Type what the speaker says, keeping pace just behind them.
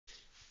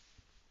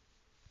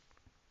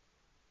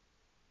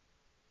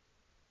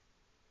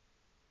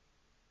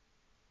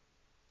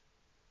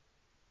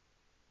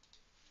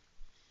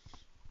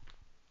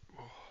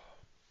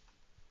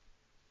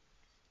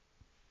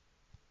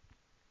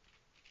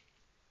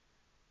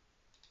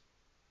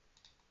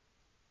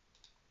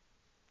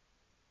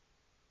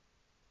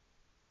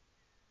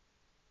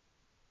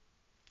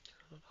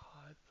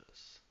hide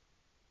this.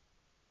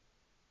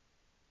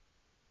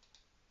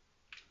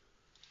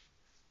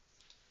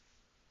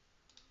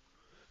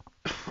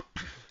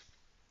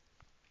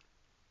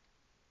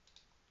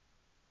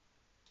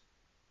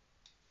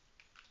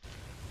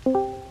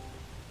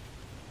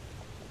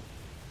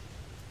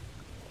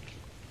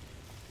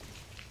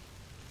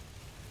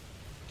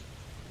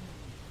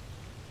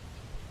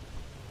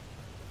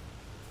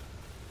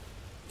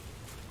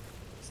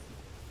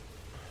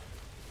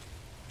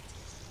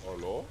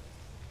 Hello?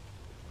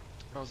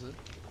 How's it?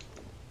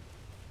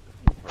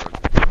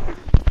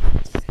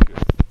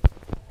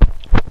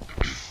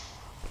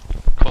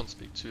 Can't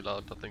speak too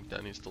loud, I think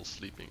Danny's still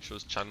sleeping. She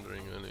was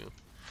chandering earlier.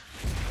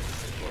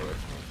 Alright.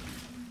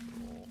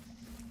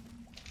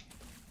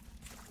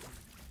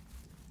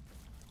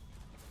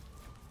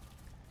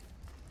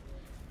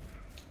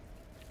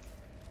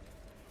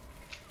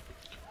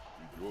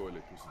 Your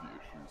electricity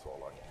issues are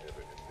like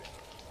never ending.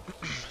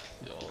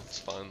 Yeah, it's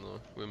fine though.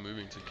 We're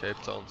moving to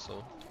Cape Town, so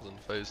it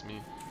doesn't faze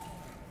me.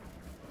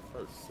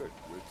 Oh, sick.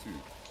 Where to?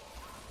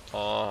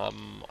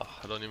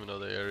 I don't even know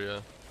the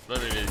area. I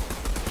don't really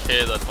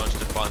care that much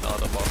to find out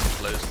about the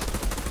place.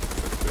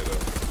 That's better.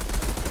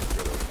 That's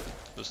better.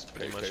 Just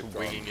pretty much Cape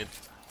winging Town. it.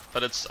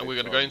 But it's we're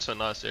gonna go into a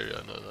nice area,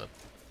 I know that.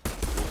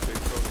 Well, Cape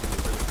Town is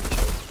the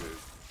benefit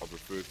of the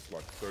first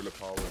like solar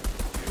power and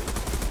steel.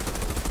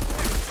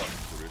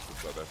 The rest of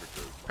South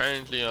Africa.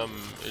 Apparently,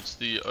 it's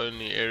the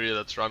only area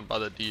that's run by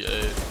the DA.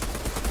 Yeah,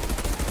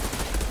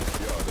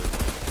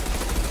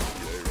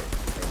 DA right.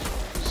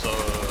 So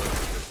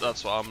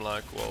that's why I'm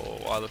like, well,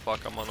 why the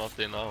fuck am I not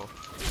there now?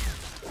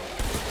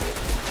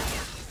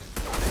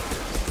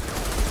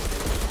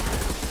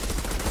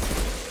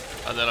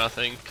 And then I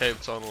think Cape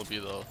Town will be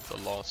the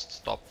last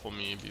stop for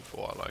me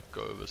before I like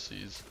go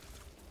overseas.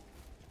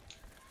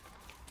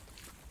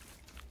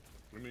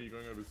 When are you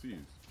going overseas?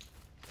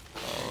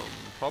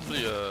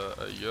 Probably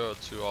a year or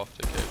two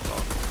after Cape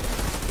Town.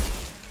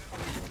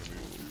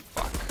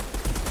 Fuck.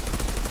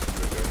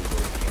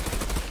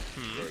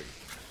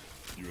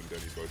 You and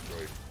Danny both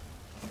going.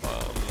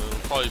 It'll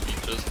probably be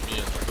just me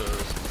at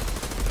first,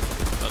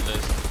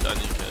 unless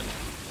Danny can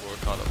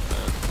work out a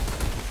plan.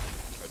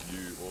 Have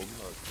you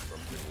organized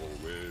something or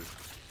where?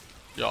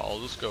 Yeah,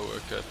 I'll just go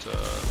work at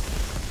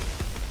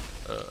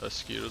a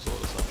ski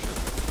resort or some shit.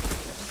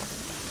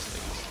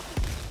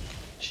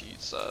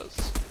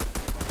 Jesus.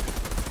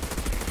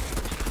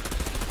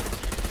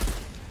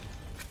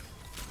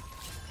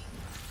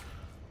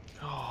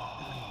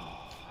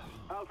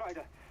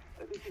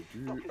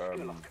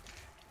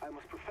 I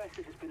must profess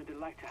it has been a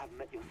delight to have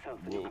met yourself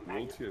and your World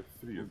companion. Tier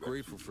 3 We're is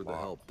grateful actually for the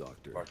wild. help,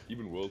 Doctor. Like,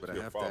 even World But I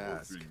Tier have 5 to was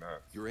ask, doing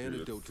that. your Dude,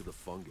 antidote to the it's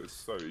fungus.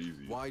 so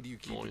easy. Why do you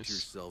keep it Nice. to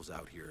yourselves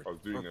out here? I was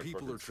doing Our that people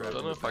fucking are trapped I don't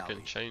in know the if I can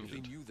valley. change They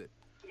it. knew that.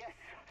 Yes,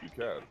 You can.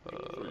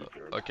 Sure you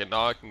can. Okay,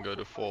 now I can go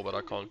to 4, but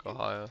I can't go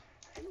higher.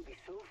 they will be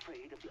so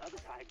afraid of the other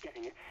side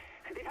getting it.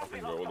 They I have can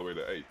been go all the way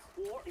to 8.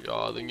 Yeah,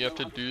 I think you have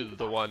to do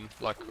the one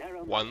like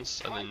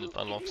once and then it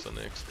unlocks the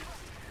next.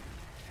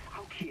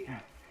 Out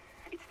here,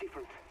 it's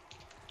different.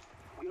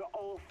 We are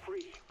all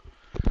free.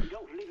 We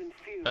don't live in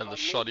fear. And the of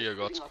shot our here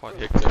neighbors got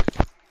splitting our quite throats.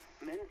 hectic.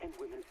 Men and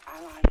women,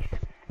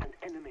 allies and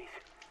enemies.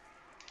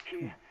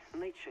 Here,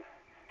 nature,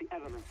 the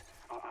elements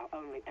are our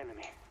only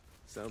enemy.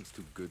 Sounds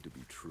too good to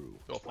be true.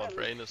 God, my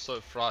brain is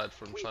so fried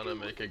from trying to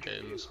make a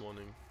game this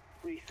morning.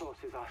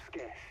 Resources are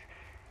scarce,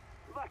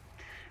 but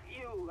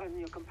you and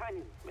your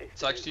companion may It's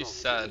stay as actually long as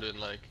you sad need.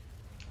 when like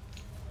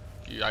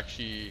you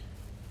actually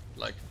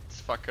like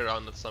fuck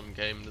around with some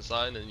game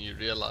design and you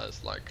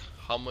realize like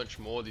how much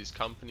more these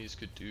companies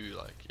could do.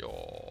 Like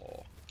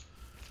yo,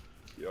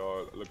 Yeah,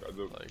 look, the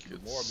more I've been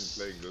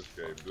playing this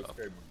game was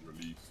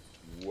released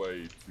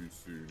way too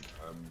soon.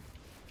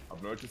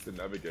 I've noticed the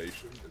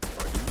navigation is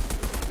quite easy in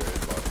the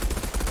game, but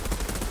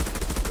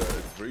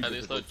it's very and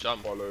there's no difficult to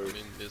jump. follow. I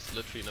mean, there's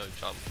literally no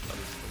jump. That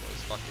is the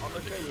most fucking I'm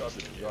okay without ridiculous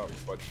the thing jump,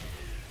 ever. but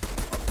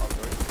I've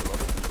noticed a lot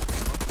of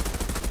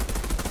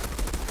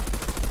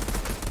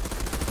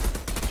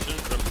You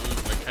shouldn't remove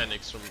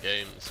mechanics from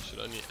games. You should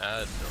only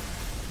add them.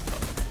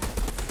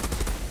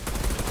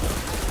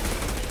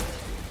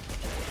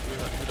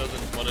 Who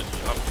doesn't want to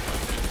jump?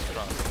 Like, Jesus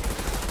Christ.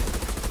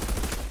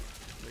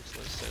 Makes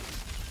no sense.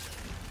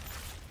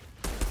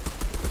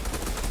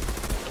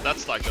 But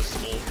that's like a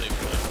small thing,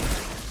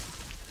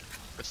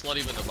 though. It's not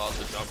even about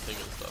the jumping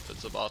and stuff.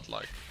 It's about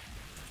like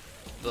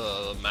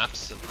the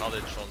maps and how they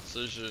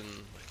transition,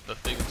 the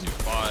things you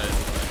find.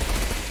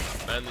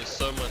 Like, man, there's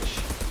so much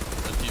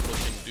that people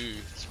can do.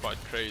 It's quite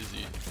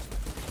crazy.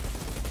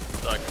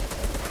 Like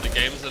the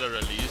games that are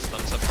released,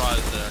 I'm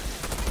surprised that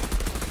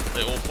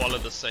they all follow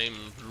the same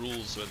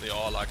rules when there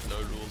are like no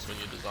rules when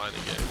you design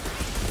a game.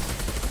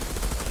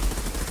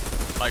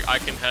 Like I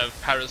can have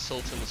Paris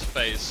Hilton's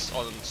face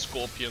on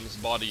Scorpion's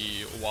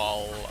body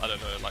while, I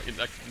don't know,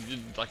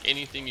 like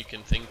anything you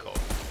can think of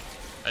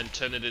and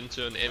turn it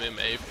into an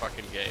MMA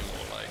fucking game,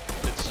 or like,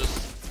 it's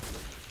just,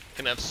 you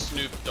can have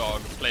Snoop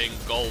Dogg playing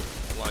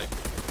golf, like,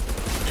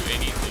 do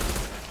anything.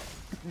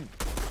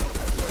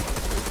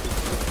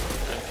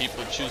 And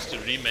people choose to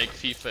remake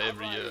FIFA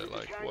every year.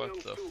 Like,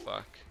 what the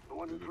fuck? The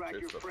one who dragged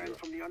your friend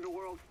from the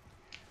underworld.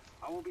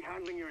 I will be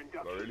handling your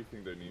induction. I really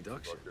think they need to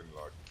fucking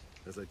like.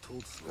 As I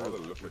told rather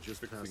Skurlock, look we're at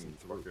just fixing passing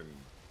through. fucking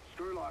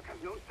Skurlock has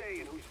no say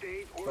in who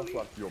stays or stuff leaves.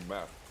 like your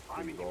map. For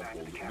I'm in command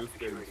example, of the this camp game's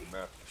security.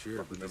 map, Sure,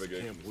 like but the this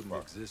navigation camp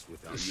wouldn't exist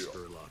without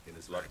Skurlock and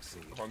his like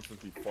vaccine.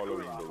 constantly And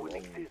following Skurlock the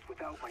wouldn't wrong exist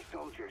without my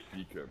soldiers.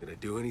 beacon. Did I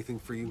do anything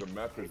for you? The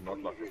map is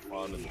not like a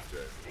fan in this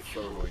game. It's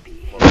so will annoying to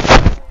be.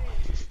 follow.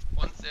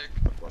 One sec.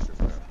 The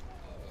fucking map.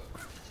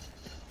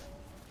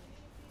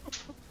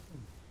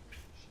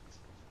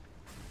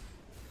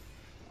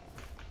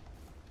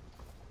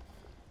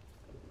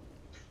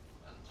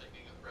 I'm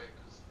taking a break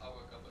because I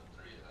woke up at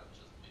 3 and I've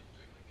just been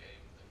doing the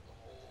game thing the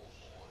whole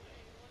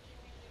morning.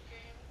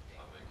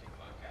 I'm making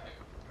my game.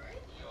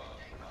 Yeah,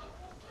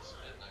 I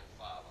spent like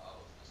 5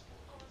 hours this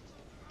morning. No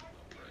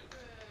break.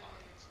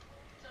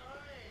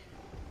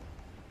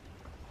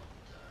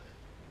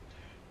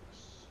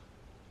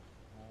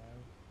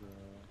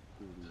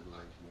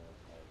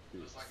 It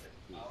was like an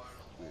hour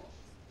and a half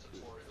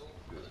tutorial,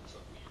 but it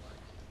took me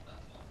like that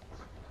long. It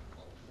took me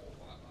like 4 or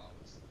 5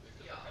 hours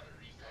because I had to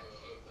re-go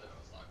over and I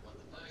was like, what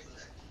the fuck is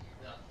this?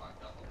 Then I fucked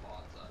up a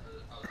part. I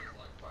was just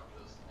like, fuck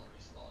this, I'll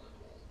restart it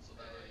all. So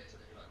that only took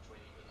me like 20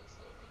 minutes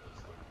to open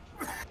this fucking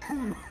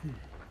tutorial.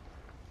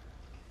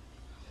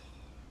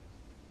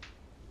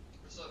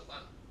 It's so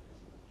fun.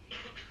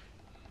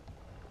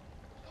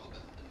 Oh, but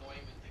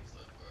annoying when things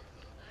don't work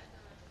though.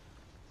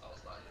 I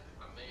was like,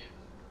 I made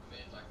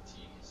like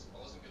teams. I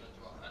wasn't gonna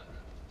do 100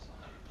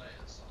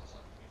 players, so I was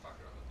like, we fuck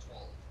around with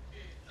 12,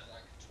 and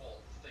like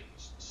 12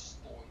 things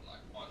spawned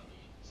like on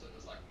me. So it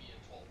was like me and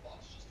 12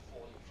 bots just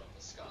falling from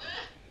the sky.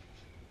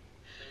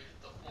 They hit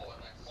the floor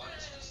and like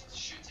one's just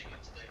shooting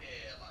into the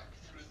air, like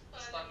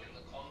stuck in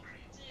the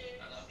concrete,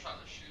 and I'm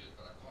trying to shoot it,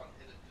 but I can't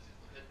hit it because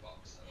it's the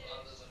hitbox, and the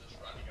others are just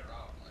running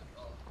around like,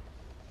 oh,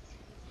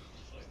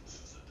 like this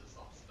is a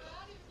disaster.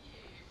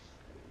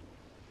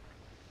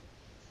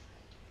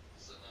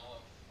 So now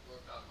I've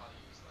worked out how to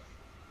use like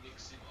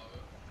Miximo,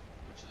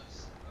 which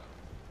is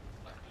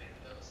like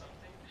Blender or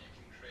something, where you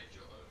can create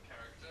your own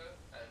character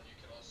and you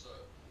can also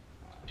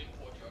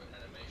import your own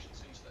animations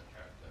into that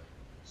character.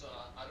 So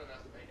I don't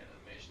have to make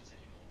animations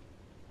anymore.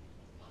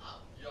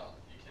 Wow. Yeah,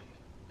 you can,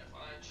 if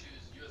I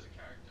choose you as a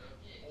character,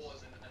 all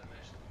as an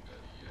animation can go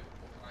to you,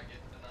 or if I get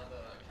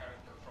another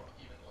character from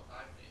even what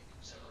I make,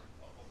 so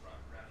or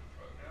random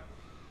program,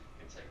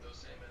 can take those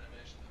same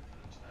animations and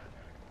put into that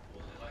character.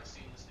 They like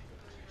seamlessly go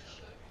into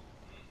each other.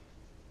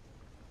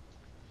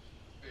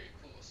 Very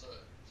cool. So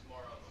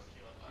tomorrow I'm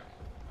working on like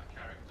my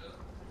character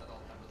that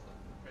I'll have as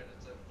like the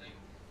predator thing.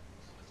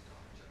 So let's go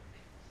to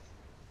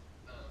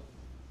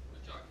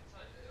but yeah, I can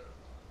tell you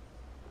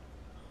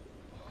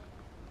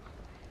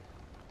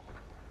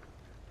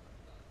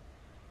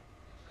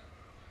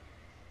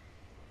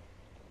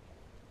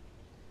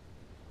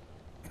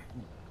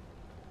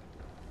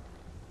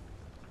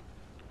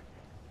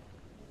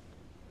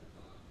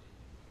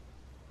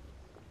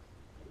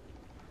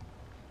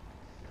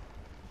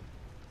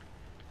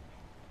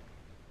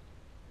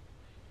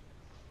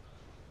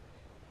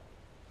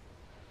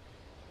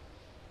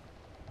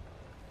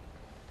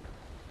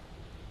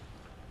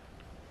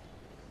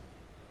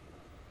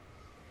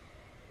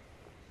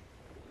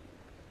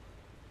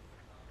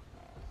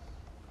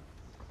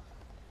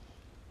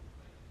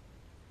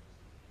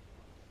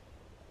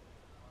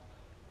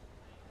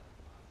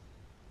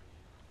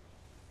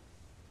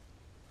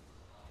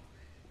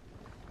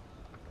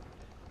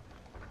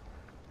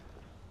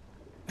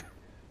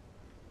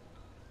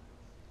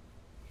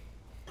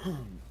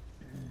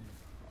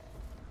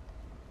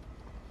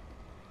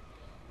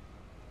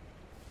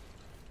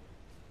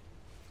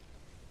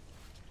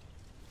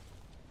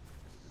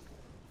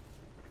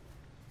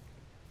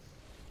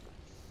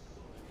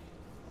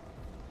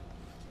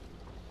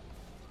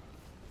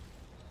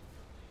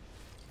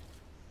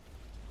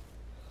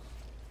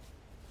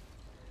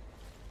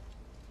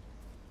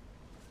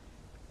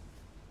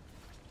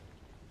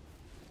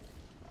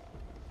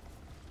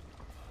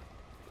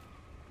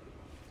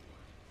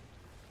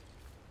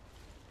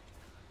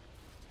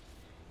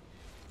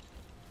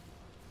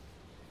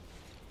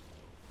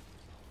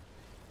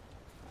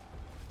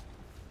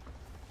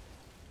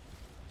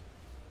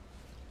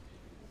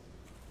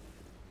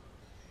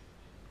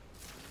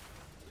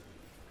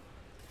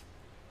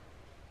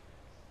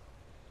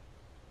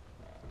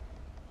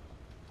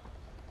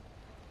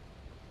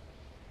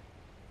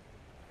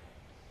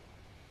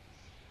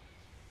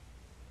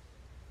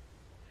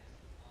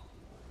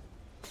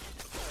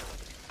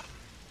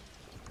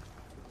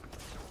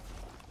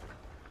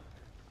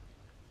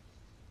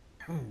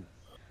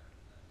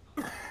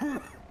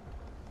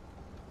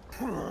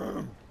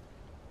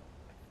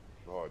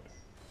God.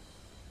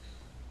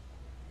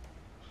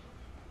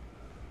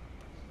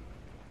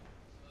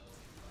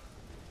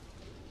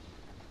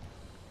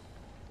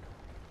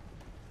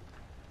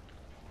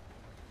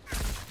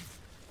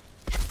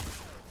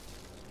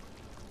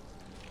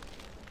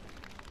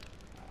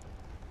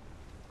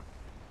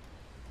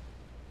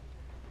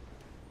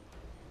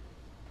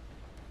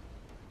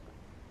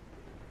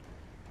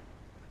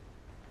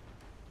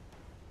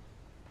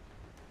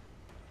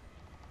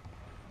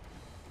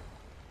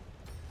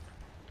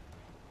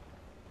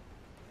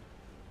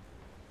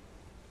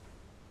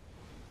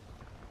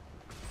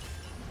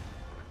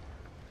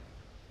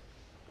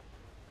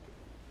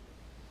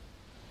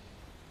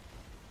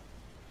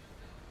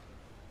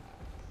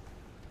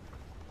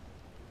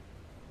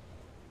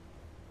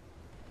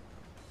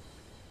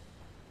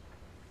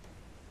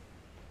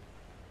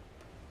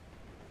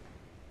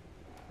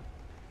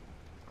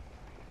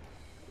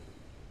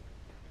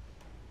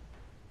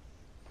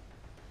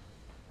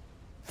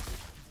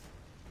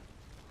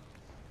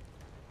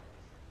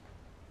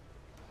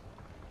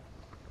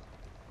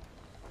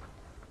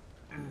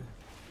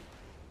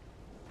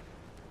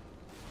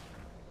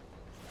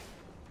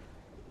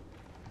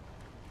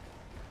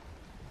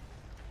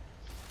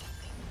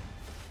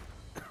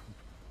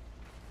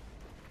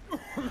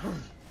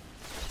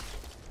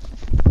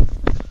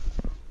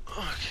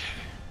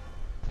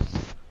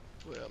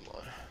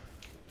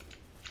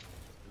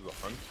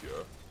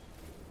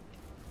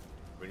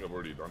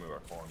 done it,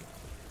 I can't.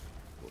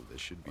 Well, this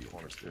should be I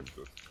can't interesting. attempt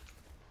this.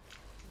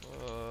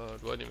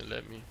 It won't even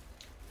let me.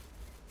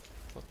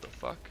 What the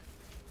fuck?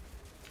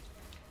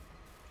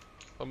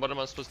 What am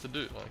I supposed to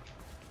do? Like,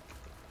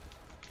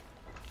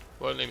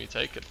 won't let me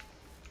take it.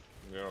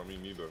 Yeah, me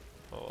neither.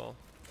 Oh well.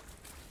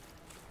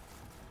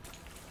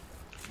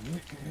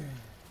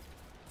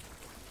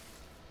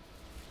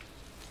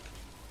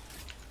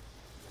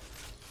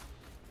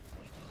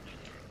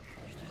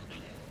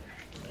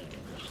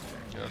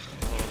 Yeah,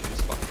 oh,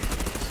 these fucking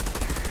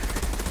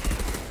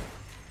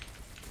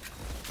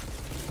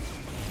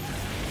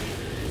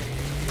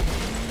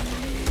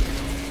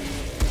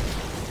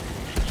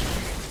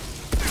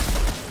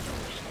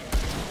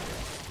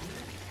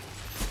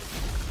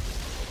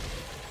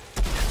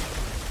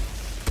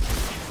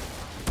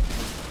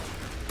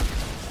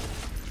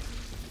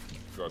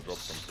Gotta drop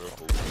some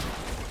purple.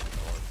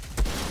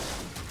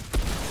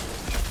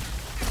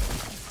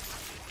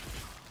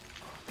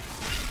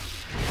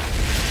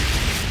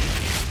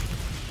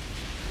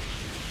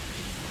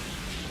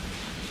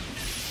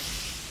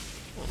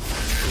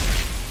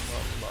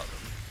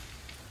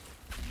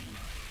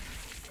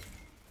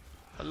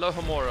 Hello,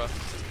 Hamora.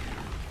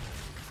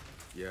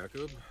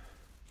 Jacob,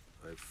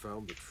 I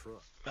found the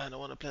truck. Man, I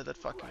want to play that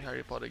fucking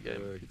Harry Potter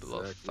game. People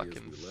are Exactly as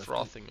fucking we left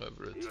frothing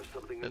over it. You have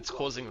something in It's common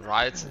causing with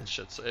riots and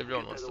shit, so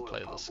everyone wants to Get that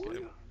play oil this pump, will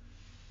game. you?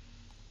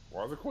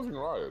 Why is it causing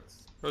riots?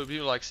 Bro,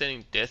 people like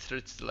sending death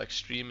threats to like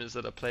streamers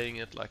that are playing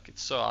it. Like,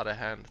 it's so out of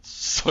hand. It's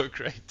so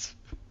great.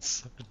 It's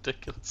so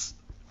ridiculous.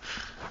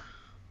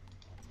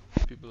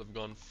 People have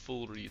gone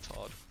full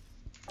retard.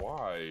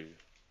 Why?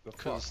 The fuck?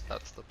 Because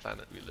that's the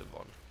planet we live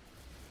on.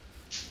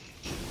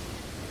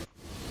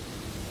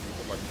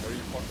 Like Harry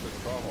Potter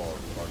Star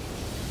Wars, like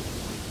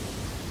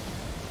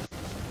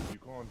you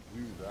can't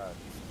do that.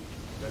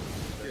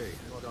 Okay,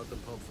 got the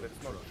pump for That's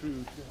the not truck.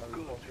 true to Harry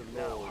Good. Potter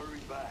Now law. hurry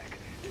back.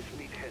 This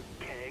meathead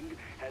Kang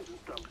hasn't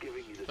stopped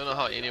giving you the. I don't know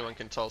how anyone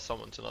can tell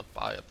someone to not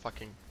buy a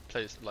fucking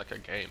place like a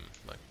game.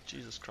 Like,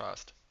 Jesus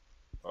Christ.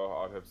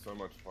 Oh, I'd have so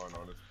much fun,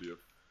 honestly,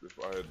 if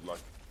I had like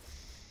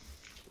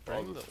if I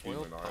Bring was a the streamer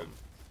oil and I had, pump,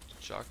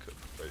 Jacob.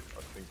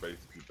 I think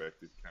basically back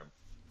to camp.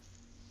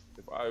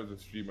 If I was a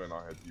streamer and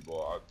I had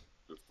people, I'd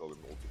just tell them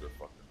all to go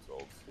fuck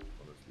themselves.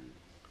 Honestly,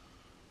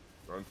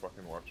 don't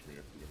fucking watch me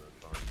if you're gonna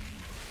try.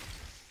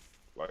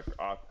 Like,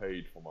 I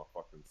paid for my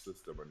fucking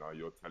system and now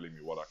you're telling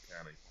me what I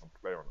can and can't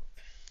play on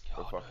it.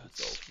 Go Oh, fuck no, it's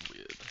yourself.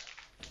 weird.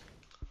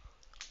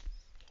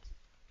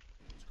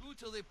 Screw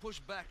till they push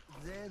back,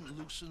 then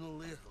loosen a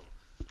little.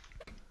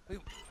 Hey,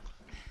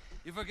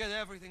 you forget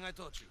everything I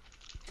taught you.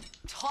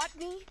 Taught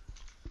me?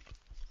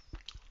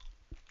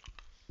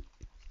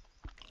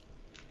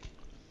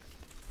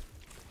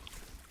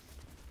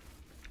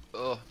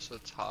 Oh, I'm so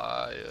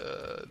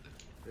tired.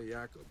 Hey,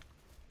 Jacob.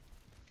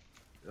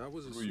 That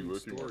was a What were you sweet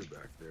working story on?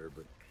 back there,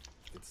 but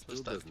it still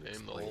Just that doesn't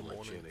game the explain whole why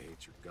morning. Jenna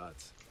hates your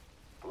guts.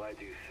 Why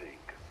do you think?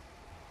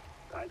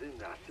 I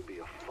didn't ask to be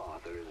a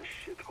father in a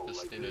shithole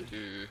Just like need to this.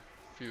 do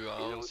a few You know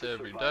hours what the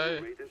every survival day,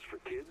 rate is for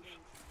kids?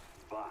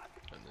 But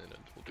and then it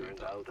will do turned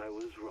that. out I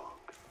was wrong.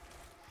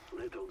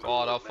 Little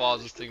God, how girl far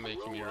is this managed thing to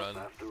making me grow run?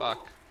 up after Fuck.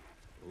 all.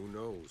 Who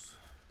knows?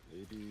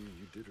 Maybe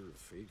you did her a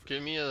favor.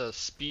 Give me a If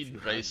speed you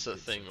hadn't racer been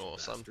thing such a or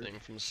bastard, something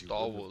from she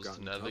Star wouldn't have Wars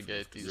to gotten tough navigate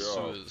enough to these do it.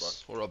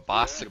 sewers. Yeah, Or a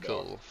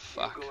bicycle. You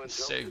Fuck, go a and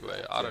tell me Segway.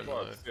 that. I don't That's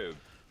what know. I said.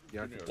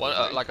 Yeah, Give me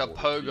What, like a skateboard,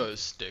 pogo please.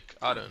 stick.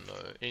 I don't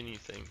know.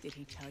 Anything. Did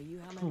he tell you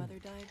how my mother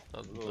died?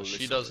 Little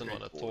She electric doesn't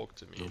want to skateboard. talk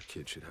to no me.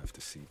 kid should have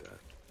to see that.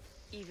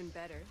 Even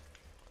better,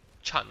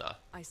 Chana.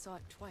 I saw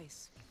it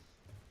twice.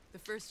 The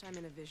first time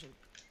in a vision.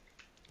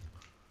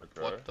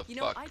 Okay. What the You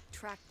know, fuck? I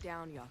tracked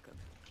down Jakob.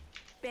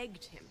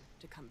 Begged him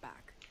to come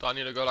back. Do I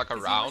need to go like 'Cause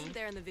he around? wasn't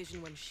there in the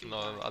vision when she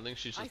No, died. I think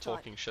she's I just thought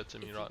talking shit to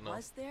me if right he now.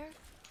 was there,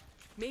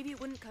 maybe it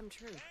wouldn't come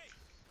true.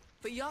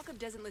 But Jakob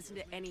doesn't listen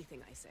to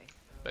anything I say.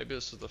 Maybe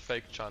this is the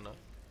fake Chana.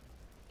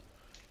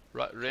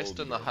 Right, rest Told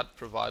in the you. hut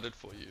provided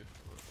for you.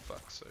 For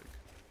fuck's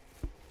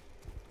sake.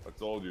 I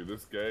told you,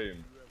 this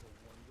game,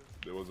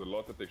 there was a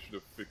lot that they should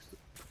have fixed.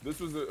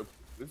 This is a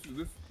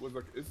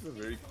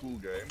very cool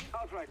game.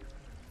 Outright.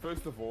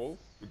 First of all,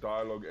 the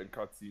dialogue and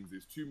cutscenes.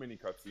 There's too many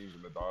cutscenes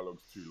and the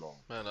dialogue's too long.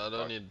 Man, I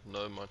don't Like, need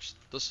no much.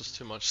 This is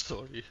too much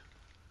story.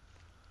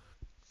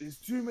 There's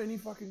too many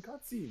fucking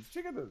cutscenes.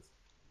 Check out this.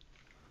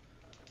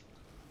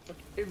 Like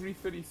every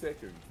 30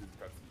 seconds is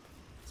a cutscene.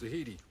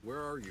 Zahidi,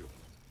 where are you?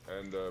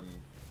 And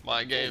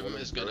My game well,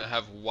 is good. gonna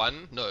have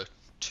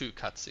two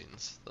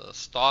cutscenes. The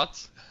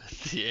start and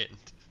the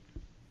end.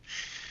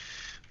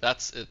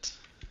 That's it.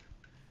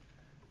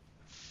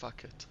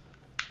 Fuck it.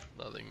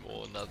 Nothing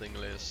more, nothing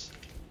less.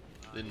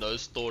 Then no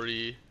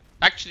story.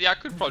 Actually, I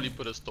could probably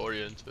put a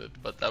story into it,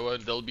 but that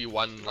won't. There'll be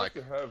one you like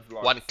have to have,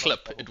 like, one some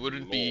clip. type It of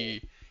wouldn't lore.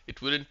 be.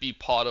 It wouldn't be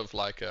part of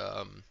like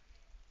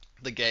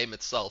the game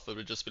itself. It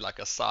would just be like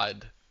a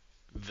side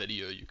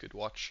video you could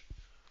watch.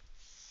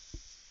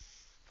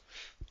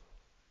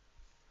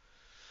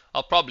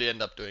 I'll probably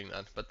end up doing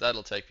that, but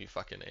that'll take me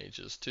fucking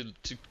ages to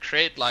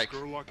create like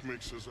Sherlock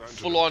makes his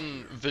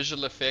full-on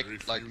visual effect,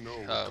 If like you know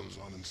what goes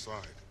on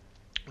inside.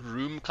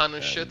 room kind of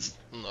And shit.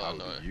 No, how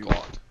no, do you?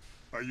 God.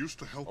 I used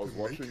to help I was him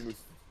make. watching this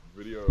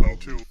video of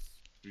Until- these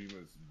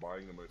streamers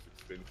buying the most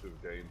expensive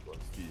games on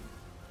Steam.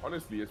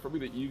 Honestly, it's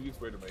probably the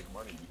easiest way to make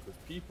money because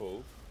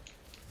people,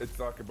 it's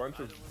like a bunch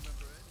of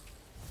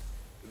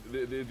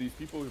these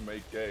people who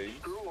make games,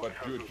 but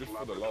do it just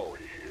for the lol.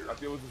 Like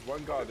there was this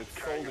one guy that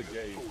sold a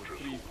game for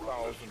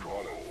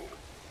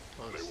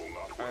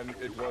 $3,000, and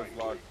it was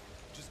like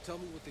Just tell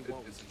me what they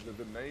want.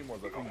 the name was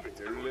I think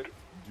Derelict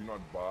Do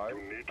Not Buy,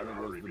 and it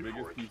was the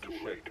biggest piece of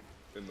shit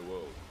in the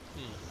world.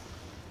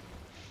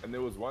 And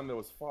there was one that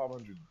was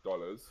 $500,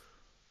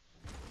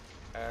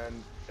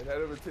 and it had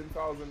over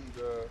 10,000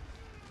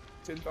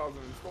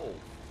 installs.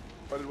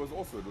 But it was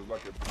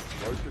like a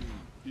broken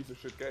piece of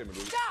shit game.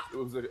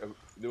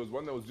 There was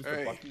one that was just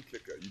a button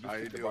clicker. You just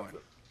click the button.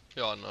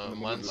 Yeah, no,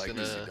 mine's like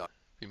gonna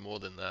be more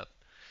than that.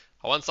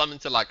 I want something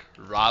to like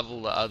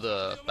rival the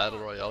other battle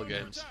royale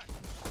games.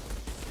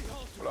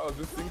 Well, I was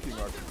just thinking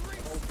like, how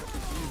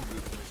fucking easy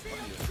is this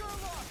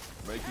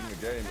making a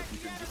game if you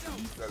can just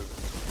release that and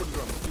put it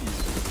on Steam.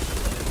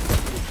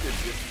 Little kid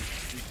gets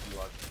to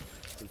like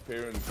his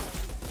parents.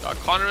 I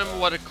can't remember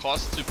what it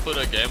costs to put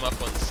a game up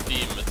on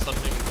Steam. It's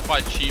something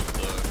quite cheap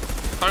though. I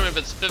can't remember if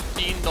it's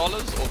 $15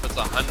 or if it's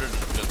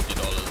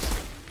 $150.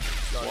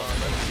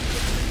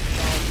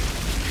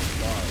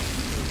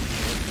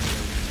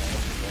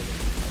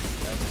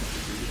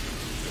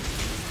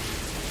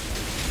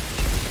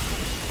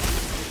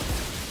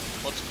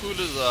 What's cool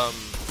is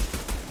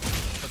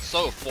it's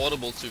so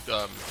affordable to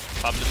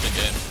publish a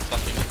game. It's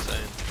fucking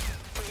insane.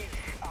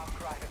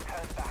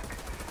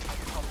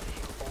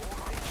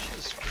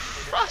 Jesus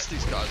Christ,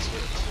 these guys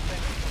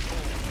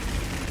hurt.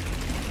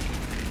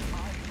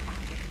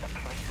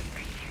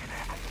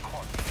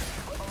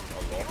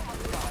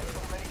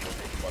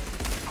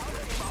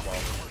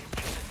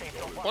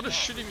 What is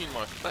shooting me in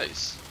my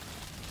face?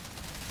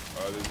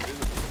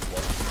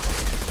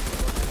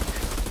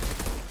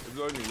 There's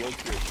only World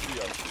Tier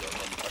 3 actually. I'm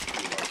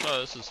actually like, No,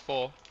 this is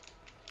 4.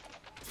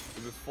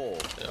 is this 4? Yeah.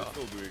 They're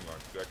still doing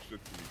like jack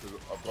shit to me because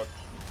I've got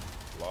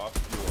last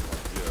year on my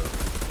gear.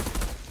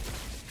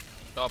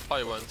 No, it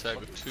probably won't take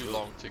too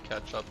long to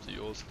catch up to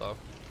your stuff.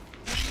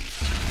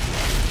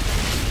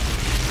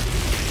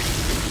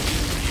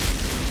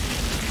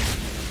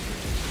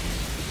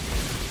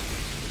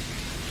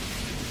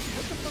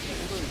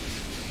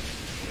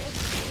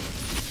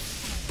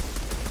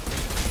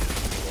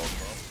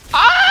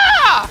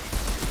 Ah!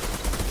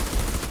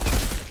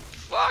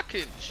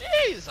 Fucking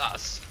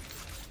Jesus!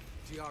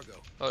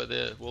 Tiago. Oh,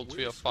 there, World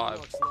Tier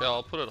 5. Yeah,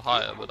 I'll put it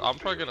higher, but I'm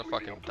probably gonna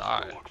fucking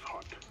die.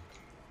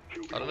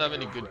 I don't have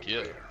any good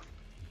gear.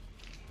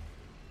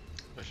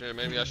 Actually,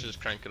 maybe I should just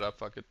crank it up.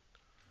 Fuck it.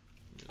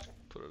 Just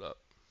put it up.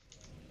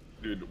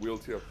 Dude, Wheel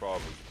Tier 5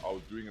 was, I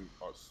was doing it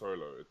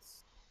solo.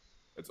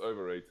 It's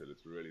overrated.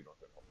 It's really not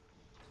that hard.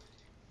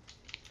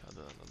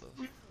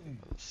 Another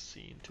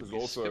scene to Because be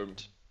also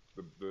skipped.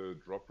 the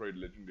drop rate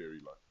legendary,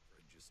 like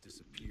Just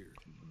disappeared.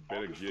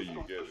 better gear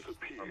you get, it's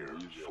kind of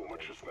easier.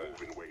 Okay,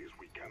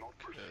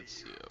 let's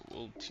see.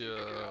 World Tier,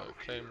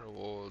 claim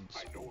rewards,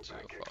 World Tier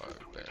 5,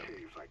 bam.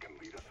 Okay,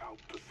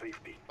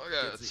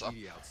 Get it's the up.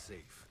 ED out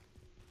safe.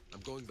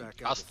 I'm going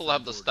back I out still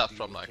have the front door stuff to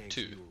from deal with like Kang's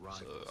 2, new so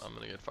arrivals. I'm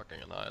gonna get fucking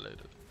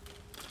annihilated.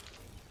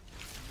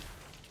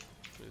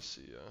 Let's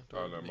see, I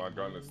don't know, my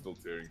gun is still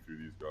tearing through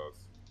these guys.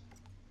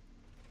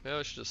 Maybe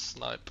I should just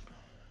snipe.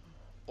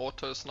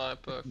 Auto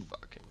sniper,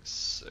 fucking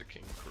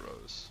sicking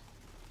gross.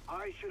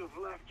 I should have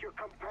left your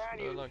No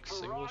companions like to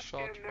single rot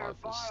shot, in their rifle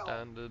vile.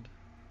 standard.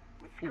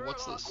 But Ooh,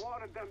 what's Sherlock this?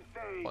 wanted them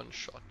saved. One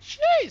shot. And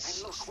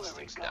Jesus, look where this we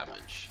thing's got 'em.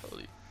 damage.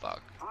 Holy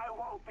fuck. I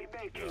won't be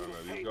making Yeah, the no,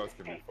 same these guys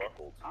can be mistake.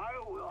 fuckled. I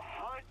will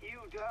hunt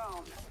you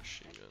down.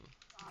 Machine gun.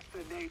 Not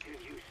the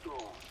native you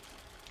stole.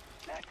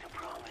 That's a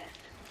promise.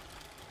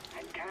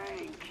 And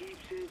Kang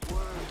keeps his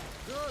word.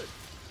 Good.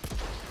 I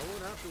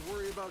won't have to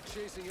worry about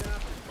chasing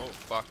after. Oh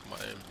fuck my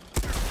aim.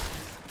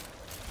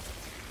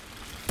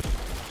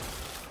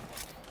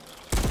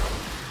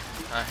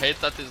 I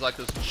hate that there's like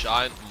this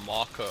giant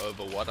marker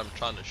over what I'm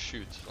trying to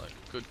shoot. Like,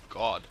 good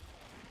god.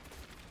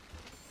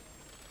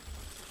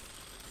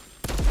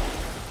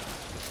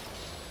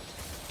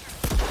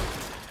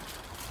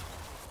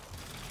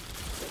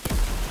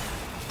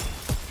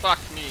 Fuck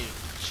me.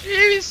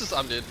 Jesus,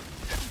 I'm dead.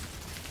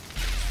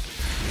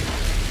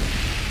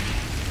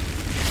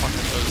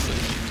 Fucking roasted.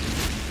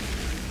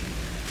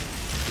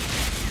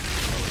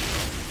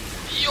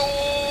 Yo!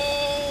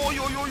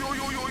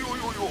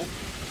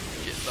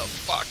 Get the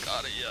fuck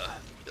out of here.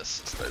 Yes,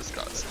 those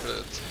guys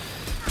hurt.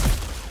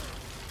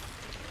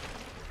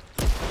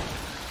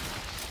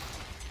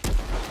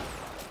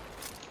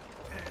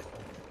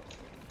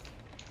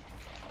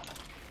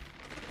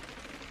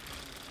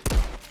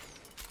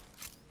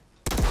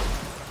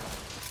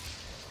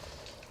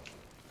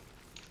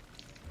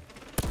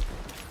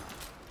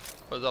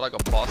 Or is that like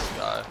a boss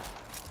guy?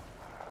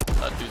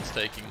 That dude's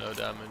taking no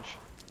damage.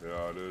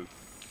 Yeah, it is.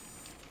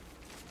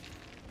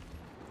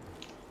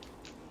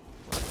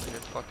 I'm gonna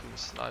get fucking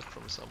sniped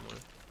from somewhere.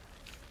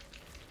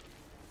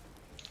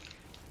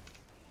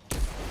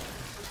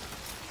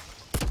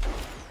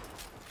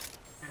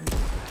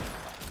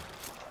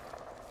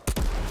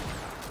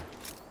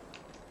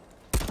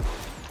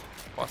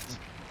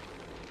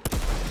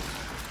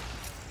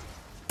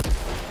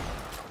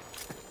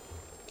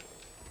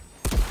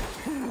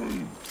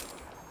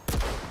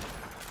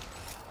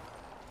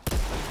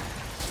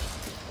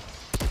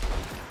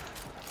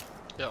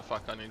 Yeah,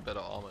 fuck, I need better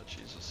armor,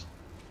 Jesus.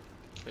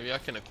 Maybe I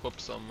can equip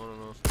some, I don't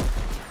know.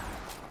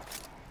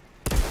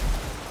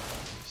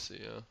 Let's see,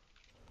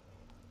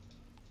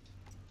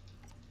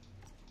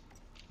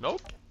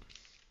 Nope.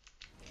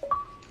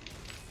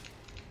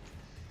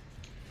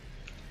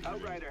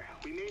 Outrider,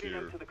 we made it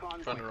out to the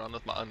convoy. Trying to run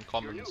with my Your new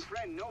uncommons.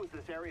 friend knows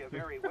this area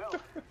very well.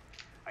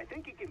 I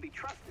think he can be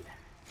trusted.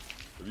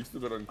 At least you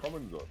got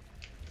uncommons on.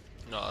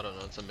 No, I don't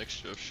know, it's a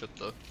mixture of shit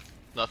though.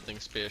 Nothing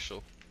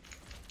special.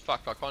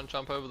 Fuck, I can't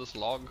jump over this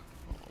log.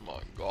 Oh my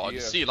god.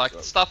 Yeah, See, like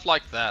stuff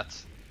like that.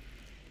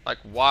 Like,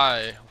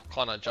 why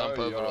can't I jump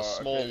over a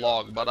small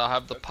log, but I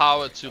have the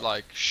power to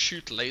like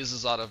shoot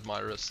lasers out of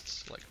my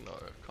wrists? Like, no,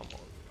 come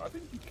on. I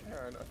think you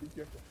can. I think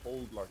you have to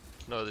hold like.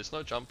 No, there's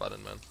no jump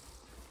button, man.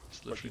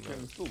 It's But you literally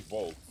can still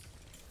vault.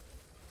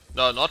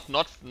 no,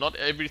 not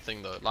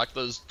everything though. Like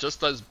just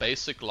those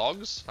basic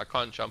logs, I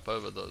can't jump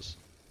over those.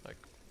 Like,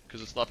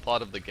 because it's not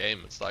part of the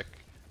game. It's like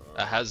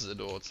a hazard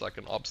or it's like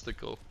an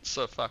obstacle. It's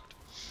so fucked.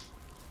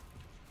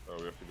 Oh,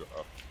 we have to go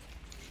up.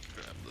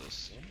 Grab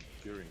this. I'm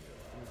hearing it.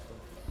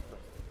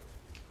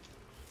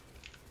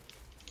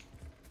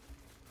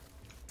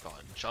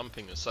 God,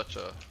 jumping is such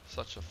a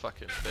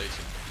fucking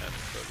basic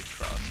mechanic. Holy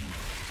crap.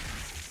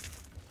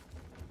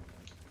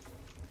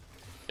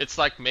 It's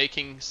like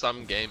making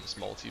some games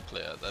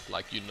multiplayer that,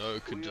 like, you know,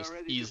 could just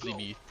easily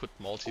be put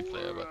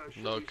multiplayer, but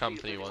no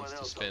company wants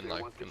to spend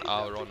like an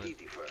hour on it.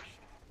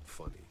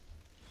 Funny.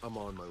 I'm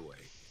on my way.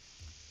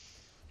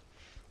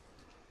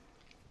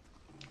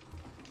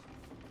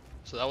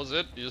 So that was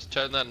it? You just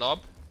turn that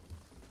knob?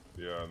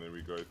 Yeah, and then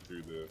we go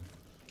through the.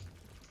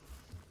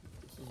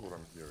 This is what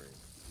I'm hearing.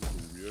 This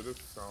is the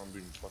weirdest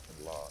sounding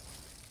fucking lie.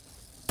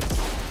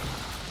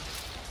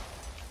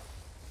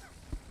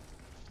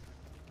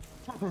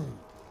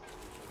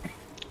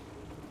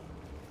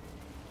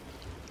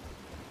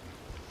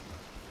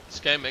 This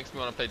game makes me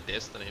want to play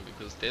Destiny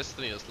because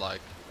Destiny is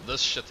like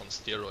this shit on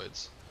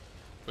steroids.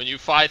 When you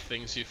fight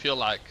things, you feel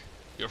like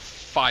you're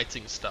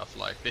fighting stuff.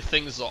 Like the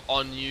things are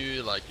on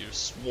you, like you're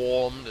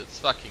swarmed. It's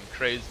fucking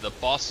crazy. The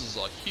bosses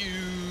are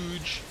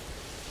huge.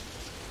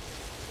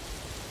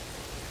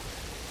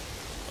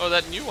 Oh,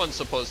 that new one's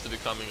supposed to be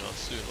coming out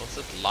soon. What's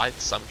it? Light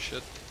some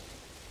shit.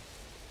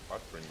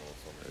 I'd bring more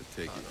something. I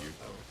take it you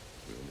know.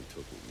 We only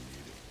took what we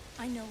needed.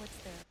 I know it's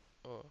there.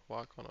 Oh,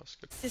 why can't I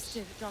skip?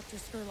 Assisted Dr.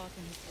 Spurlock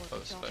in his work. Oh,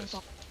 with space.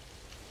 Dr.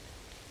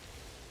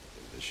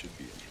 This should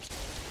be interesting.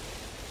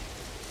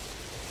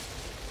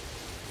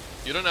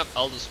 You don't have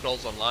Elder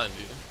Scrolls Online,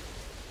 do you?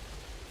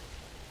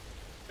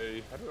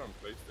 They had it on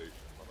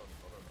PlayStation, not on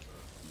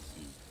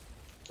PC.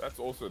 That's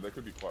also, that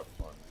could be quite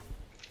fun.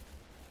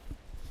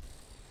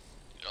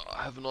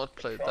 I have not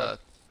played that.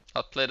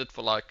 I played it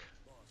for like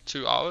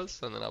 2 hours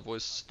and then I've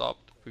always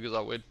stopped because I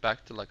went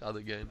back to like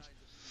other games.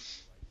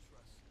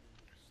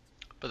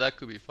 But that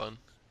could be fun.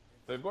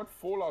 They've got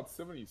Fallout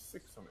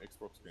 76 on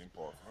Xbox Game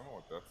Pass. I don't know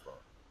what that's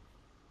about.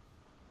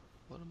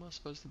 What am I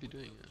supposed to be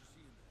doing here?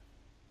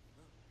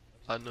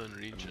 Unknown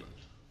region.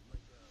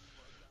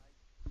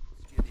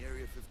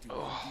 Area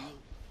 51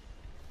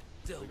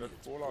 deal. They got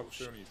Fallout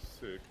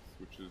 76,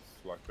 which is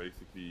like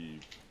basically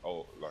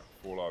like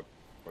Fallout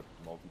but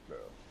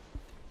multiplayer.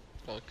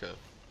 Okay.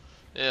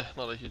 Yeah,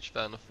 not a huge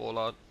fan of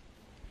Fallout.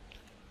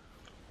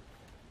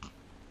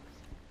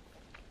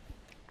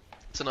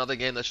 It's another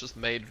game that's just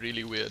made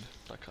really weird.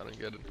 I kind of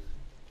get it.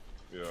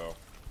 Yeah.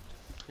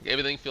 Like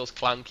everything feels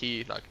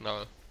clunky. Like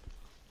no.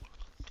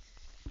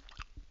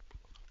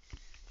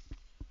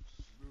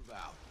 Move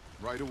out.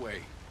 Right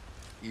away.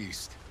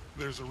 East.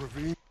 There's a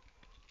ravine.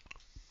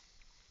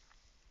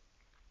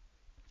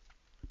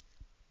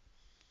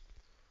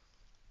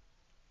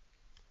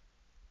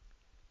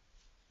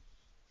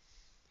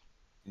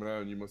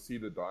 Man, you must see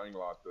the Dying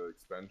Light, the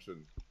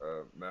expansion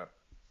map.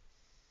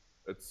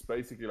 It's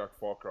basically like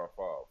Far Cry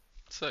 5.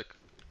 Sick.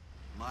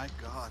 My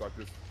God. It's like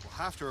this We'll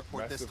have to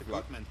report this to massive,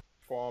 like, Gutman.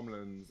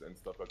 farmlands and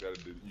stuff like that.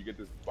 You get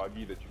this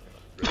buggy that you can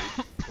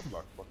upgrade, put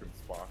like fucking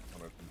sparks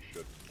on it and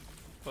shit.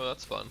 Oh,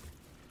 that's fun.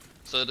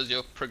 So does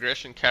your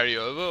progression carry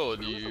over, or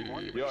do you?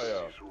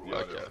 Yeah.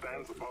 Okay.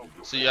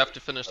 So you have to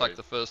finish like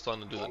the first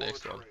one and do the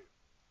next one.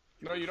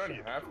 No, you don't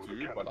have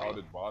to, but I would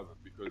advise it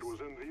because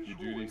you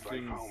do these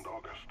things.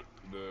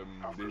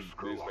 There's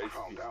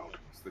basically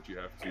things that you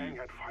have to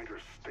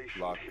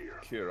like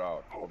clear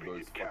out of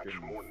those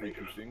fucking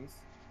freaky things.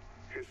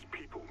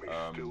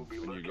 And you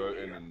go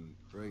in and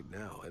Right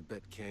now, I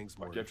bet Kang's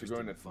more like you have to go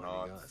in interested at in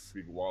finding night us.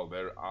 while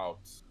they're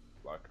out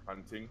like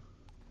hunting,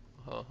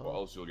 or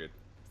else you'll get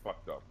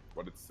fucked up.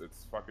 But it's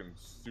fucking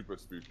super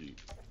spooky.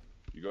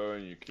 You go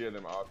and you clear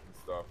them out and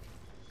stuff.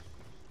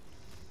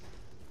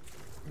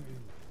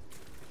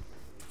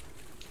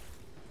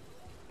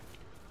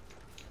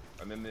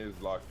 And then there's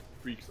like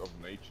freaks of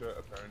nature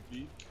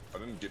apparently. I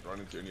didn't run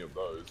into any of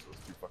those, I was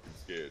too fucking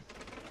scared.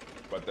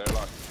 But they're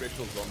like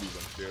special zombies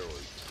on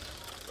steroids.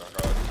 Like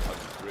I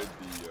just read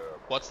the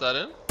What's that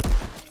in?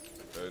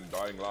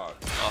 Dying Light.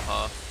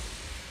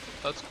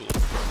 That's cool.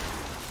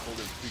 Called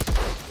them freaks of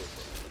nature.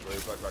 Where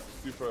it's like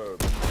super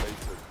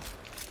mutated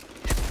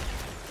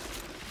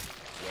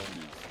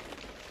zombies.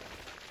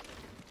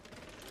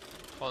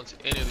 Can't see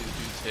any of these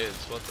dudes'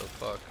 heads, what the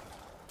fuck?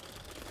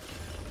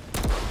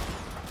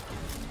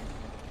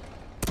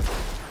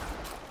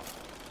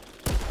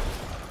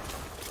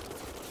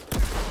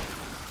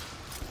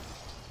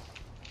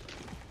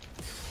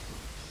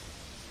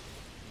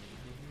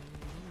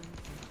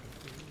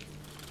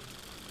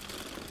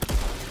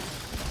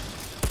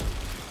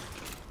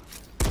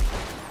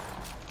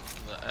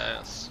 The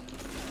ass.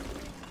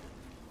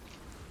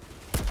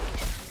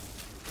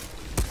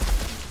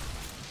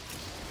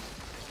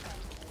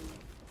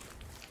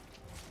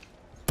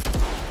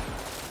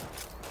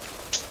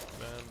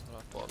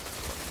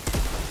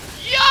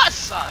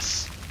 Yes!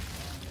 Us!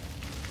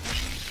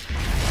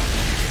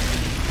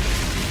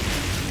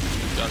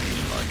 Does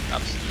do like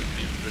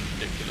absolutely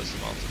ridiculous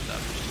amounts of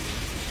damage to me.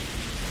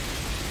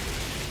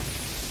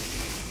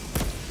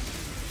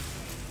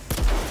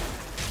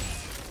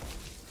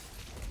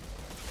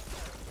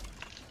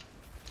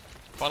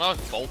 If I now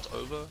vault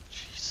over,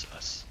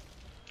 Jesus,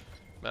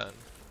 man,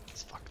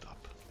 it's fucked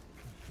up.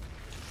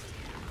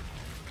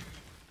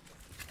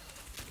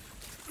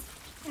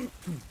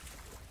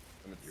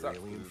 And it sucks,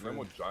 there's no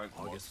more giant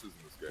monsters in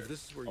this game. If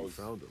this is where you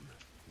found them.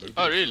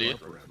 Oh really? Here.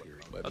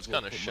 That's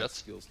kind of shit.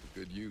 Skills to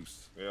good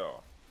use.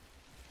 Yeah.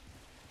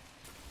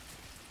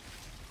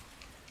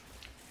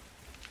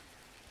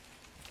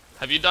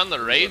 Have you done the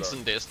raids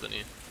in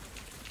Destiny?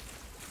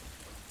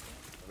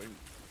 I think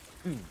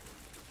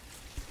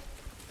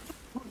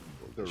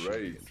the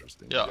raids.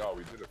 Interesting. Yeah. Yeah,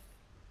 we did it.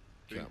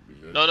 Can't be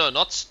good. No,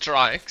 not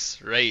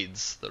strikes.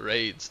 Raids. The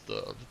raids.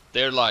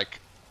 They're like,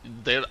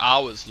 they're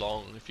hours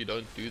long if you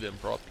don't do them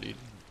properly.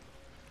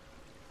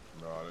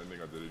 No, I don't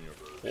think I did any of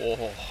those.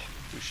 Oh,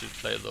 we should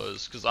play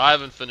those because I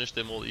haven't finished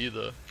them all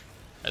either,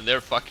 and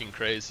they're fucking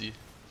crazy.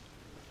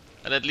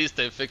 And at least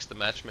they've fixed the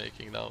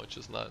matchmaking now, which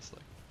is nice.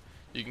 Like,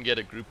 you can get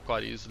a group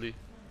quite easily.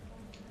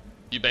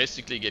 You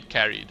basically get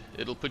carried.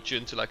 It'll put you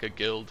into like a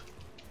guild.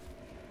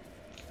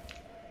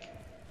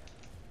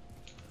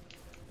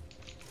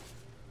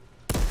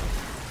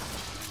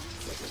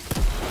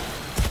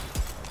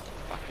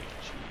 Fucking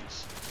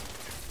jeez.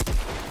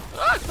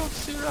 I can't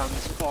see around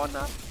this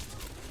corner.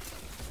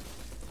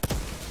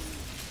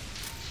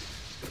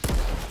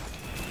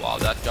 Wow,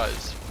 that guy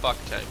is fuck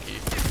tanky.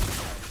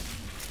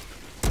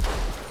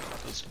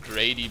 This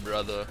Grady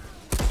brother.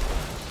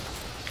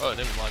 Oh,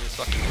 never mind, he's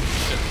fucking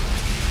shit.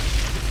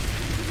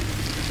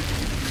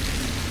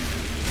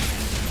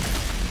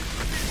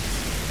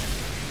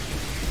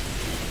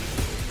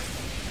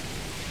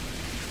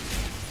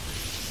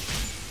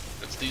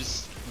 It's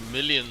these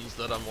millions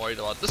that I'm worried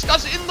about. This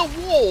guy's in the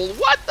wall!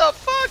 What the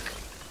fuck?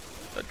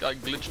 That guy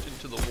glitched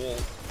into the wall.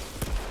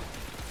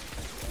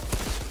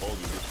 Oh,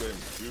 dude, this game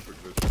is super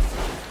glitchy.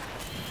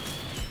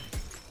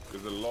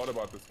 There's a lot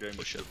about this game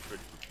that's just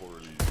fixed before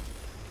release.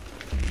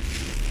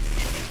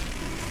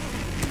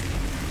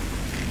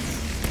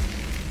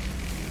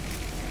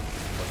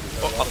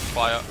 Oh, I'm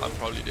fire. I'm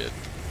probably dead.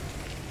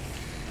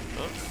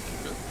 No?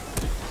 Good.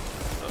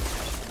 No,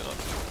 you're not.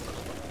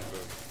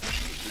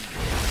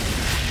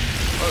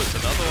 Oh, it's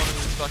another one of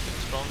these fucking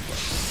strong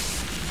ones.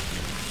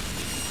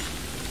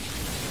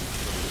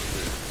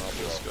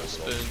 Just go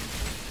spin.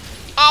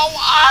 Ow!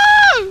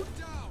 Ow!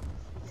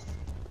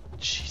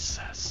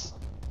 Jesus.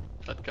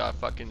 That guy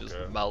fucking just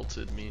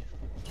melted me.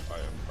 I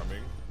am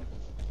coming.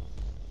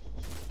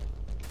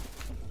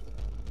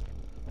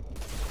 I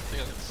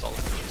think I can solve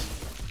this.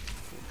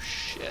 Oh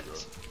shit.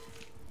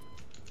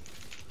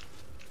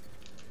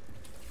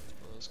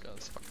 Oh, this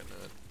guy's fucking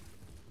nerd.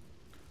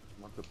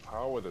 Like the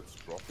power that's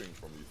dropping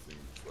from these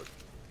things is like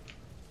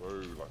so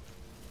like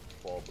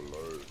far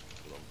below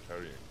what I'm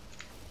carrying.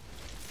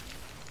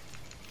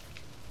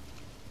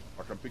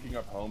 Like I'm picking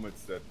up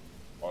helmets that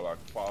are like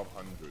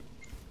 500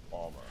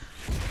 armor.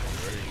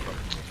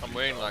 I'm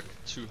wearing like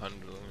 200, I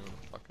don't even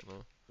fucking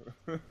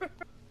know.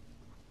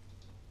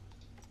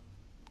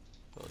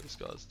 Oh, these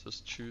guys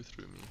just chew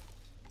through me.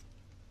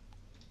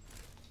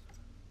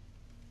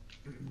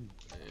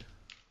 Hey.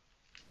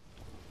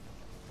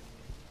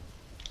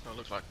 I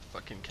look like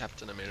fucking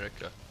Captain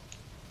America.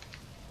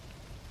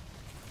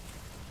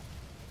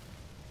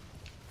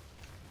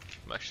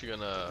 I'm actually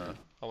gonna...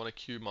 I wanna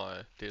queue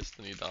my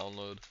Destiny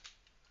download.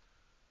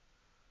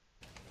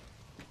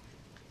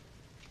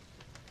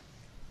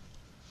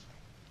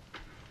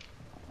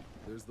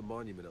 There's the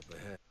monument up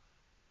ahead.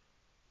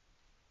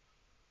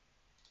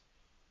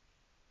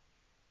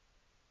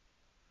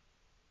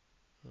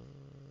 What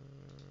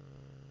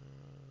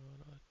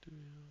do I do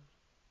here?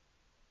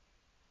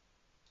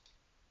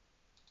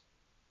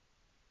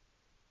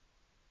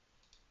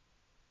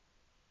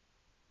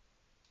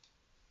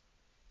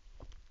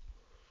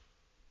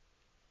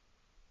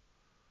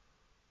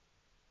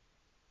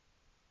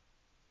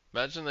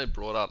 Imagine they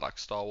brought out like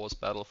Star Wars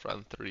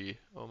Battlefront 3.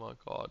 Oh my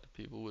god,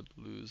 people would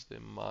lose their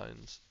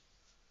minds.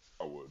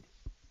 I would.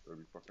 That'd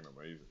be fucking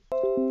amazing.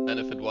 And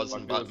if it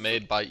wasn't Like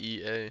made by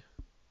EA.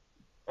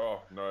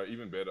 Oh no,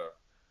 even better.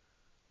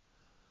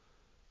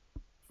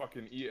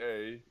 Fucking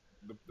EA.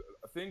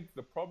 I think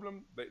the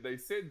problem they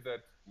said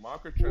that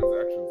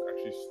microtransactions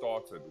actually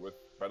started with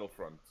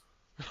Battlefront.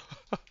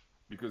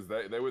 because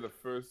they were the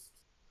first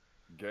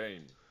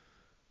game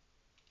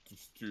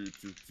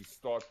to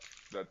start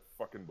that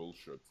fucking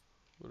bullshit.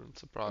 Wouldn't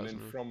surprise and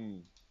then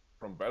me.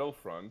 from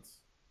Battlefront,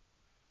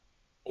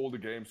 all the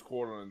games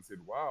called on and said,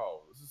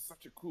 "Wow, this is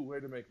such a cool way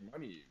to make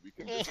money. We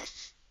can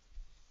just,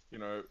 you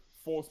know,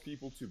 force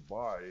people to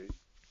buy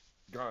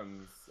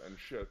guns and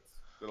shit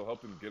that'll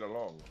help them get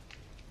along,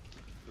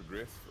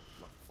 progress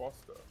like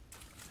faster."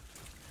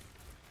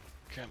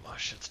 Okay, my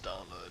shit's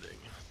downloading.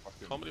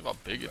 Fucking Can't believe how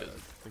big it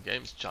is. The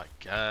game's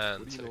gigantic.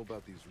 What do you know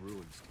about these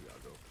ruins,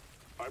 Tiago?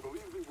 I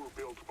believe they were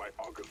built by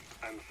August's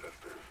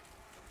ancestors.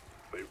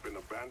 They've been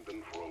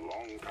abandoned for a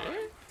long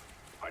time.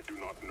 I do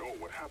not know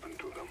what happened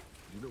to them.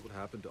 Do you know what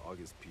happened to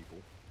August's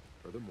people?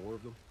 Are there more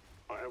of them?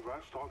 I have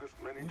asked August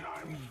many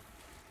times.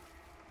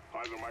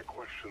 Either my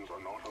questions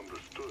are not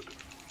understood,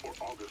 or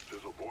August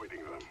is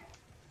avoiding them.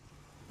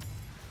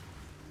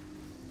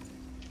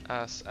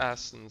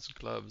 Assens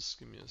gloves,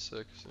 give me a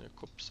sec, så jag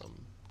koppar some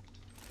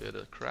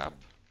better crap.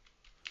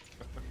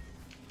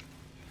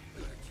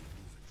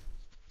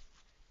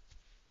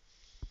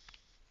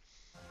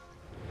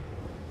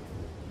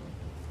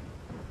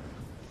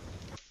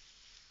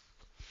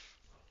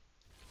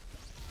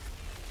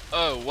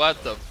 Oh,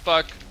 what the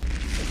fuck?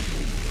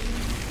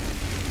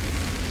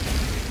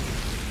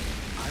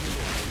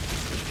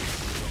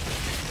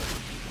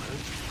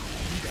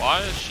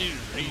 Why is she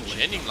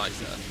regenning like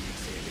that?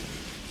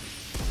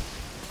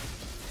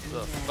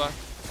 The fuck? I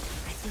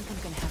think I'm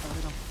gonna have a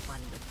little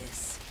fun with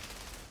this.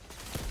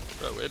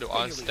 Bro, where do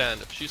I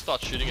stand? If she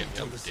starts shooting at me,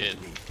 I'm dead.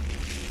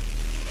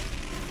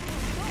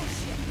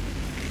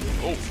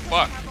 Oh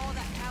fuck! Have all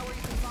that power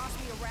you can boss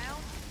me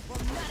around?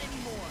 Well, not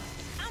anymore.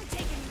 I'm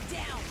taking you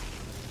down.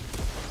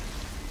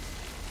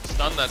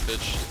 Stun that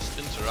bitch. Just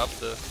interrupt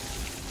her.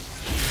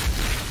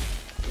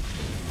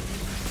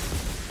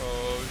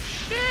 Oh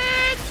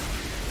shit!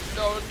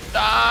 Don't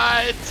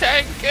die!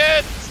 Tank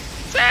it!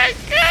 Tank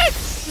it!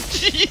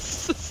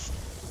 Jesus!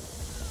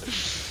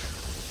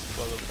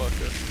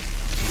 Motherfucker.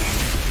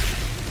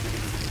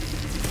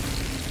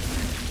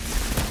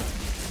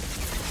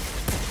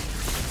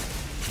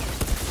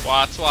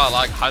 Well, that's why I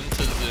like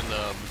hunters in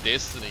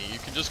Destiny. You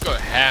can just go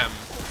ham.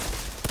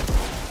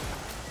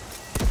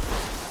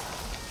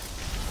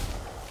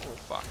 Oh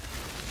fuck.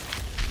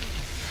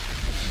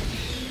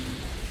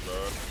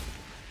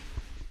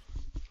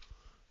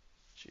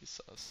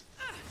 Jesus.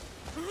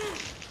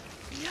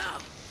 No!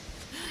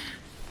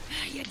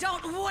 You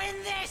don't win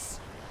this!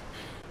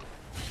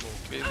 Well,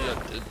 maybe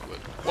I did win.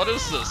 What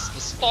is this? The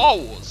Star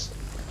Wars!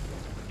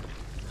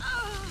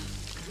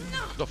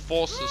 No! The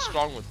Force is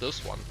strong with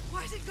this one.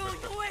 Why is it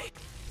going away?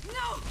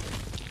 No!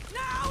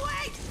 No,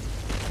 wait!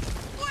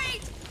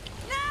 Wait!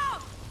 No!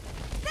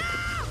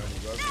 No! And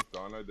you guys just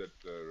download that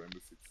Rainbow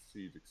Six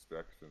Siege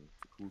extraction. It's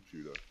a cool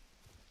shooter.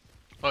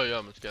 Oh yeah,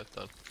 let's get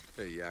that.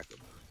 Hey, Jakob.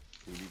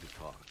 We need to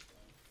talk.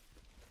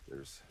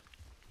 There's...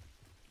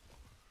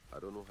 I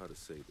don't know how to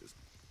say this,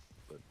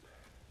 but...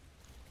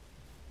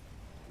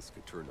 this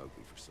could turn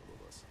ugly for some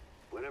of us.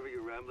 Whatever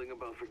you're rambling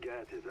about,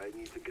 forget it. I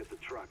need to get the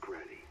truck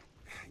ready.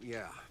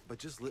 Yeah, but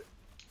just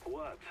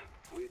What?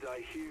 We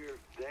die here,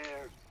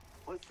 there.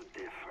 What's the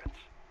difference?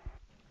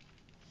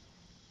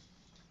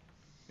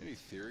 Any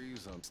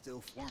theories on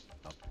Still forming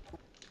up.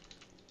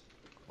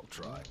 I'll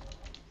try.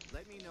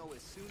 Let me know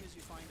as soon as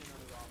you find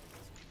another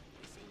office.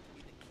 They seem to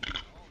be the key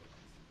to all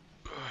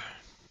of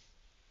us.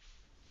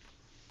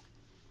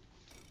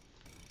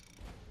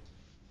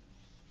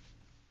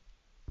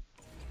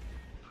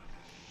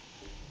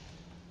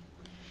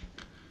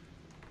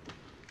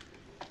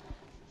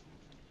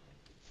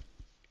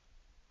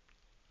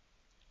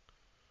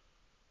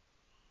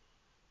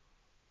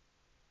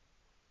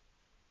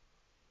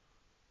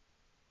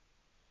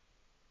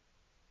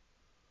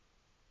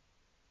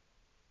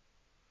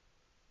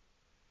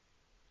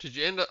 Did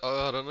you end up?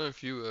 Oh, I don't know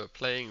if you were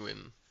playing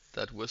when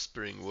that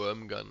whispering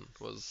worm gun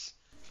was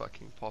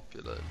fucking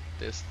popular in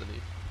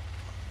Destiny.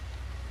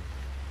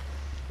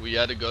 We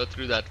had to go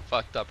through that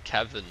fucked up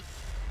cavern.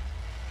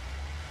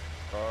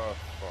 Oh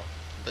fuck.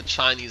 The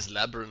Chinese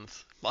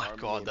labyrinth. My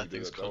remember god, when that we did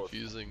thing's it, that was-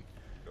 confusing.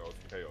 That was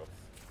chaos.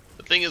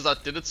 The thing is, I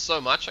did it so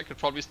much, I could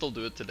probably still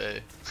do it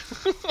today.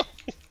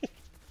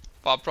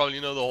 But I probably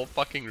know the whole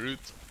fucking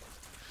route.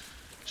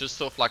 Just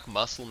off like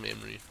muscle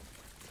memory.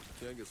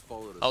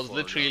 I was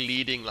literally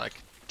leading like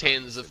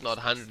tens if not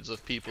hundreds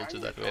of people to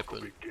that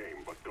weapon.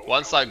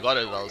 Once I got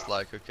it, I was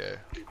like, okay,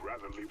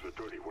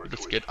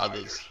 let's get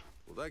others.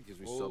 Well, that gives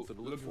me Well, something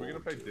to look look, we're gonna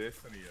forward play to.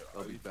 Destiny.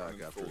 I'll be back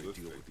after I this deal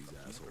thing. with these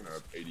I'm assholes. gonna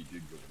have 80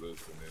 gigs of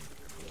this and then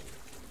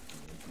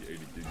 80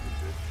 gigs of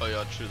this. Oh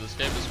yeah, true, this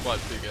game is quite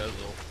big as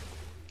well.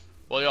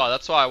 Well yeah,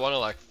 that's why I wanna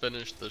like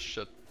finish this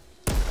shit.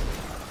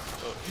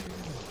 Oh.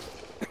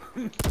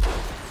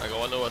 Like I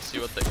wanna see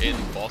what the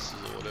end boss is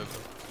or whatever.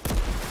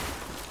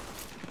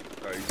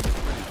 He's pretty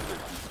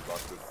sick, he's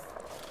busted.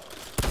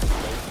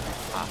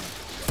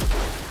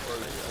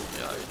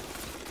 Yeah.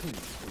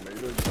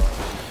 Maybe it's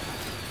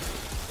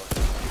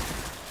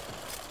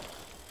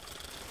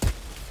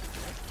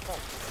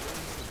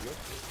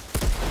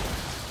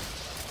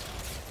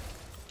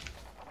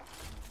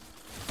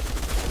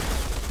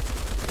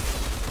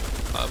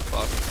I'm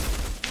fucked.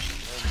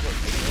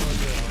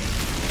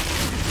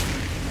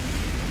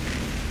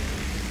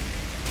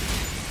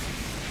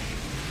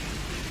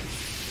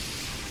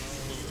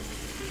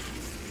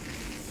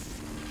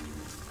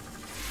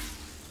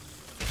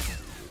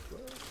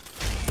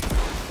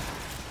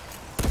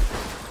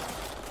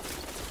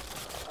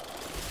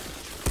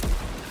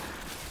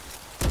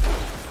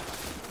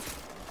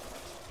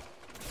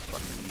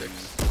 Fucking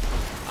dicks.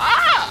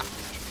 Ah!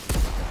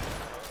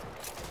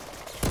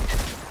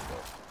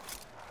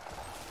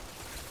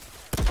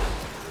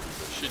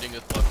 Shooting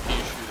at my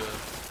pea shooter.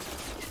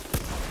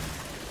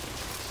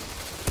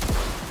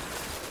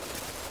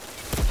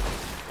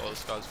 Oh,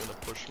 this guy's gonna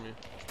push me.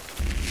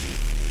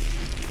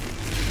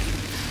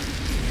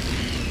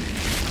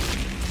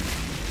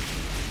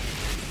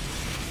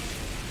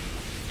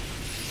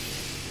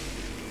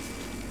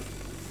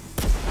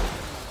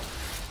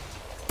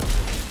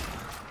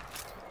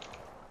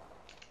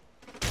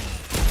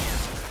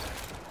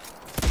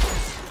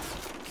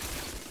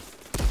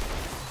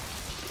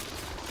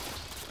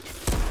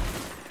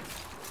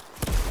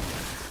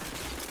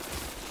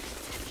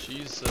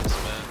 Jesus,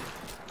 man.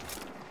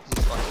 This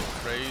is fucking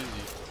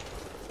crazy.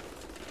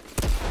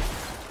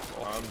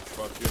 I'm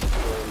fucking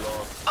so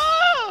lost.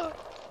 Ah!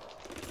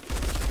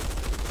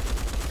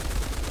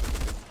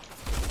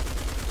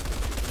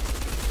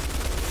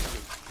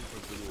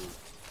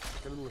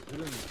 Got a little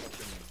hidden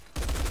fucking.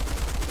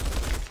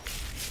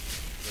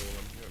 Oh,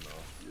 I'm here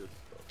now. Yes,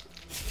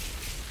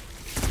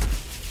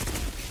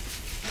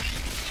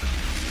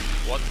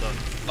 What the?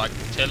 Like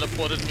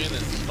teleported me and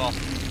then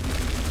stopped.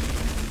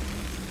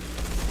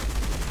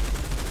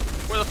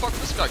 Where the fuck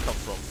did this guy come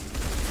from?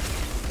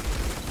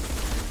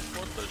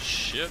 What the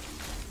shit?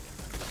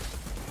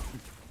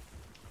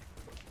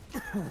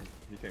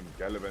 he came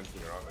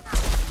gallivanting around like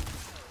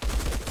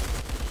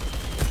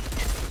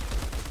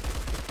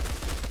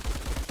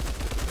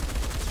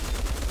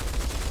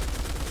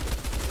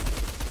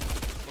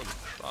Holy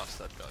Christ,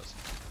 that guy's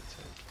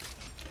insane.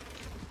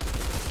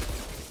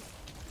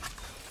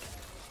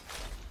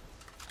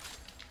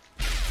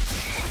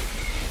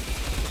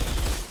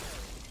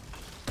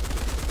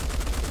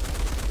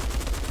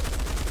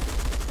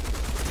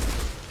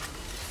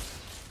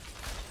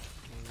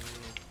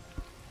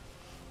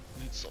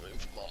 Need something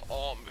for my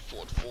arm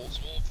before it falls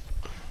off.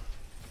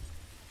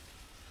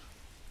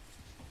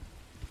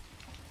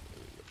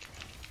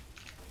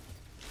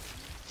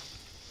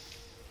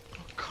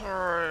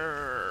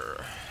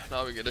 Okay.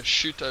 Now we gotta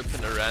shoot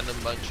open a random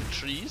bunch of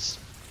trees.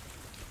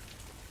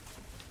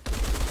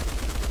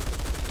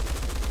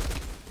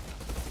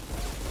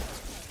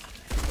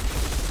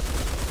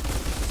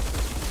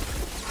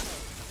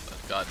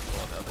 That guy did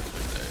not have a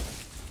good day.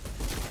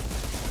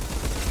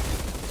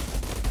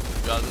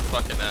 Guys, the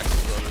fucking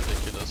axes are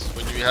ridiculous.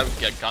 When you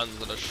have guns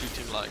that are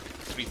shooting like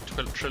 3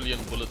 trillion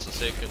bullets a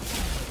second.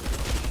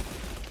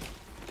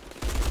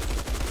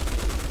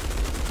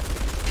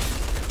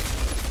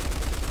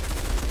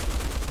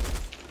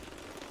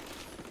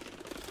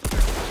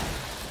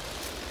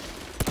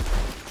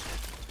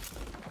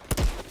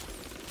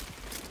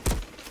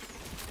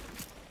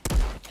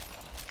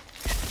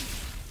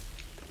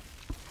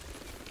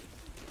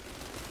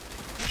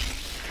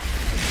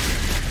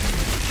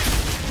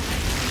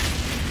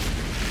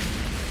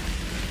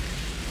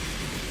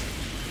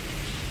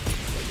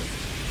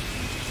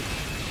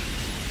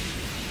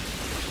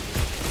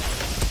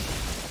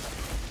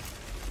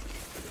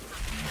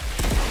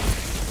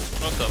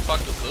 What the fuck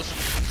is this?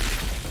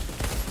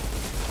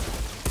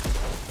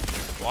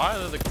 Why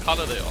are they the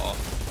color they are?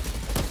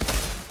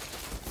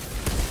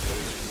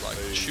 Like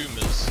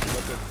tumors.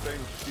 got that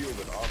same shield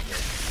that I've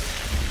got.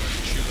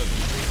 Tumor.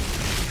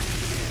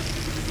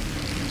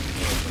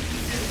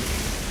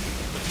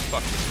 Let's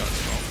fuck this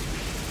guy's off.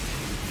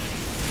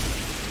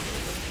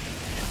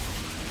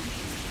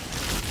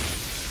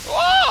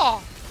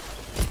 Oh!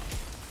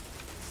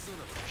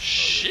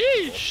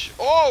 Sheesh!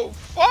 Oh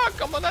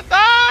fuck! I'm gonna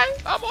die!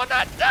 I'm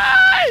gonna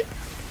die!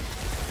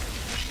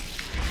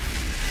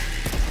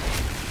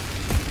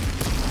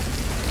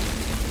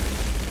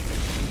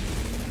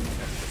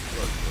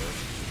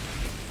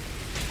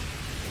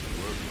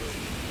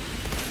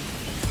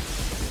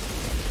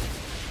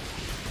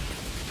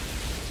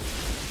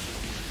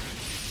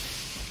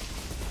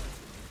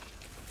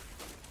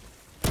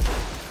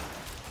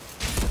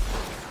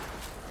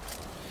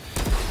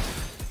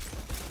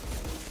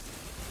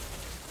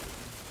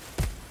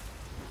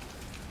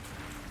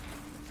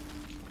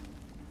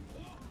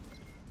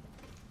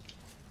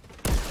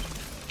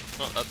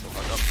 Oh, that's all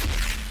fucked up.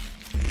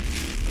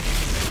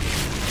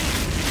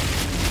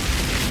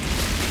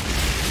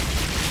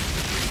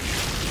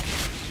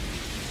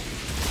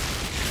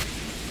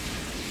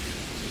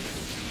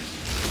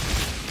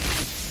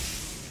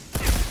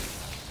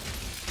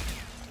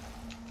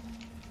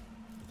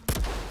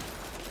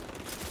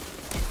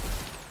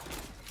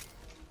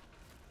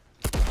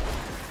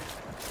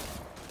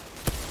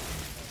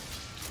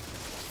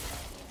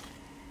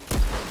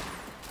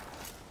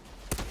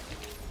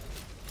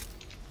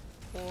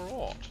 For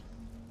what?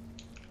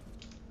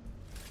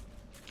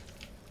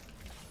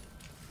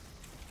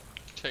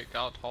 take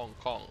out Hong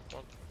Kong.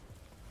 What?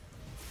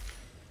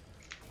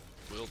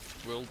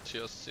 World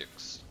tier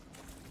 6.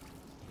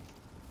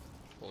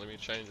 Well, let me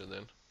change it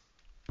then.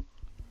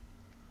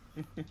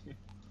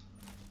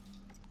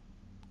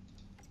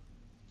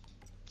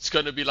 It's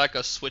gonna be like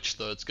a switch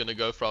though. It's gonna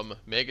go from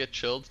mega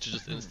chilled to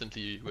just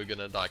instantly we're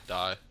gonna like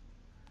die.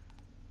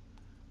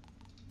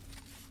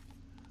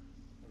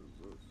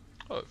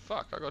 Oh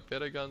fuck! I got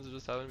better guns. I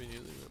just haven't been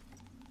using them.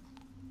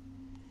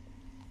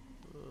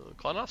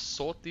 Can't I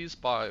sort these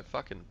by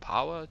fucking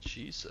power?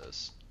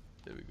 Jesus.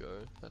 There we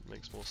go. That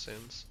makes more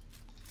sense.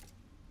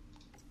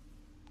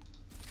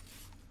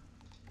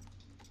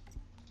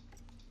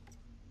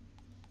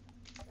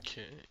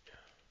 Okay.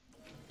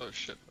 Oh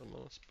shit, I'm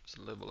not supposed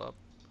to level up.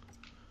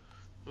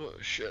 Oh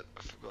shit,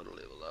 I forgot to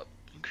level up.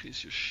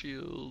 Increase your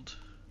shield.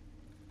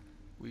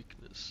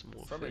 Weakness,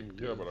 more something effective.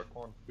 here, but I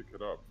can't pick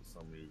it up for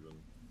some reason.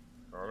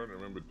 I don't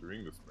remember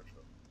doing this mission.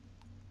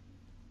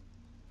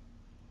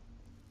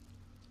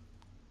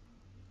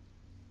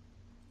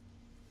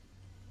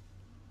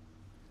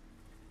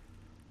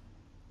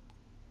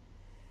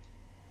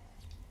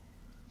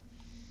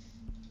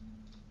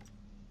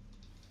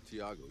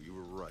 Tiago, you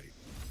were right.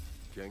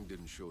 Gang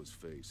didn't show his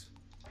face.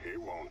 He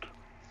won't.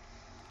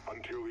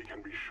 Until he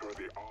can be sure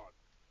the odds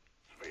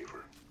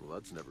favor. Well,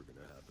 that's never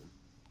gonna happen.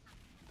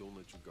 Don't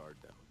let your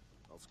guard down.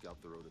 I'll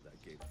scout the road to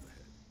that gate up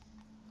ahead.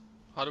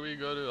 How do we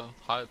go to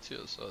higher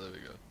tiers? Oh, there we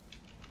go.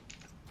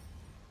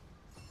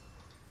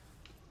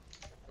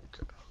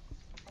 Okay.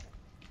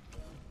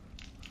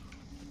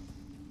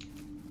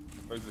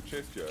 There's a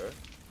chest here.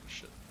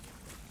 Shit.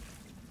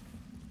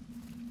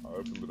 I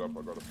opened it up,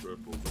 I got a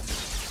purple.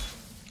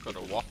 Got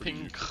a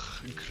whopping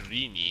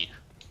greenie.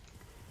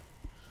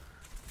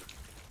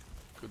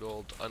 Good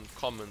old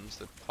uncommons,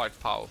 they're quite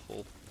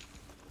powerful.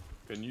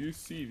 Can you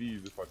see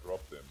these if I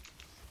drop them?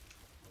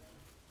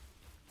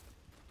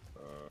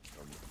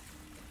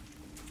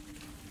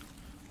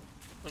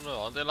 I don't know,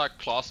 aren't they like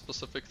class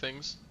specific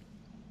things?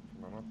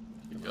 No, not.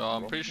 Yeah,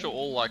 I'm pretty sure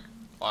all like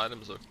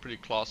items are pretty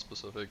class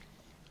specific.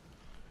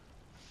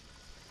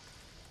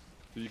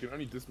 So you can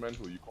only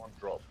dismantle, you can't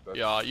drop. That's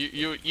Yeah,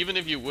 you even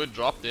if you would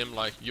drop them,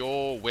 like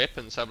your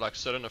weapons have like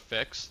certain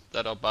effects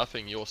that are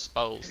buffing your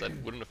spells that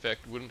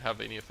wouldn't have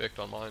any effect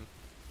on mine.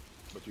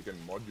 But you can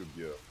mod your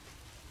gear.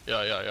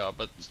 Yeah,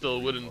 but You still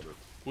can wouldn't remod it.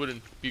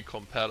 wouldn't be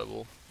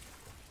compatible.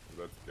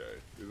 That's okay.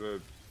 There's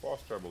a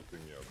fast travel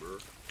thing here, bro.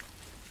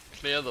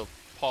 Clear the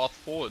path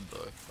forward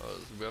though.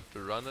 We have to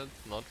run it,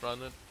 not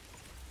run it.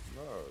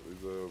 No,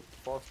 there's a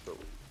fast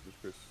travel.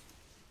 Just press.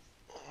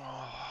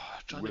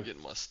 Trying to get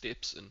my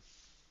steps in.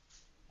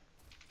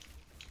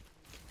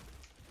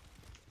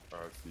 I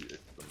see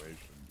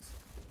exclamations.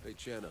 Hey,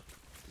 Channa,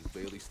 is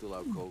Bailey still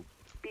out cold?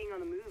 Being on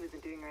the move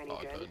isn't doing her any Oh,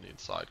 I good. don't need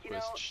side You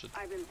quest know, shit.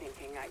 I've been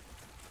thinking,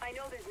 I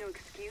know there's no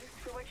excuse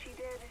for what she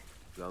did.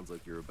 Sounds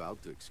like you're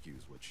about to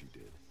excuse what she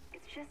did.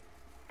 It's just,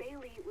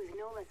 Bailey was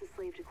no less a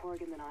slave to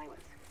Corrigan than I was.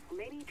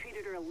 Maybe he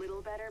treated her a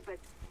little better, but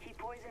he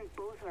poisoned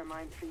both our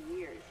minds for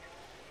years.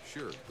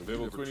 Sure, but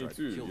Level you never tried to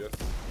 22, kill yes.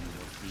 her.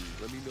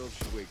 Let me know if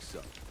she wakes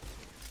up.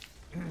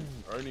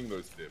 Owning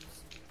those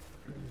steps.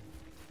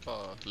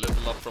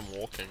 Level up from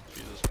walking,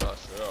 Jesus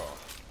Christ. Yeah.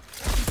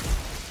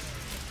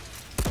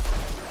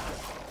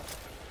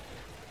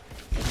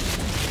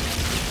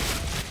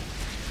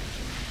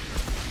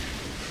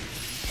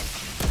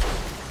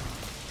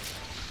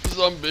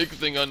 Some big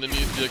thing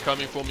underneath here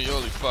coming for me,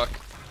 holy fuck.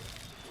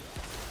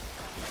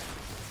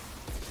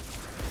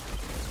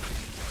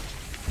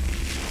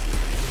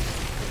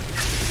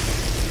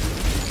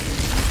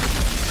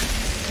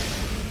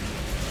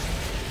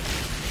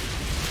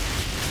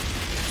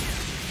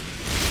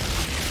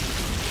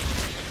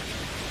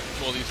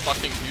 Well, these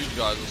fucking huge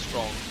guys are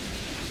strong.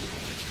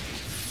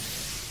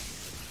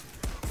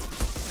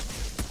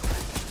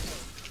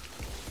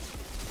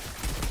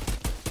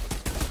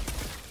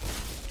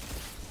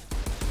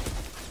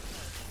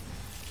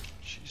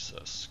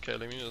 Jesus. Okay,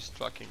 let me just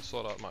fucking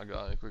sort out my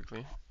guy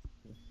quickly.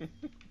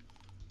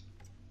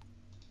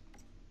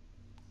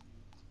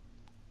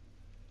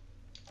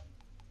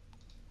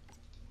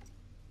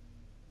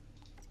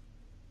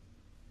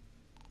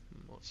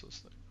 What's this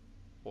thing?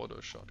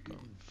 Auto shotgun.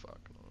 Fuck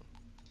no.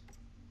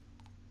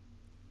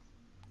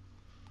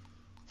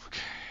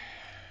 Okay.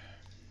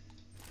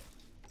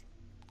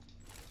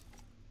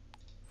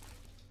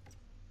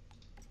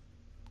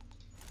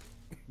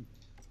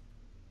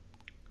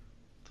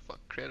 The fuck?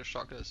 Create a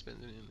shotgun that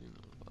spins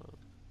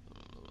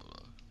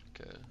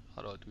okay.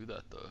 How do I do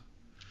that though?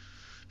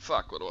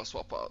 Fuck, what do I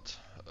swap out?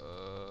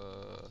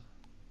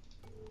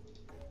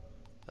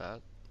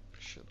 That?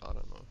 Shit, I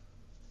don't know.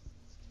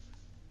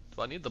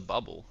 Do I need the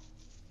bubble?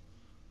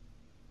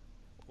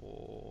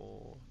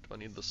 Or do I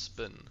need the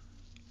spin?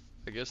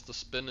 I guess the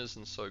spin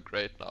isn't so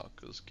great now,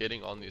 because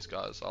getting on these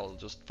guys, I'll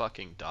just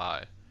fucking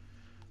die.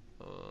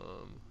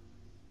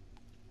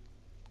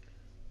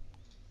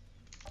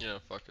 Yeah,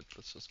 fuck it,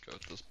 let's just go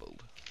with this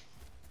build.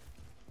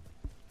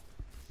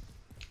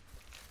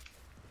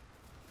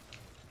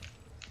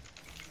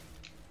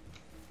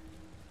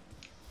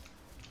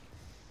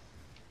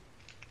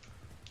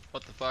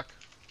 What the fuck?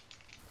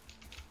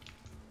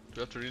 Do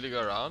we have to really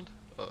go around?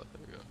 Oh, there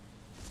we go.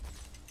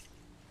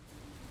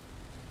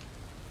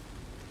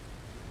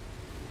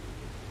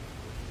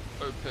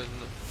 Open.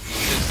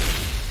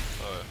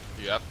 Oh,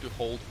 you have to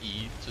hold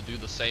E to do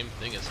the same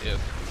thing as F.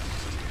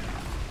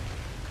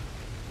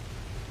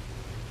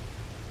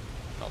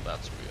 Now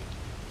that's weird.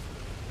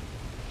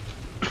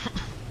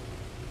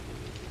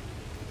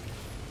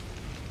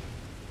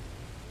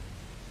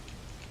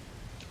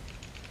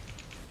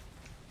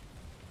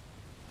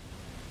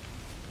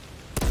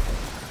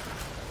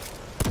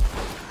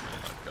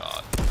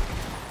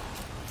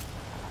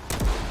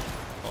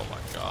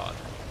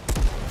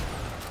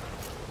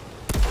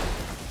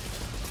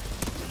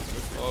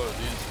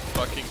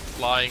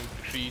 Flying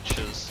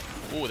creatures.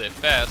 Oh, they're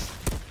fast.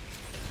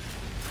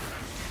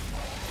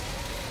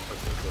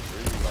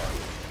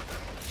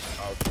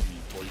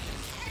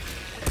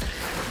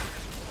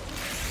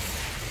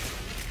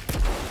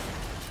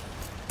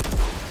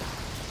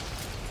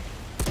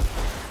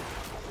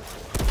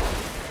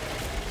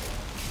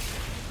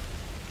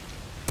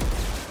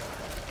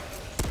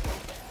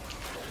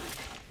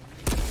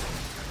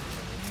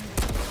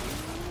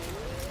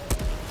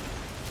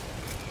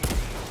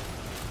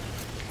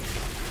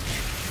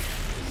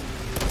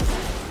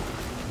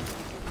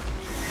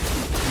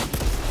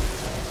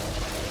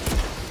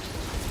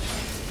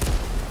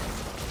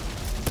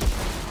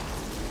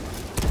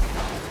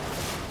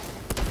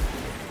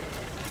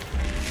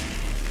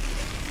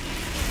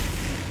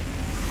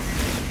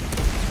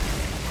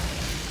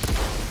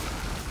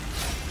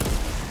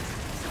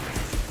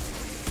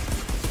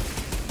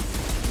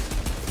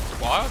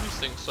 Why are these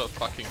things so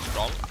fucking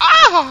strong?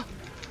 Ah!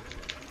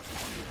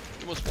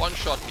 You almost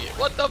one-shot me.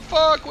 What the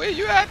fuck? Where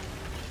you at?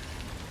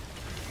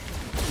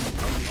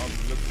 I'm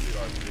literally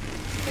like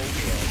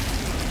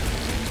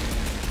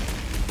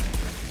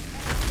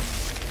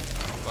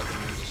Fucking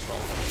moves are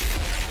strong.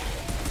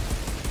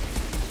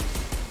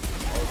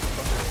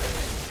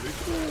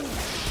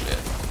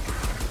 Shit.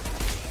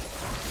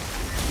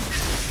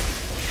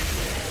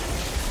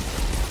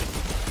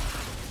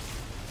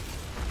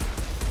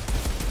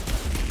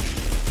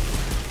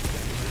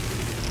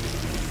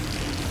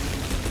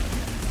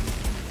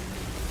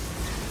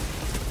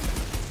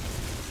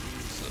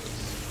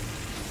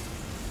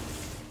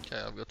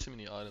 Okay, I've got too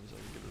many items, I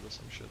can get rid of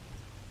some shit.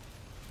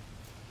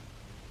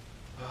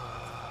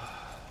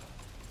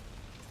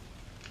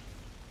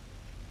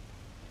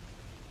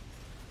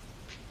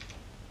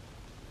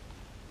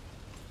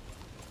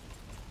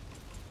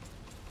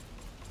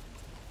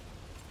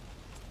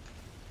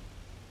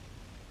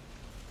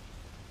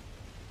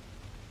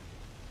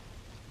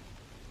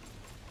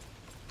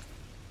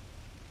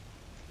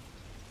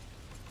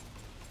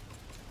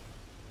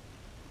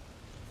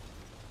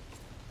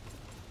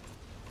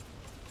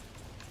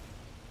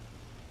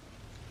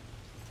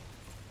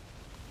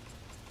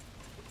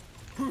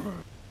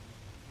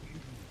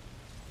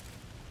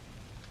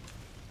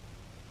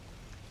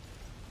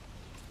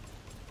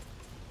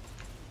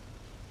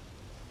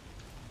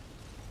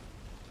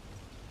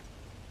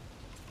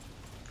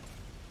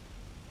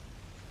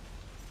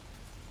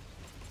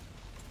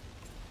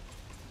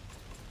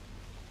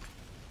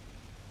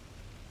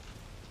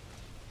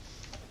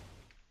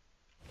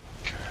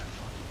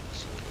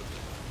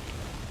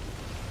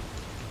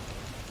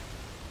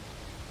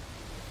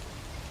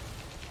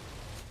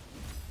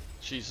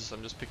 Jesus,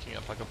 I'm just picking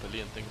up like a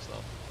billion things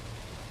now.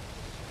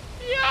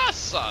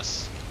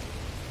 Yes!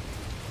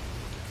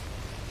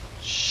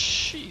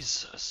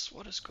 Jesus,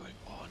 what is going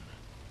on?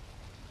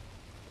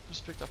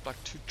 Just picked up like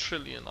 2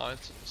 trillion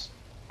items.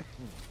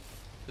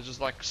 They're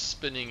just like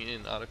spinning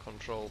in out of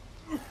control.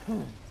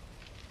 Okay.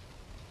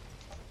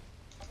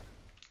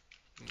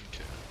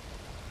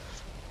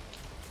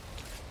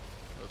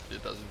 Hopefully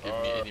it doesn't give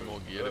me any more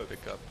gear to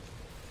pick up.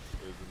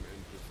 There's an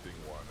interesting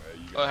one.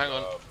 Oh, hang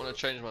on. I want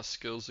to change my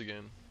skills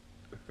again.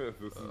 This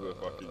is a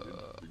fucking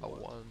interesting I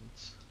one.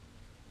 want...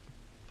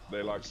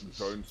 They like,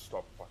 don't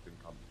stop fucking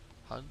coming.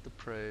 Hunt the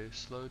prey,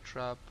 slow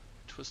trap,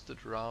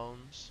 twisted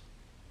rounds.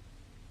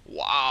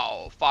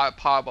 Wow!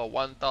 Firepower by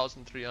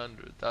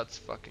 1300. That's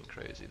fucking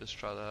crazy. Let's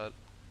try that.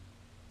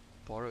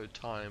 Borrowed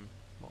time.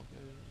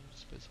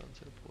 Space on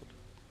teleport.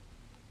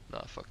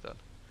 Nah, fuck that.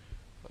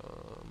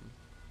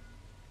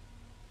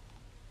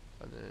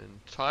 And then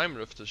time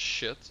rift is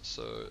shit,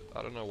 so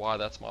I don't know why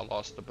that's my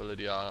last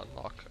ability I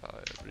unlock.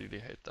 I really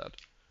hate that.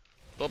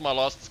 Thought my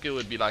last skill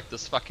would be like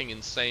this fucking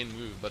insane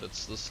move, but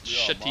it's this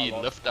shitty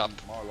lift up.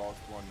 My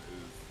last one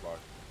is like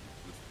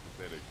just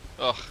pathetic.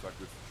 Ugh. It's like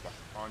this like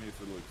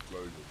tiniest little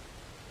explosion.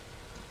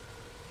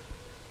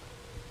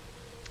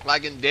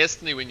 Like in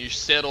Destiny, when you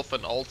set off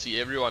an ulti,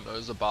 everyone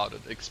knows about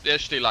it.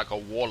 Especially like a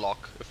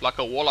warlock. If like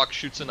a warlock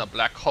shoots in a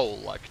black hole,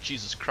 like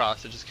Jesus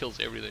Christ, it just kills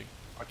everything.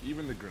 Like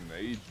even the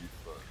grenades you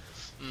throw.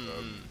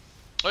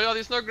 Oh yeah,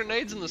 there's no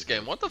grenades in this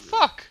game. What the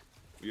fuck?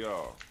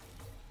 Yeah.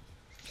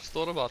 Just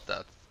thought about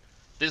that.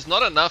 There's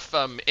not enough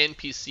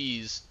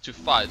NPCs to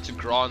fight to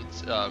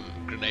grant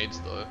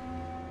grenades though.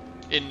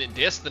 In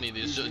Destiny,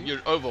 there's just,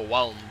 you're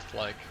overwhelmed.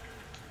 Like,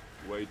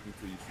 wait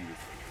until you see this.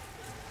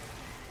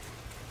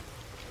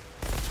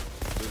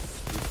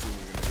 this thing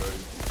we're gonna go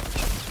into.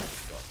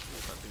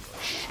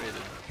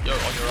 Yo,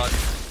 on your right.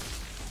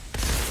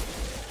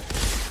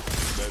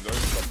 They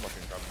don't stop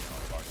fucking coming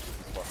out. Like, this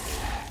is fucking.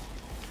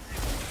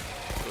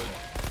 Good.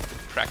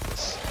 Good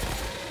practice.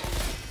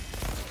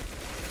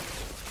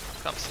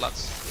 Come,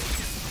 sluts.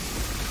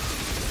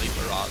 Leave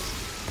mirage.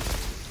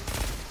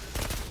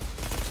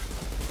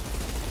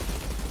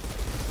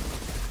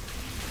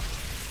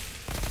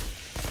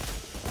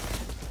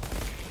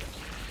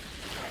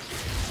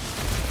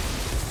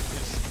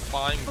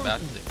 Flying bat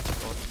things,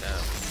 god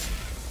damn.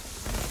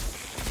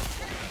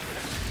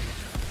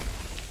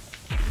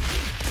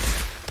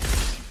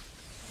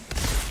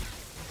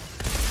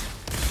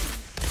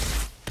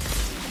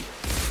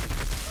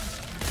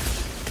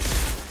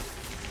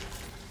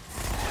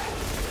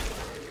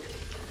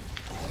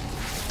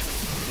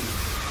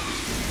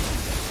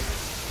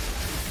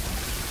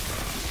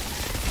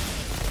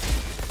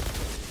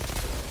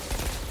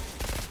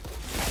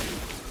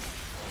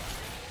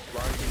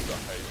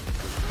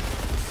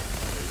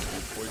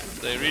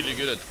 They're really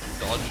good at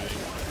dodging.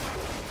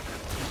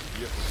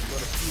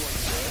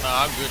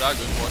 Nah, I'm good,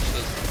 watch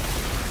this.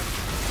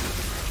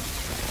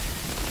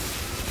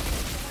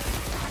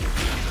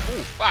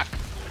 Oh, fuck!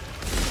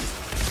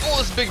 Oh,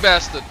 this big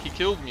bastard! He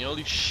killed me,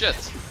 holy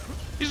shit!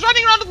 He's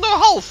running around with no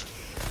health!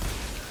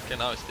 Okay,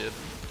 now he's dead.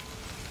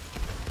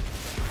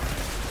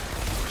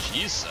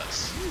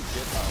 Jesus!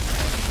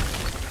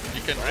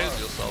 You can raise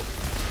yourself.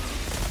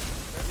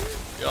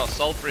 Yeah,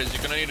 self-raise, you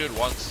can only do it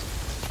once.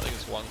 I think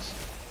it's once.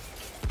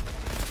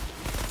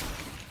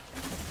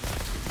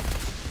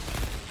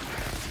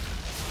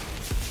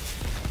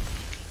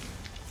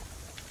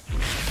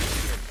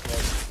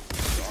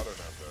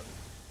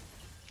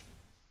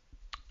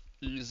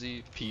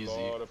 Easy peasy.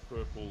 A lot of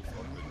purples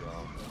on the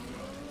ground.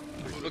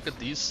 Look at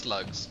these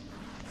slugs.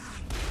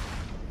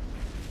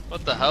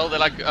 What the hell? They're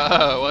like,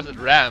 what is it?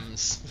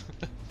 Rams.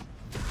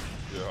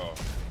 Yeah.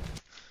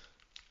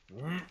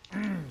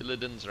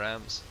 Illidan's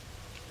rams.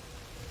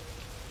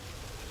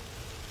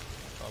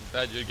 I'm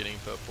glad you're getting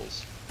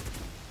purples.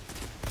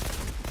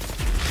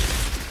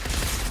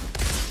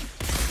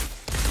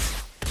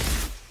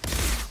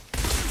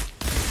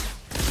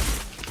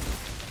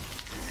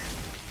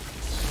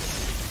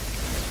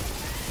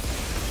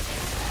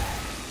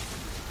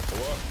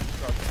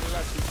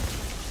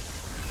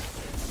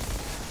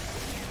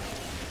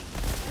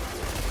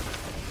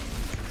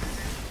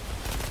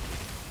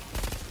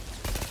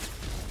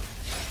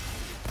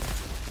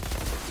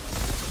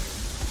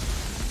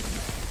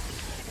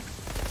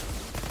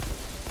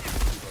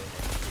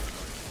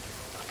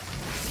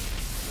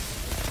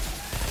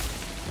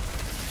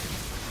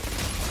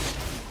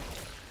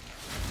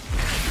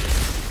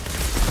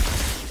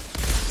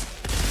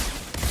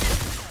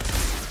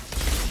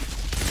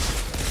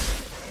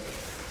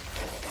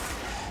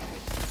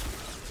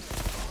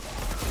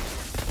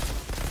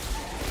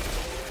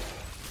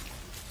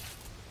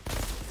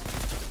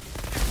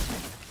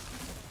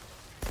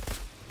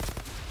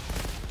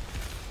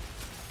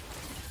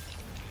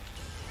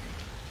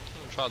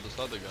 Try this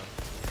other gun.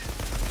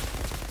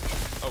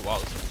 Oh wow,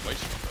 this is way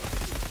stronger.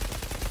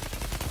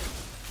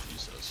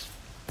 Jesus.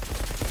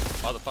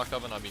 Why the fuck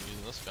haven't I been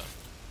using this gun?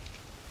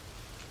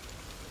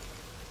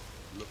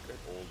 Look at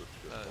all the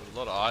shit. There's a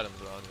lot of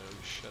items around here,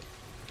 holy shit.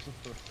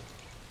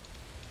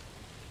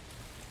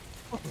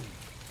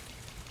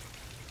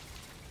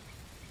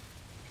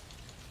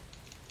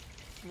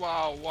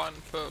 Wow,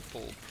 one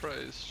purple,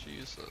 praise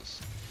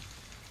Jesus.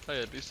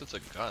 Hey, at least it's a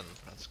gun,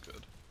 that's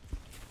good.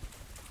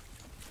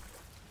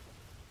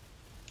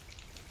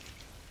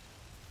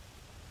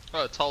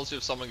 Oh, it tells you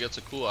if someone gets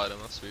a cool item,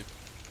 that's sweet.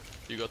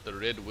 You got the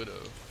Red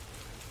Widow.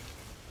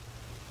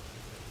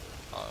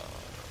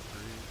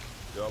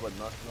 Yeah, but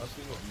nothing of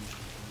these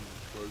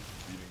close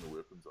to beating the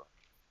weapons up.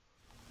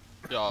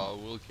 Yeah,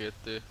 we'll get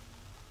there.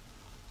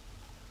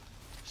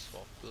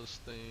 Swap this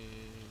thing.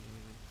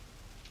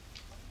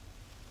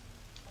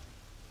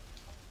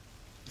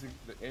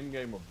 The end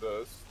game of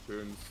this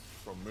turns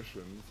from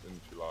missions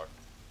into like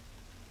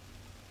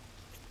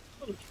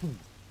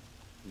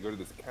you go to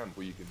this camp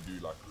where you can do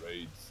like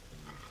raids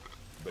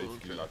and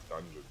basically like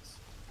dungeons.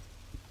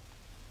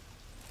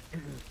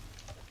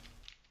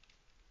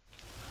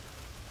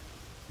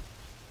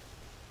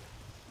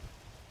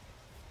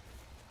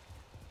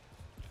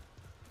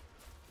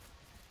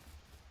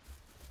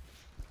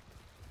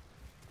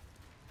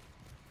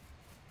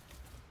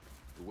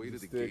 The way to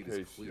the gate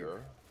is clear.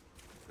 Here.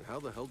 How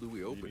the hell do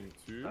we open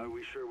it? Are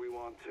we sure we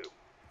want to?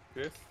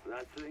 Yes.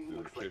 That thing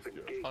looks like the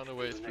gate. Find a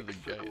way through the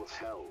gates.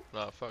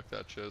 Nah, fuck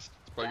that chest.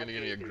 It's probably gonna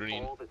give me a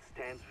green.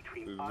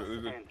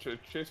 There's a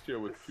chest here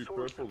with 2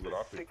 purples that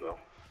I picked up.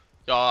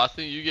 Yeah, I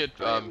think you get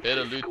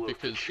better loot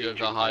because you have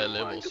a higher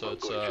level, so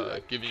it's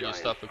giving you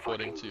stuff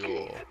according to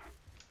your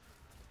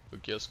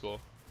gear score.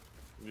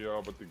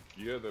 Yeah, but the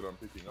gear that I'm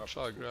picking up.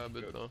 Try to grab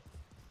it though.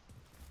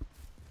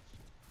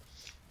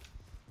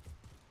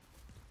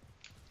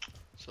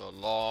 It's a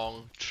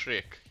long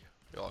trek.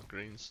 Yeah,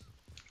 greens.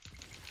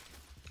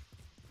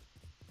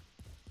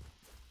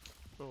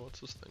 Oh, what's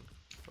this thing?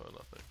 Oh,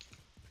 nothing.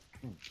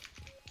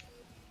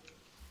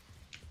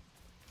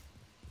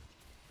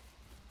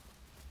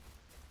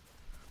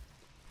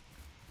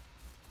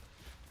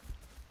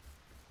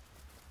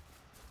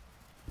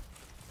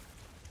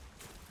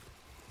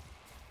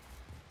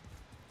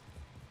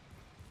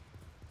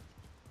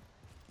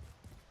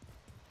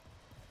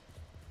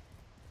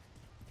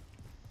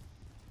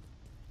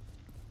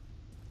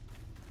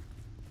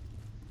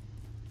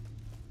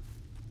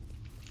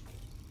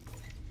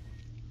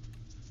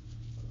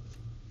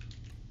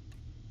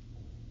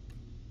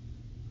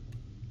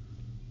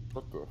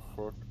 What the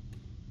fuck?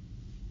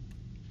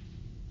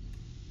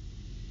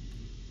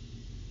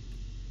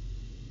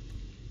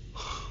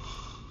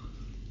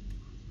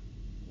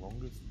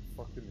 Longest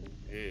fucking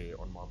hair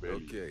on my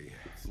belly. Okay,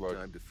 It's like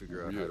time to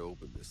figure out how to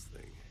open this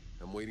thing.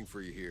 I'm waiting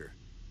for you here.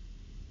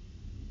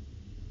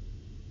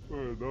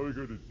 Oh, now we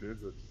go to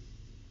desert.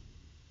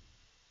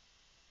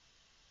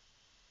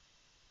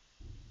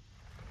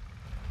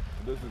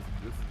 And this is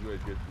where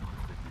it gets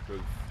interesting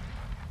because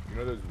you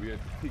know those weird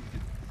pig.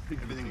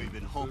 Everything we've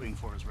been hoping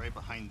for is right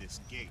behind this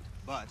gate,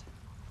 but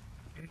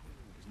there's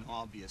no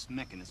obvious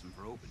mechanism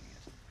for opening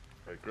it.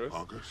 Hey, Chris.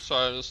 August.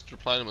 Sorry, I'm just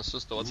replying to my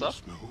sister. What's up?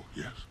 No,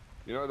 yes.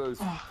 You know those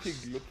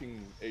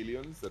pig-looking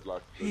aliens that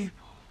like the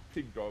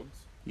pig dogs?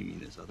 You mean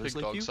there's others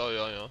Pig like dogs, you?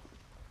 oh yeah.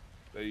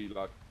 They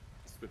like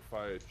spit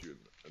fire at you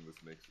in this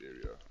next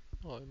area.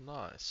 Oh,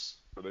 nice.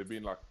 So they've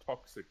been like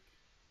toxic.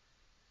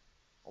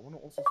 I want to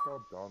also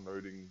start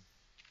downloading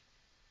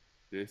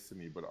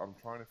Destiny, but I'm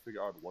trying to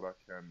figure out what I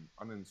can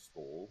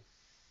uninstall.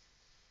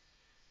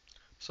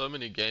 So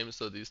many games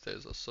though these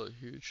days are so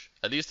huge.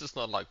 At least it's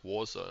not like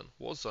Warzone.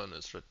 Warzone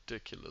is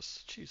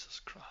ridiculous. Jesus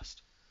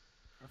Christ.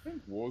 I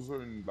think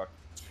Warzone like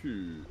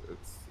 2,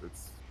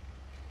 it's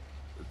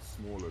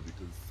smaller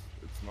because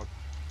it's not.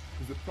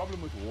 Because the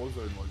problem with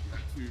Warzone was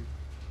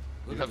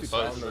you had to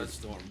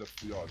download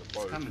the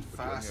boat. Coming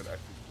fast.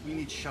 We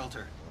need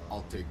shelter.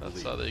 I'll take the lead.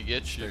 That's how they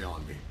get you. Stay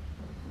on me.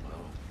 Well,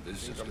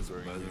 this just gets better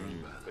and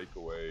to better. take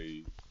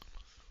away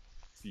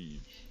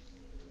Siege.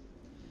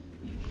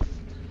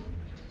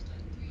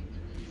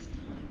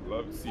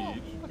 Love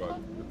Siege, but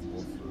it's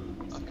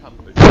also. I'm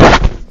coming.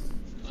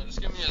 No,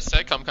 just give me a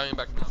sec. I'm coming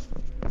back now.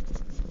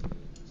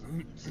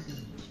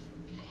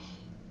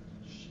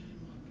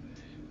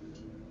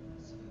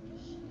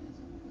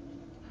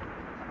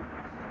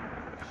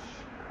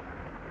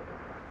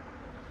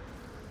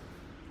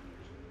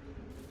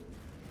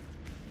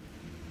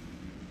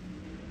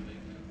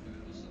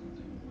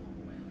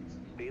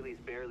 Bailey's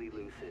barely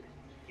lucid.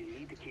 You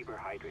need to keep her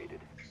hydrated.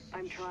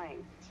 I'm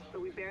trying,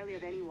 but we barely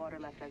have any water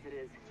left as it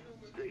is.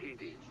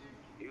 Tahiti,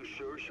 you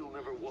sure she'll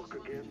never walk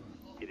again?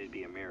 It'd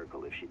be a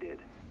miracle if she did.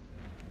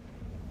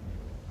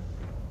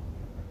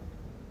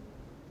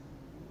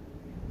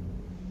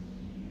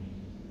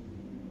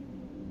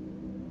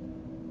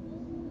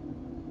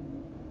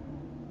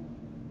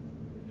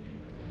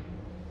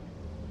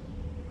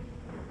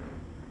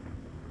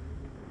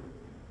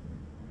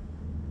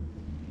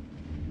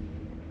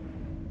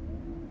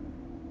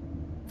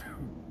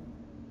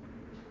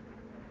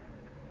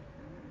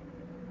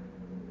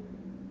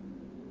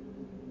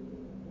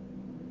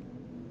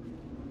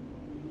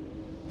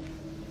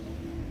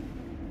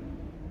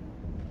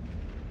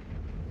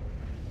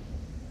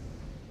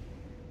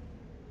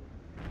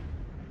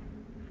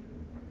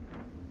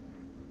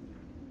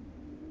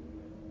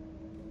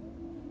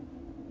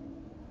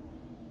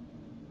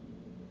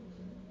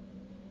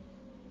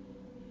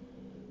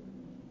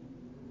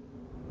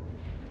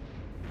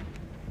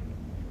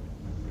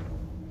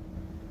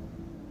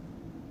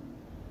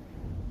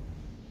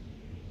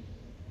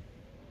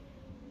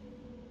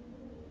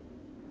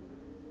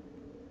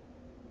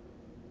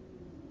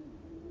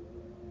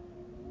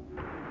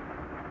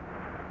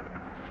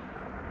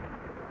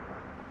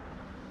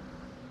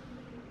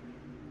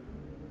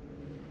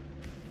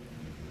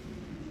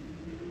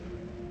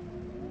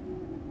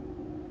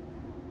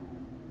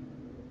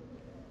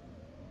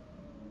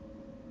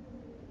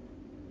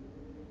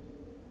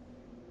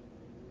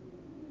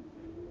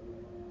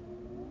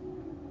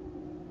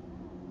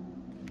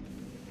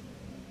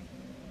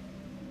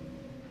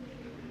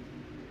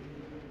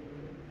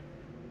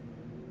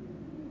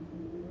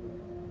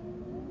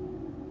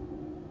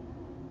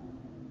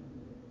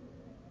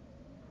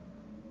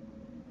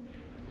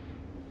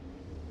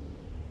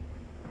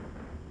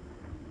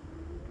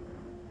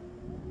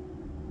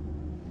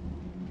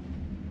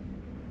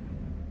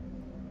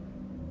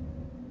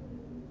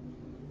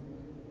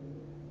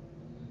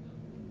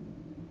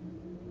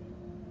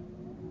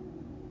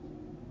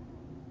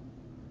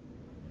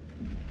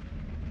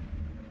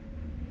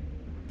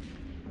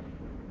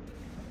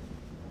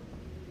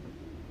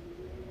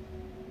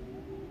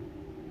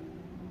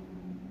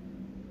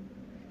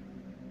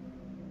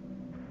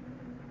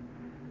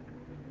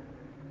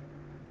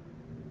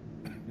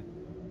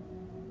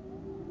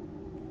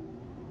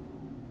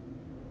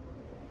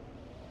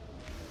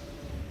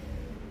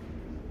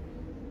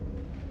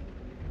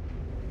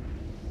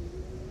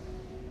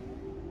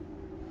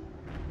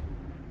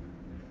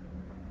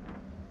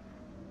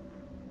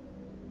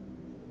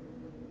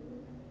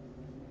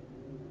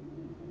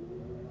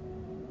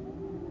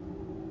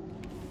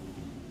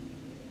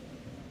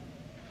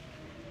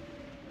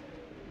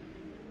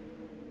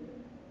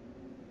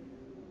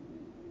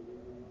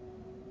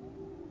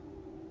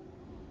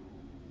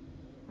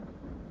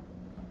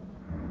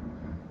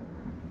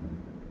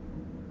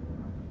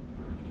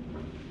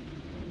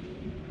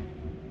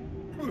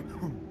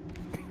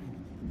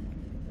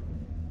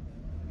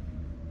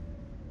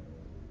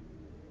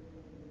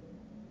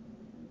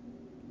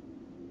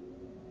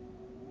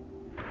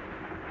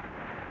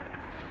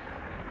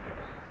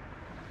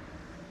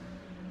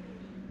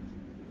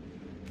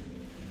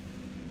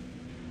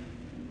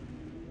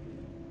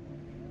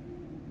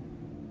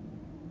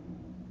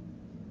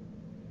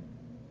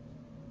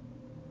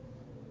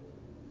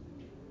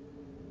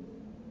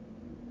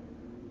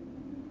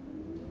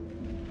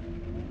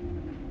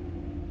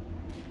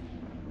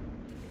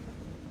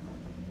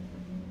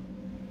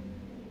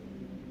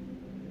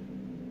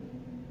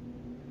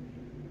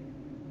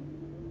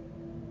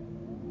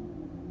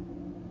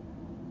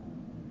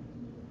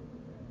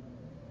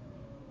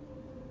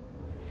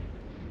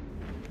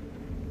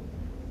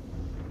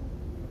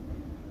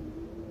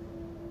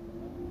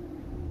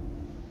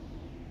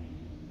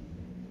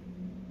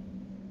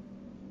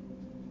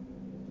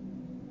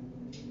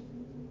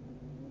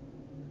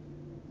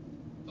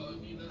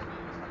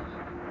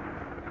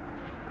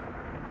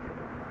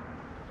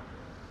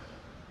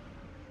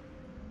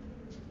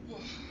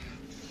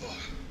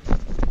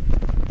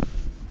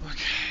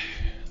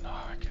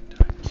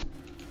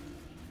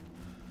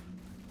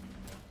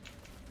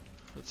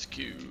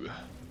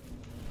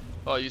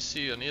 Oh, you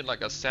see, I need like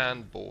a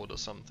sandboard or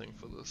something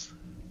for this.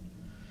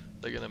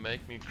 They're gonna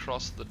make me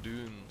cross the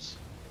dunes.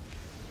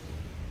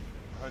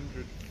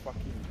 100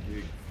 fucking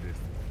gigs this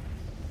one.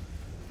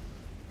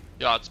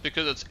 Yeah, it's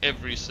because it's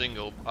every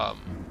single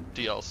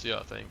DLC,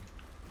 I think.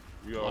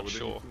 Yeah, Not but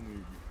sure.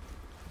 then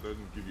it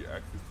doesn't give you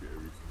access to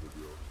every single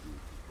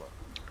DLC.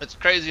 It's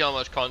crazy how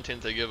much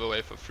content they give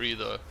away for free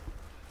though.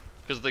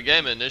 Because the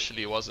game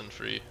initially wasn't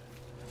free.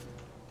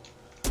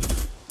 Yeah,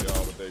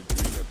 but they're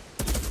doing it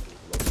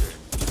with a lot of games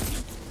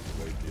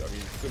lately. I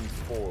mean, Sims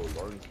 4,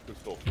 Lawrence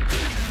Christoph,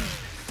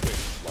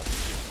 like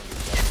 600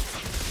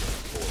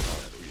 for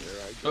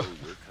There I go.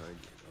 You're kind of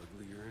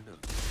uglier and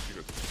uglier. You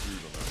got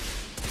screwed on that.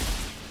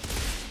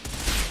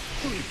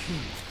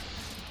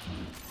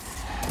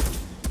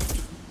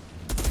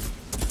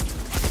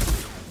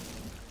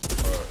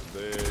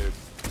 There's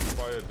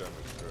fire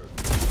damage there.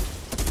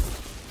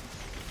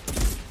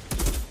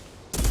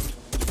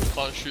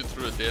 Can't shoot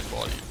through a dead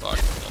body, fuck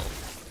no.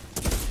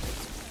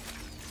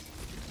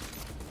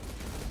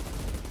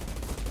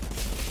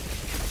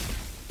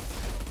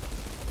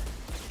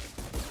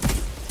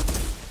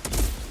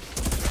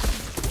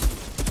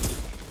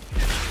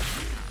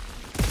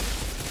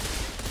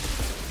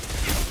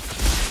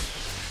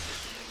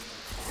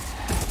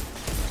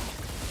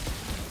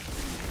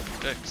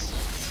 Dicks.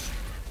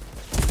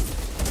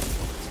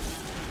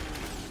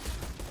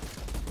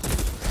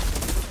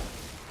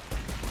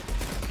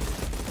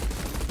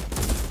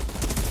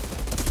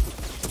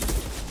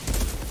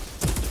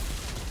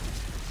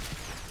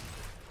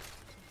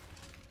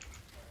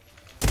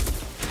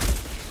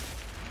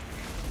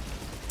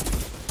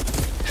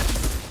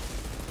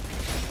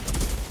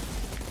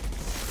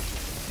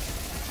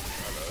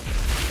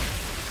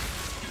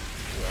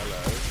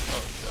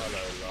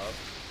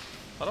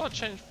 How do I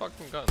change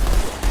fucking gun?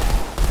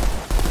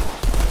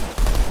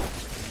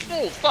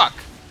 Oh fuck!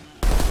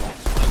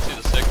 Let's see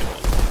the second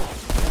one.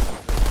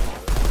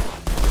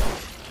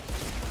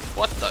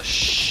 What the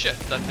shit?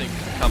 That thing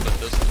can cover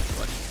distance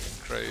like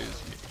crazy.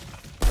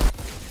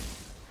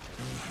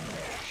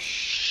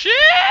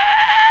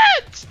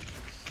 Shit!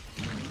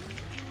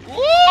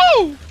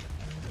 Woo!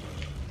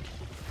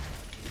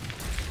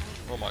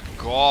 Oh my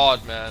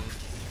god, man.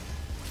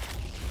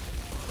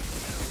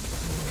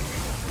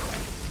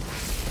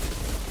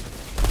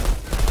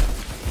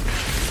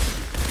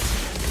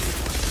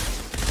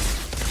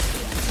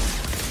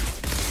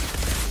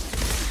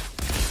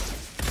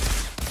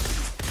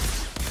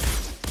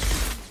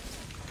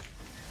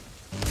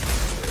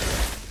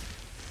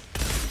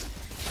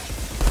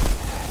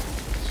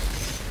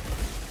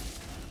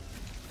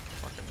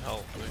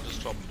 Hell, they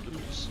just dropped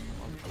blues.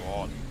 Oh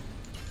god.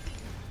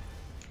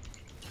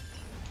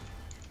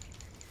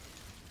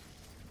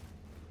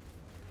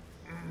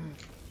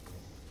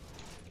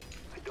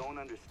 I don't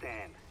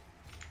understand.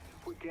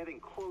 We're getting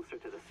closer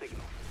to the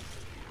signal.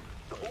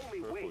 The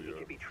only way it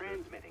could be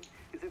transmitting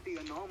is if the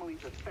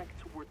anomaly's effects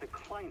were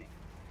declining.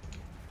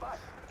 But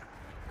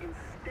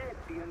instead,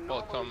 the anomaly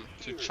Welcome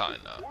to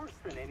China. worse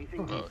than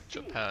anything Oh, we've seen.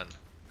 Japan.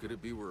 Could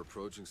it be we're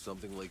approaching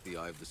something like the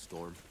Eye of the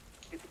Storm?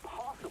 It's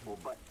possible,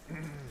 but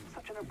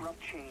such an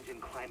abrupt change in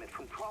climate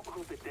from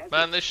tropical to desert.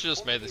 Man, they should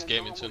just made this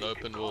game into an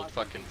open world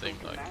fucking thing.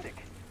 Like,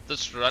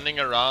 this running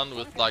around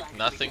with like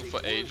nothing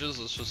for ages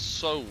is just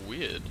so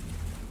weird.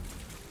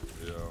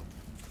 Yeah.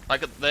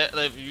 Like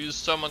they've used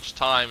so much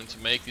time to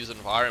make these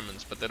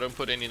environments, but they don't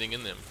put anything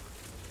in them.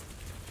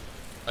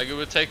 Like it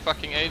would take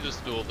fucking ages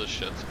to do all this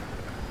shit.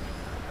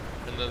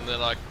 And then they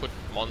like put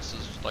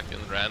monsters like in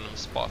random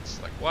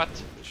spots. Like what?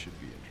 This should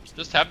be interesting.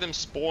 Just have them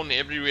spawn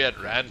everywhere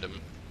at random.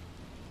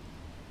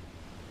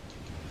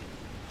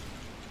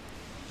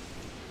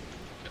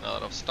 Okay, now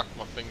that I've stuck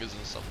my fingers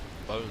in some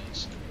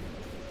bones.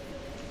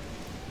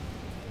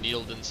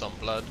 Kneeled in some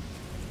blood.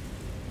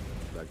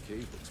 That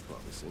cave looks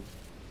promising.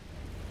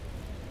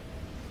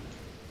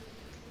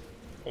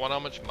 I wonder how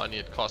much money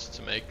it costs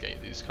to make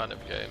these kind of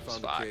games.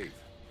 Found Fuck. a cave.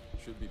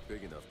 Should be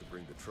big enough to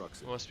bring the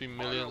trucks in. It must be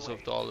millions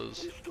of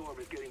dollars. This storm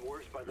is getting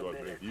worse by the You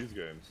minute. make these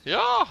games.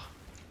 Yeah!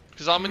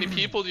 Because how many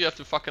people do you have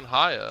to fucking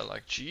hire?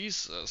 Like,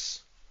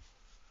 Jesus.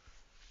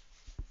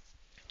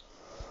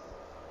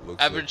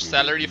 Looks Average like we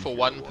salary need for you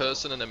one a while.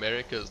 person in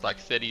America is like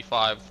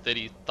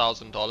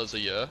 $30,000 a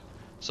year.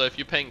 So if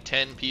you're paying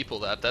 10 people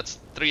that's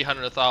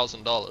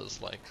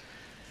 $300,000. Like,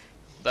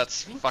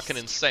 that's fucking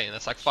insane.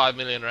 That's like 5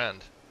 million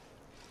rand.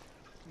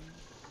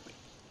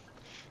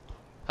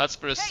 That's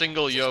for a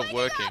single year of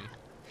working,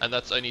 and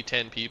that's only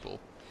 10 people.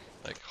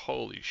 Like,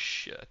 holy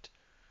shit.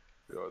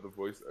 Yeah, the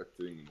voice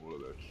acting and all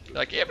of that shit.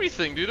 Like,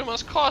 everything, dude, it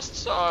must cost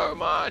so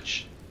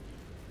much.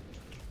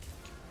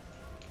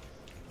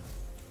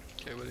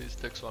 Okay, where do these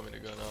dicks want me to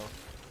go now?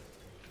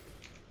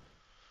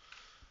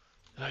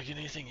 Did I get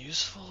anything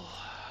useful?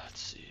 Let's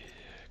see.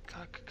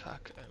 Cock,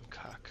 and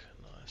cock.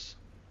 Nice.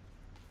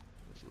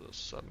 There's a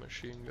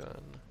submachine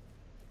gun.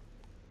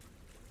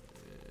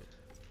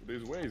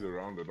 There's ways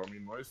around it. I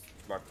mean, most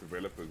like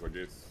developers, I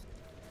guess.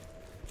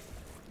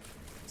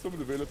 Some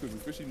developers,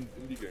 especially in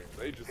indie games,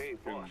 they just Hey,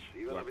 can boss,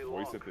 you gotta like be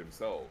voice long. it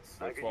themselves.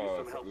 I That's could use why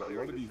some help a lot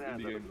clearing of the these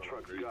sand indie under games the are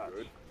truck's very guts.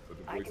 good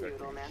but the I voice can do it,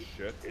 acting old man. is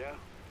shit. Yeah?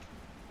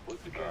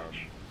 What's the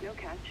catch? No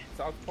catch.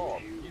 South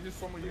Park, he just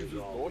someone There's uses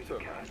always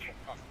daughter, a man. catch.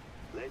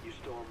 Let you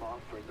storm off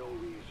for no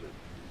reason.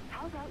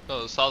 How about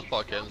No, the South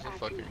Park stop ends are acting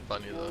fucking like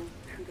funny you though. know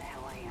who the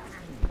hell I am?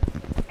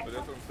 But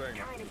that's what I'm saying,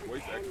 like, the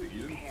voice acting,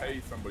 you didn't pay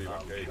somebody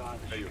like, hey,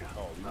 pay your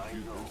child, you just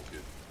use this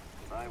kid.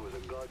 I was a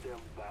goddamn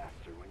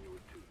bastard when you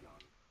were too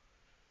young.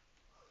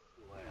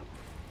 Well,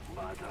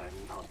 but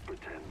I'm not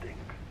pretending.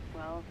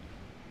 Well,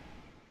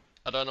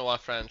 I don't know why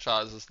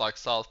franchises like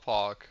South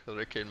Park,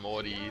 Rick and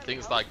Morty,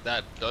 things like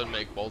that don't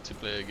make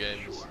multiplayer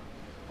games. Sure.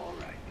 All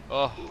right.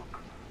 Oh,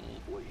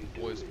 What you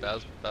do always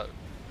is...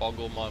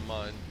 boggle my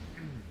mind.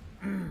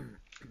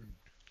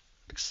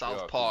 Like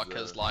South Park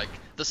has like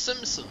The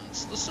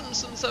Simpsons. The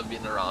Simpsons have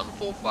been around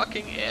for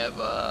fucking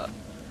ever.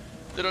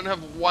 They don't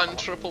have one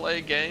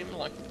AAA game.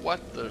 Like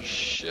what the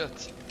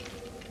shit?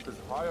 Because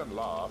High on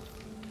Laugh,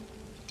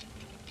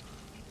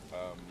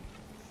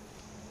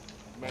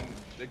 man,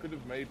 they could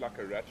have made like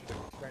a Ratchet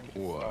and Clank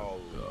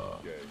style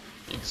game.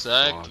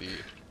 Exactly.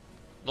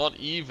 Not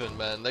even,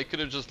 man. They could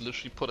have just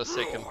literally put a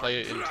second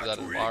player into that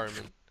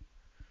environment.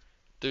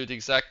 Dude,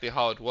 exactly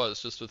how it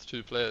was, just with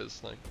 2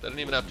 players. Like, they didn't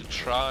even have to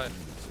try.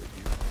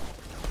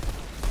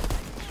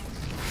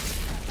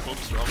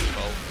 Oops, wrong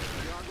spell.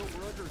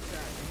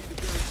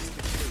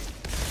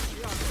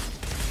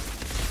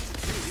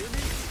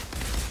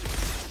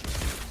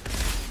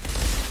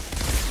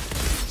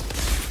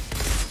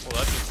 Well,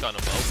 that's just kind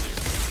of melty.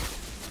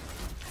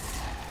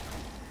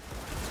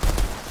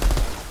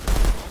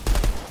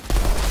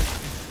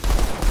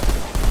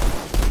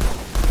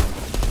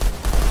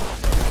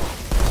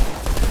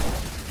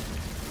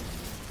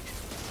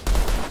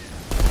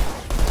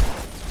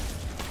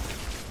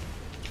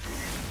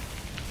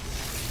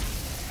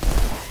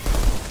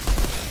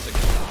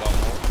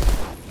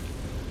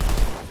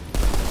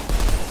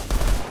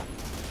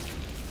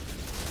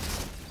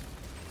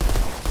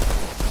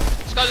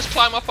 This guy just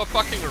climb up a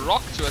fucking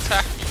rock to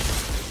attack me.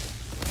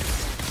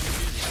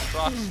 Jesus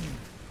Christ.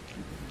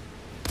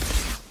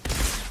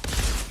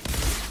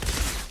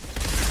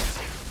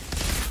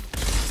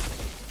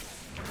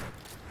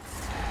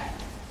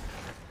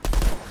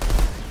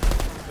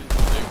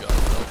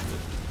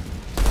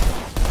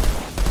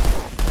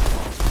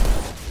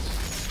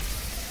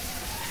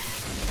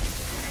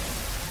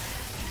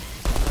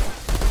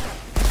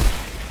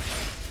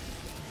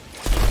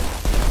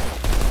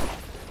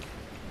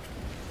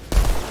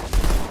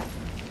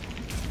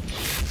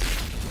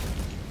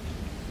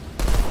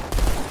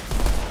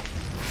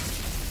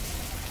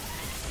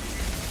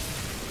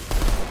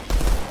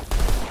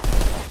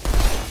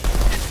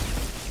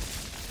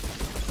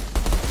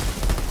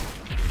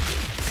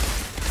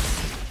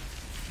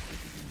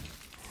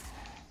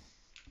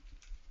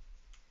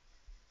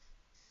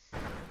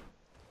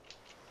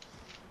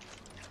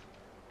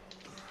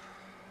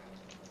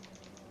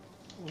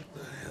 What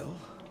the hell?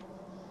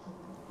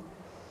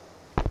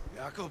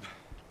 Jakob,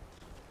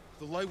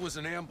 the light was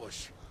an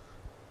ambush.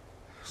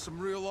 Some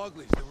real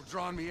uglies that were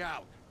drawing me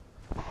out.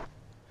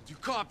 Did you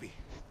copy?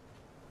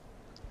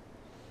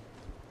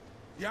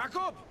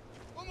 Jakob?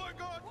 Oh my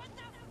God! What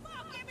the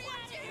fuck? Get me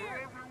out of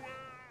here!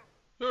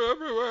 They're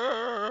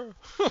everywhere!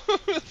 Who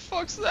the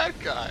fuck's that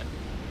guy?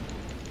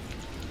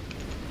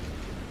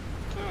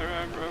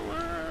 They're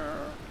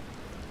everywhere!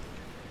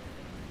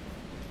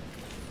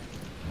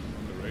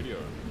 On the radio.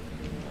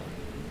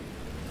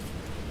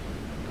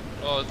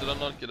 Oh, did I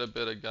not get a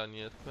better gun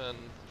yet? Man,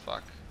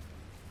 fuck.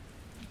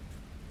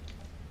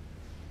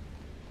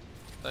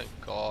 Thank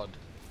God.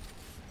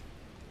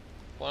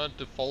 Why it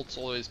defaults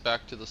always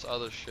back to this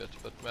other shit,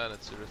 but man,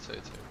 it's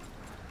irritating.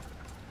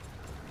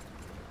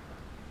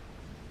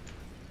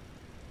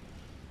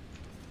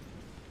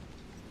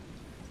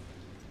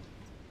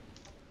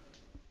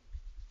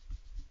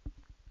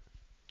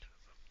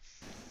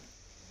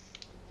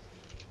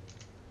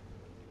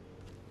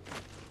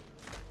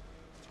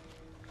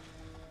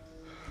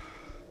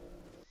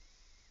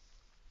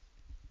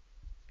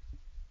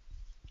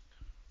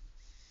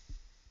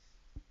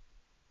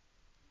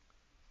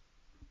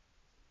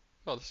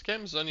 Oh, this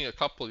game is only a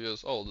couple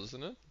years old,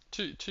 isn't it?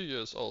 Two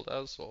years old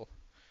as well.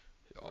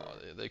 Oh,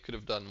 they could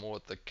have done more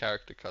with the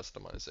character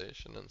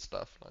customization and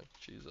stuff, like,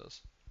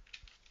 Jesus.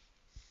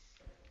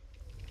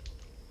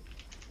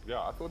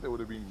 Yeah, I thought there would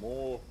have been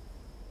more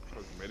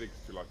cosmetics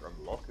to like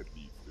unlock at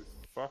least. There's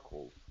fuck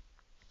all.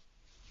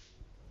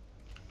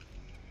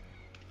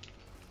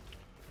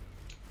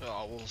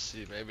 Oh, we'll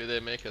see. Maybe they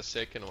make a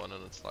second one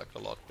and it's like a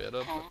lot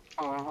better, but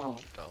I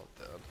doubt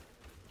that.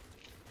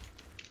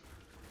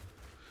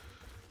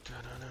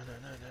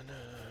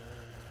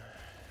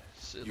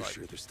 You're like,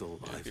 sure they're still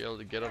alive? You'll be able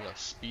to get on a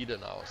speeder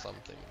now or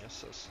something.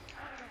 Yes, yes.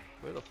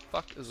 Where the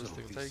fuck is this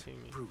thing taking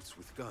me? Brutes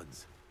with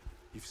guns.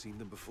 You've seen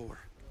them before.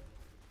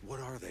 What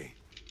are they?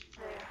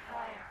 they're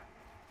fire,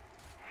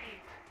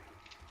 heat,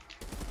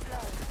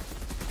 blood.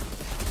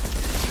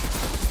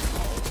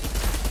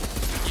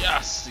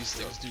 Yes, these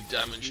things do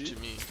damage to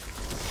me.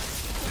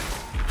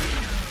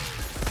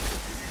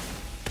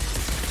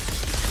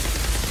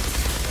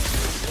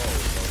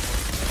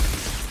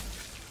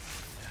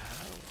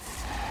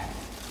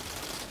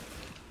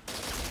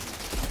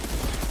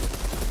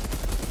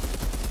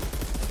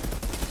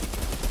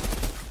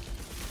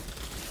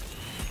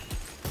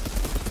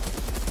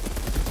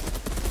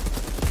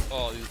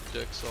 all these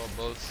dicks on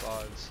both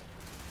sides.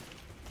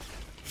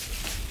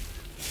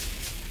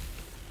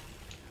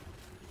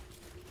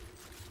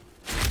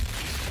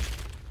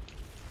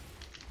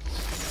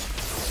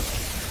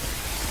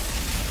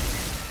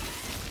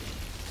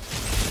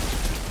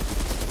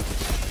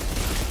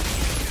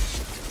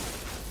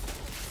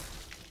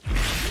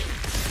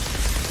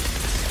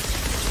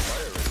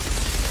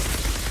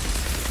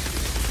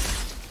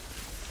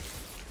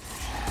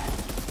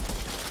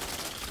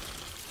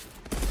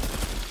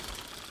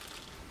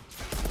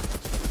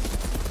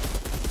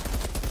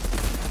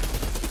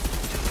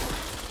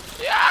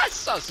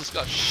 This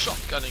guy's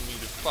shotgunning me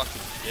to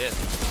fucking death.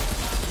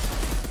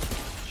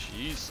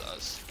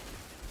 Jesus.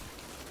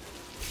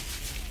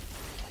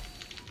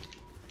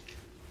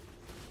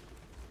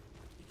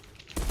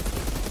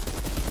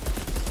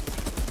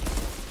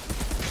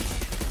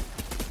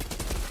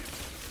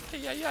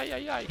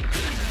 Ay.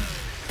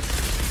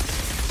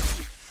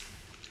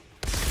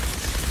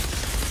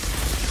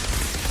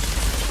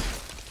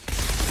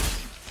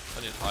 I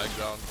need high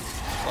ground.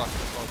 Fuck, I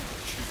can't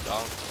shoot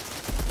down.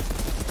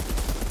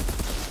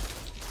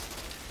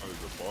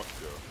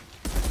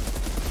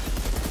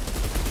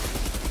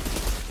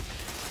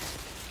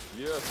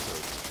 Yes, sir.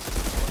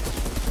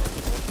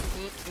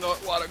 No,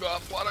 water go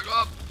up, water go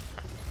up.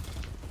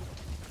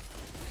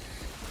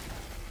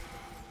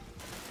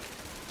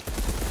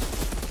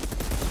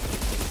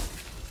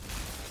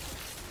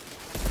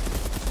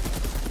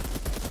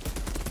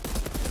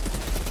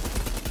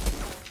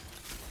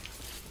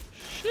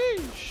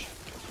 Sheesh.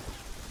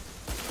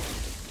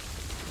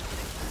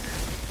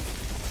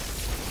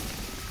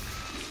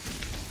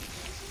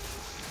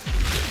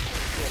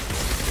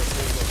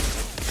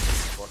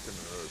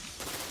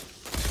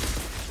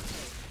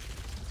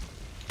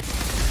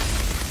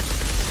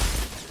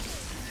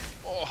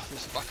 Oh,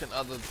 these fucking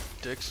other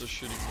dicks are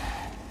shooting me.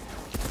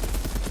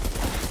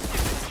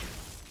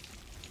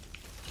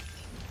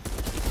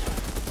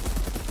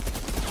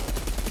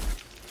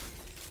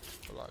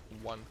 For like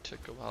 1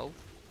 tick of health.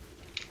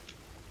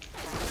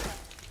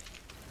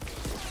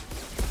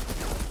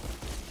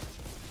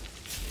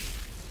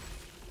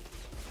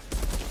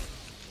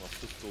 My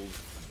pistols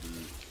do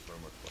so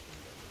much fucking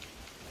damage.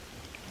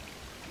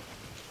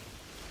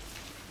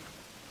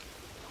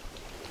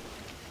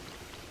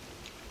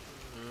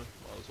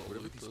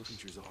 Whatever these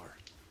creatures are,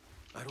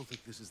 I don't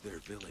think this is their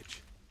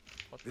village.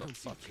 What they the don't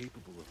seem fuck?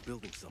 capable of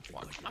building something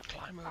Why like can't I that.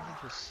 climb over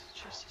this?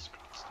 Jesus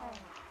Christ.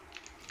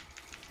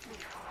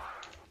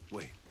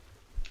 Wait,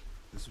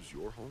 this was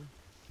your home?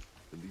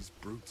 And these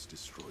brutes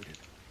destroyed it?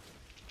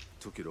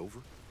 Took it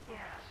over? Yes.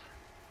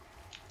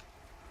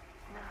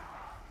 No.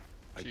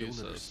 I Jesus.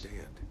 don't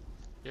understand.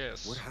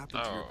 Yes. What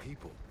happened to your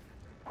people?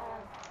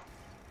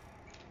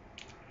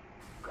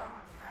 Gone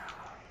now.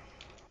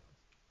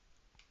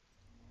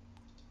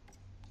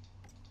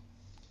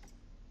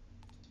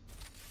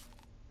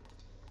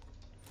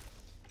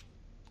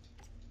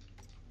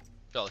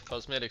 Yeah, the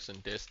cosmetics in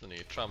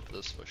Destiny trump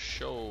this for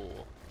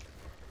sure.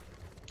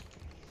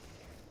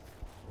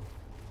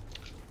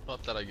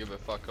 Not that I give a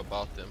fuck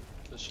about them,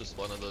 it's just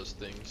one of those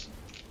things.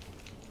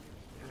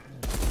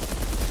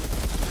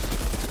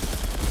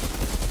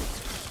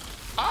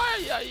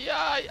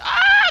 Ay!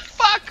 Ah,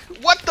 fuck!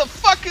 What the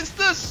fuck is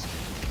this?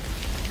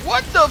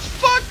 What the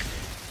fuck?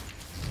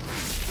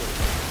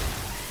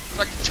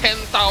 Like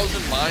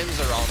 10,000 mines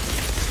around me.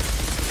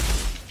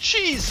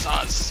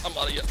 Jesus! I'm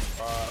out of here.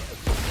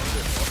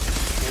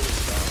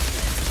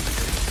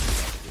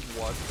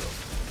 What the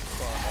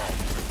fuck?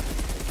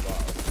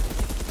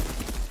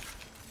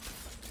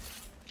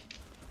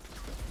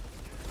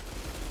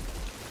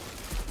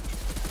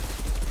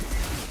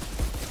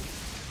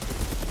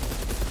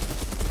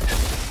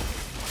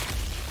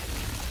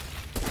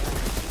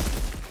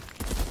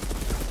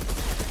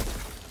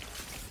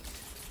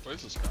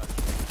 Where's this guy?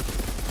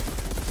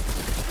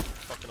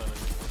 Fucking enemy.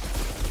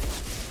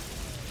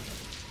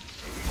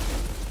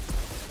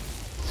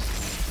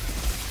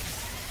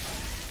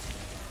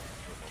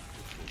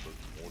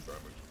 More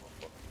damage to my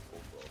fucking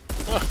full.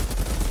 I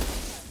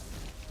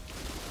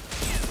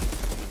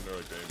didn't know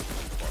a game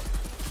was fast.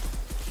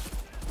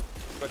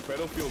 Like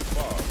Battlefield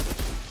fast.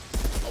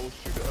 I will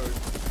shoot it out at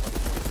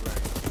point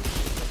blank,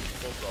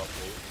 full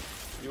rifle.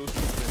 He'll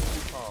shoot me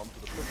 2 times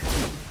with a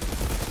pistol,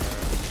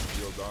 and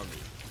he'll down me.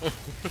 Like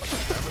the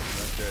damage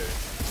in that game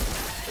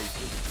is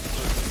just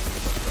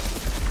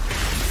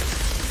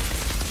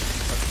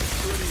like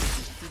surely if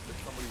you shoot at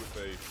somebody with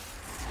a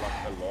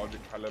larger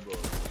caliber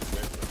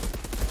weapon,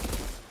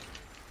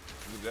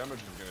 the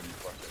damage is gonna be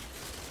fucking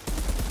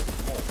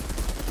small.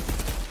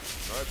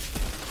 Right?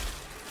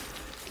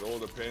 It all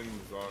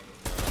depends on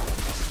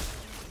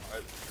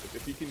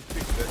if he can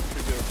pick that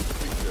trigger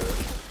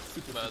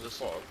super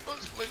fast.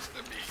 First place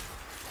to be.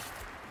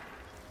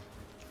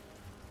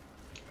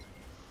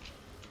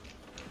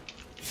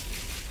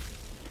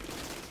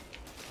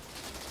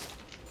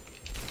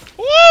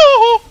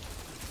 Woo!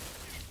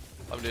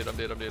 I'm dead.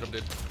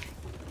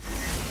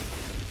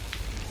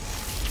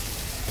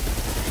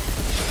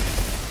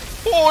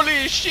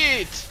 Holy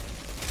shit!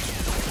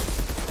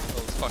 That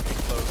was fucking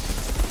close.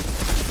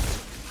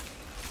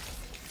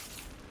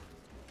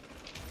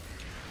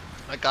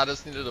 That guy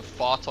just needed a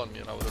fart on me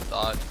and I would have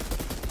died.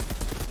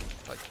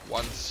 Like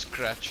one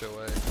scratch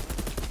away.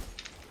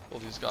 All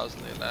these guys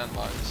in their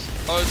landmines.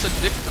 Oh, it's a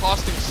dick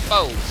casting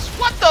spells.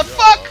 What the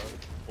fuck?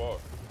 What?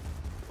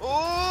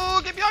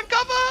 Oh, get behind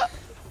cover!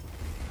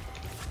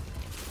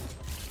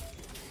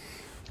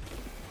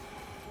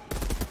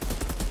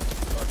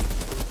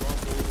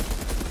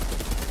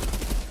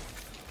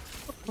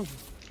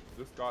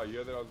 This guy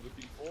here that I was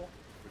looking for,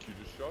 that you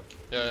just shot,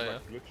 Yeah, he's yeah,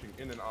 like glitching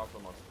in and out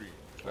on my screen.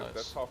 Nice.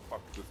 That's how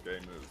fucked this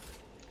game is.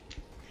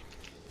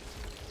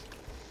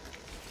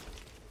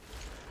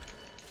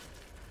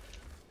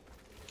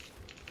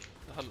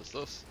 The hell is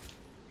this?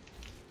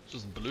 It's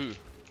just blue.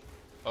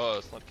 Oh,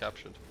 it's not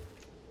captured.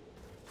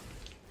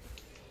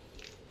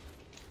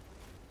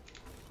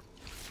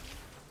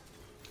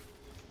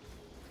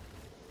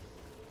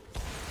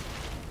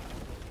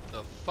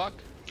 The fuck?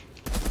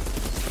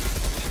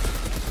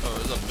 Oh,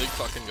 there's a big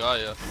fucking guy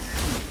here.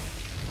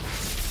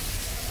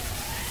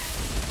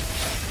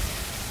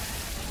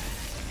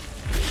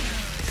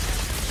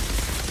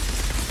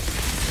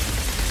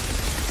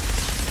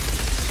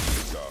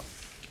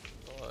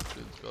 Oh, that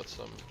dude's got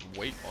some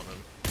weight on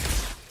him.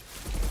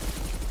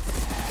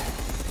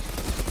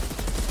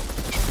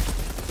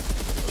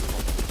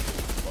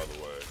 By the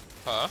way.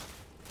 Huh?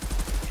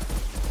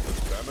 The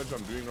damage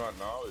I'm doing right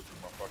now is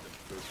with my fucking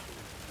pistol.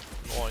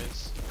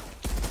 Noise.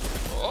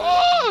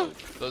 Oh!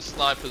 The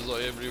snipers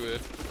are everywhere.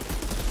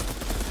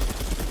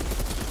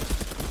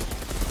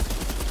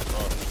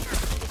 Oh,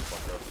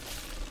 motherfucker.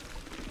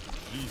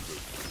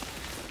 Jesus.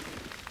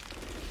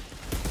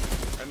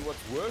 And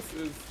what's worse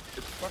is,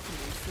 it's fucking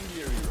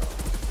incendiary round.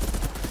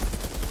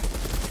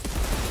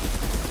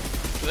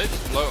 Did they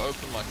just blow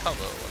open my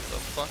cover? What the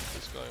fuck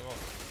is going on?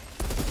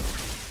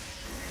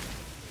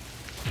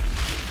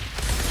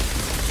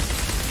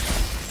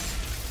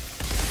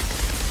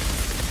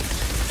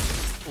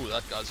 Ooh,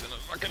 that guy's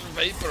gonna fucking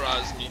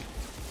vaporize me.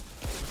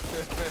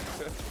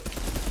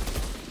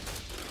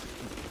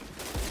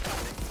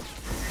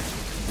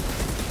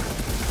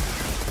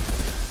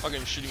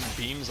 Fucking shooting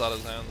beams out of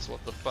his hands,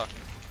 what the fuck?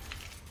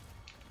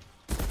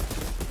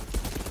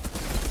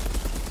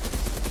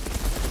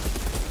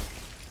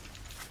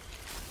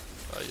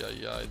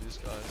 Ay, these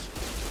guys.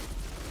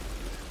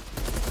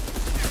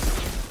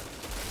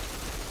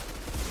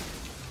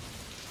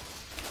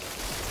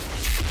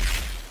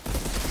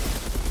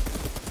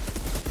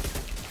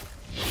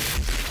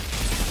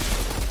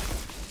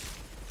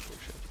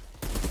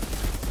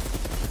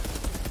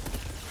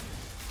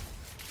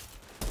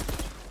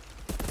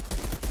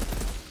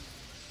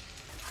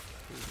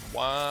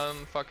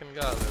 One fucking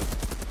guy there.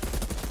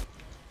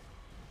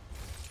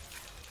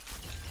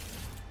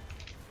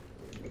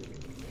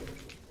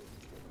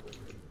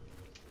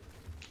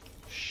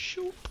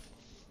 Shoop.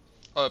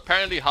 Oh,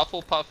 apparently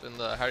Hufflepuff in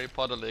the Harry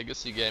Potter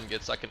Legacy game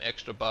gets like an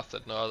extra buff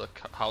that no other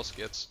house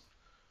gets.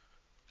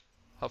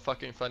 How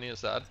fucking funny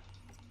is that?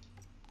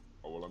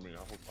 Oh well, I mean,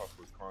 Hufflepuff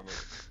was kind of...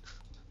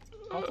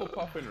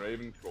 Hufflepuff and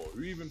Ravenclaw,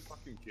 who even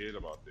fucking cared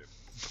about them?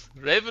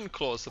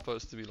 Ravenclaw is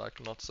supposed to be like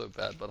not so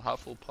bad, but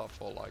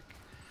Hufflepuff are like...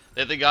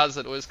 They're the guys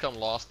that always come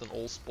last in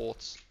all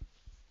sports.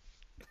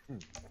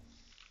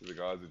 The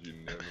guys that you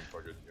never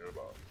fucking hear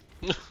about.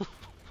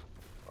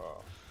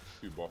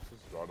 Two bosses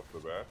right off the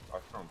bat. I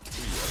found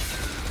three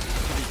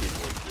big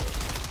boys here.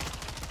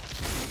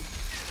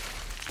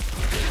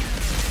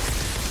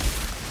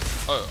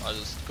 Oh, I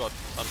just got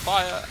on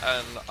fire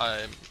and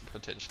I'm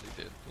potentially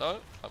dead. No,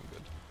 I'm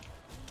good.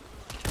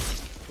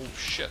 Oh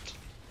shit.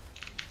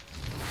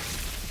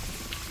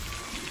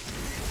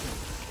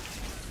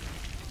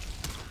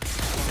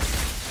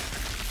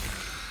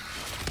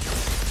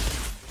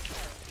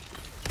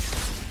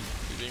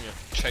 You're being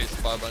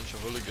chased by a bunch of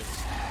hooligans.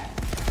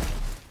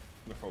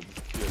 No,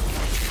 just kidding.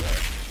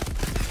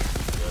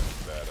 That's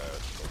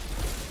badass.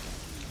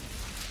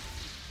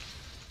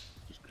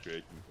 Just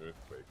creating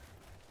earthquakes.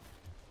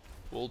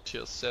 World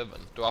tier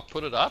 7. Do I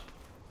put it up?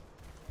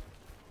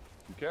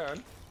 You can. Okay,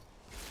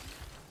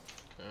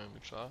 let me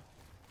try.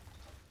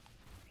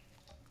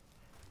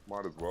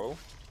 Might as well.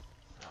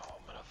 Oh,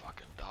 I'm gonna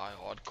fucking die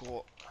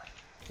hardcore.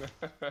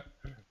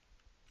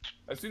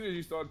 As soon as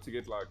you start to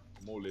get like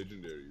more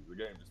legendaries, the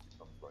game just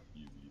becomes like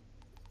easy.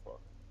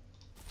 Fuck.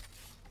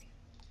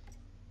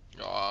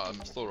 Oh,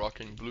 I'm still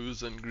rocking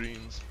blues and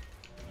greens.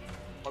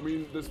 I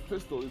mean, this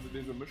pistol,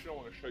 there's a mission I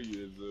want to show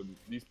you. Is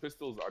these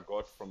pistols I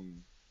got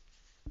from...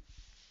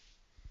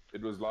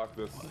 It was like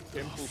this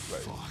temple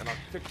place, and I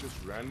picked this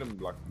random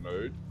like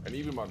node, and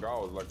even my guy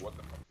was like, what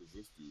the fuck does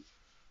this do?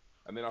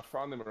 And then I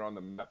found them around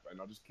the map,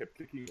 and I just kept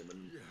clicking them,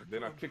 and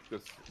then I clicked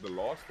the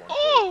last one.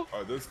 Oh!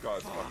 Oh, this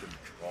guy's fucking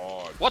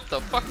hard. What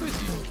the fuck was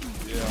he?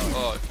 Yeah.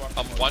 Oh,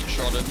 I'm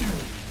one-shotted.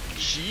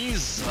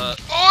 Jesus.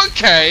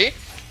 Okay!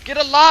 Get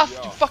a laugh,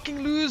 you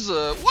fucking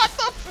loser! What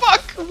the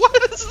fuck?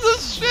 What is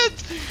this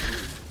shit?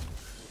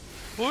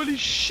 Holy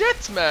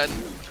shit, man!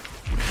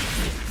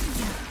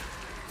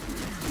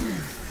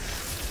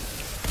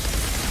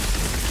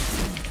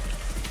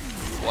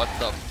 What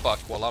the fuck?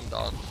 Well, I'm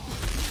done.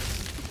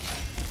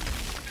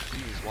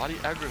 Jesus, why do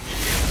you aggro me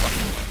so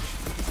fucking much?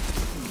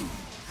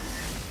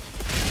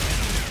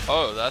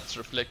 Oh, that's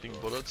reflecting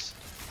bullets.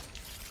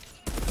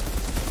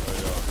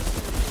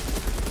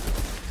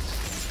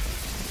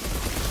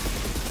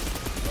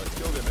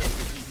 Killed him, and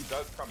he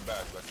does come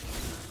back. Like,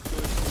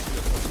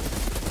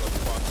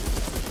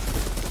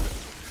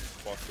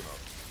 fast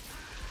enough.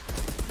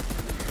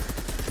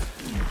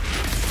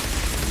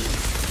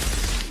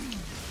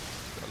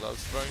 I love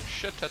throwing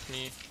shit at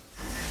me.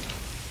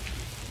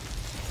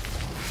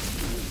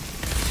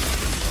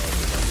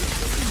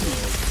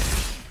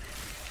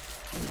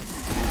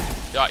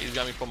 Yeah, he's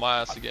got me for my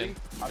ass again.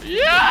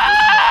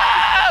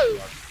 Yeah!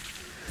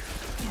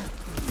 The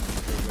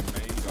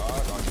main guy,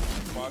 like, you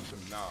fight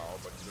him now,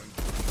 but you don't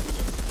kill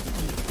him.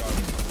 The guy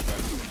that comes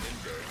back to the end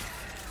there,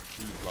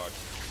 he's like,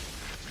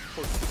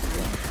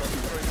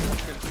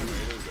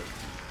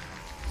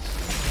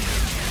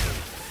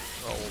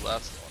 oh, well,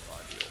 that's not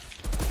ideal.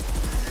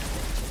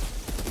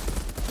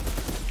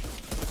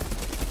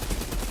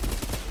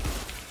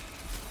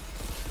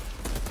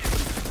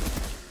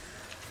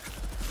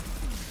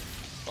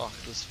 Fuck,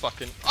 this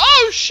fucking...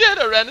 Oh shit,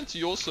 I ran into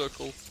your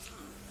circle.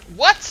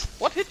 What?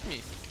 What hit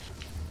me?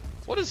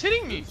 What is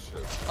hitting me?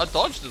 I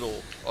dodged it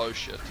all. Oh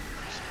shit.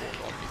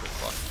 Spawned on me, the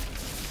fuck.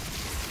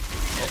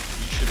 Oh,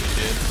 you should be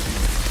dead.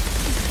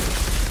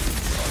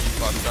 Oh, you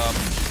fucked up.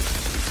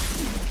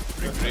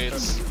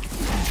 Regrets.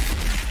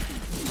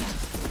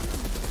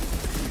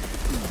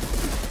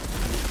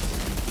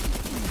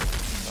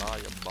 Ah,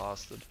 you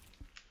bastard.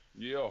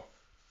 Yeah.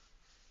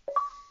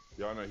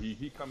 Yeah, no,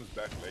 he comes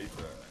back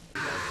later.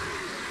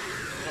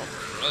 Oh,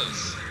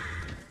 gross.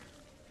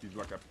 He's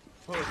like a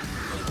person.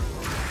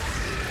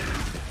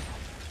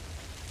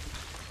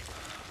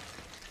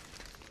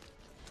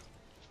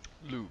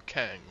 Liu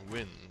Kang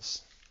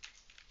wins.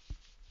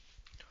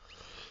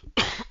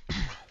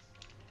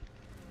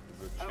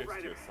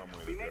 Outrider,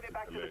 we made it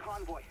back to the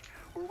convoy.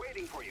 We're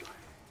waiting for you.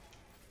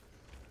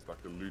 It's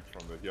like the loot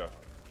from the here.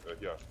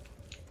 Here.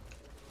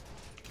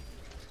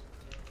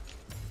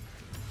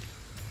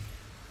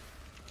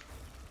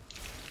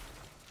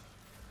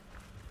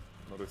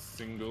 Not a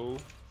single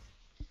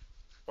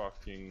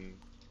fucking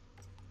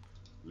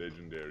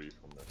legendary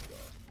from that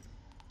guy.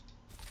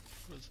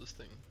 What is this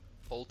thing?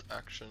 Bolt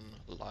action,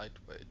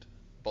 lightweight.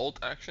 Bolt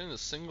action is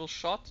single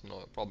shot?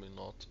 No, probably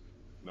not.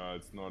 No,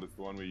 it's not. It's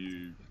the one where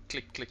you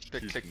click, click,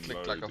 click, click,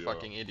 click like a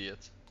fucking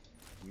idiot.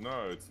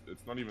 No,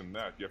 it's not even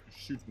that. You have to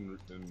shoot and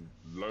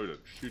load it.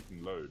 Shoot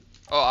and load.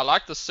 Oh, I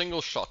like the single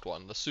shot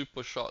one, the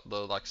super shot,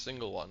 the like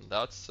single one.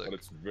 That's sick. But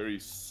it's very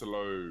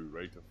slow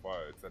rate of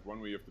fire. It's that one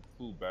where you have to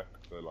pull back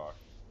the like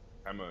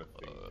hammer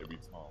thing every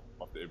time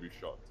after every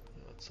shot.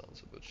 That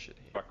sounds a bit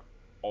shitty. Like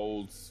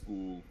old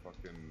school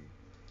fucking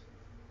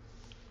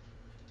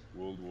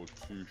World War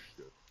II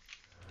shit.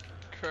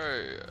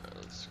 Okay,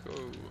 let's go.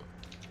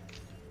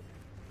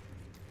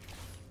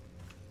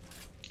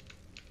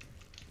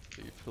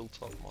 The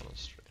Hilltop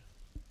Monastery.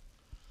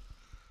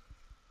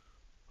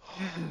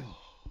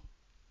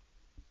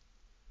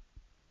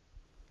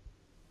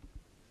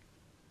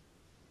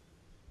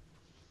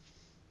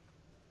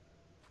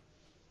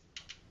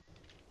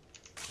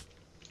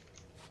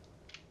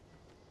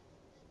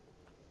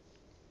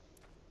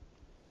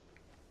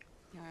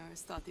 Yeah, I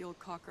always thought the old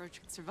cockroach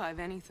could survive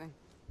anything.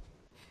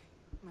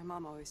 My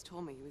mom always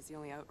told me he was the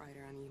only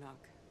outrider on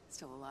Enoch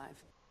still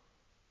alive.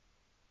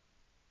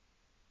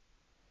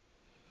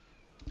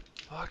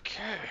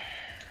 Okay.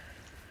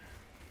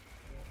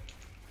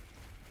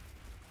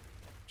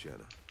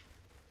 Jenna,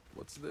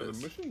 what's The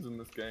this? missions in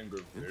this game go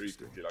very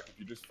quickly. Like if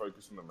you just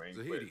focus on the main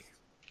Zahedi. quest.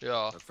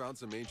 Yeah. I found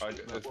some ancient.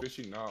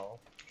 Especially now.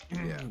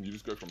 Yeah. You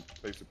just go from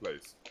place to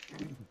place.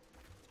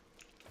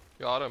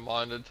 Yeah, I don't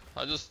mind it.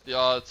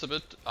 Yeah, it's a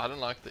bit, I don't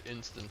like the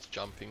instant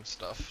jumping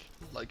stuff.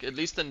 Like, at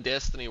least in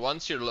Destiny,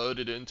 once you're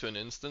loaded into an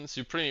instance,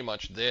 you're pretty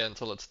much there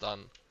until it's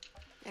done.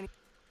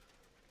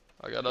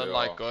 Like, I don't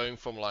like going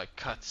from, like,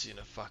 cutscene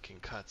to fucking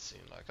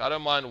cutscene. Like, I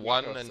don't mind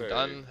one and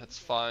done, it's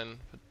fine.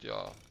 But,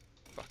 yeah,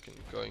 fucking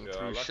going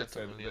through like shit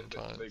a million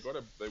times.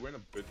 They went a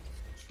bit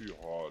too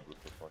hard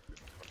with the fucking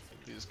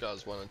cutscene. These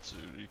guys wanted to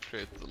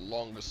recreate the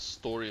longest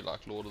story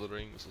like Lord of the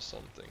Rings or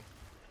something.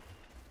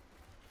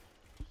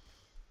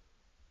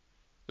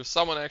 If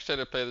someone actually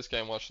had to play this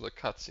game, watch the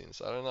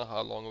cutscenes, I don't know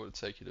how long it would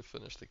take you to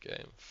finish the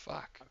game.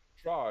 Fuck. I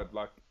tried,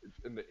 like,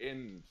 in the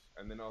end,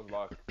 and then I was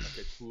like,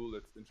 okay, cool,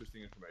 that's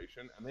interesting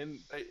information. And then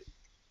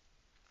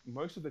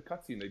most of the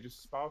cutscene, they're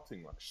just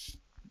spouting, like,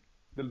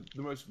 the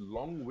most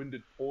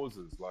long-winded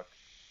pauses. Like,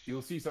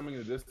 you'll see something in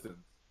the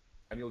distance,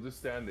 and you'll just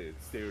stand there and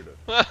stare at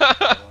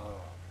it.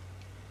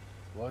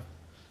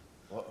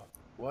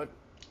 What?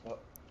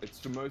 It's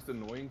the most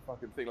annoying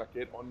fucking thing. Like,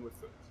 get on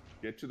with it.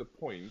 Get to the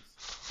point,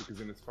 because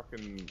then it's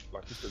fucking,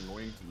 like, just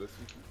annoying to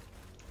listen to.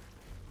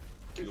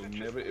 You'll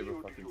never ever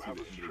fucking see the end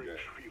of the game.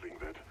 Feeling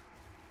that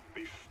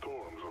these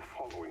storms are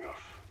following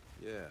us.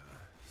 Yeah,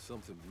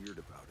 something weird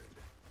about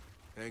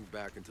it. Hang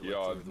back until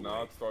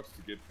now it starts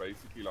to get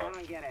basically like... I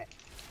don't get it.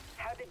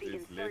 How did the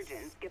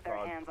insurgents get their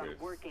hands on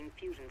working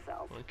fusion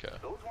cells? Okay.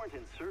 Those weren't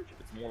insurgents.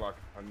 It's more like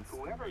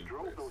whoever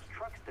drove those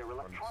trucks, their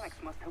electronics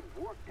must have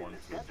worked in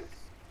the desert.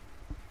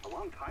 A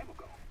long time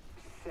ago.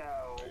 So,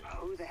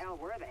 who the hell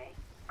were they?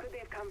 Could they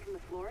have come from the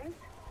floors?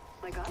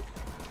 Like us?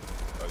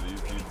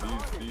 These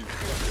entirely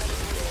secret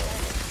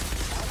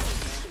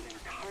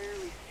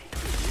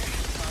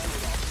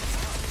siloed off the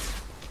Mars.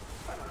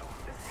 I don't know.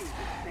 This seems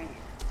insane.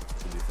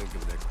 Can you think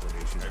of an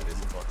explanation that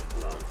isn't fucking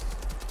close?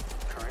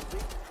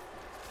 Currently?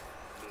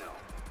 No.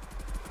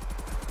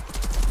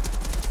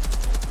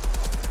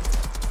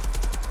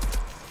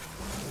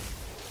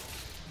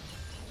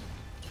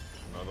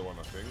 Another one,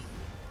 I think.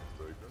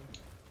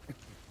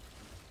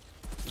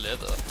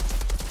 Leather.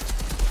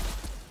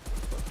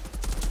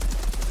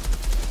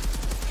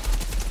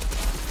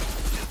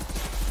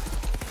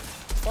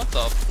 What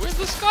the? Where'd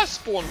this guy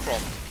spawn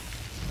from?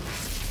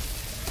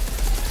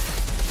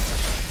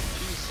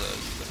 Jesus,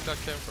 this guy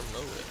came from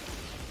nowhere.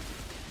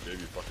 Gave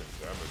you fucking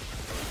damage.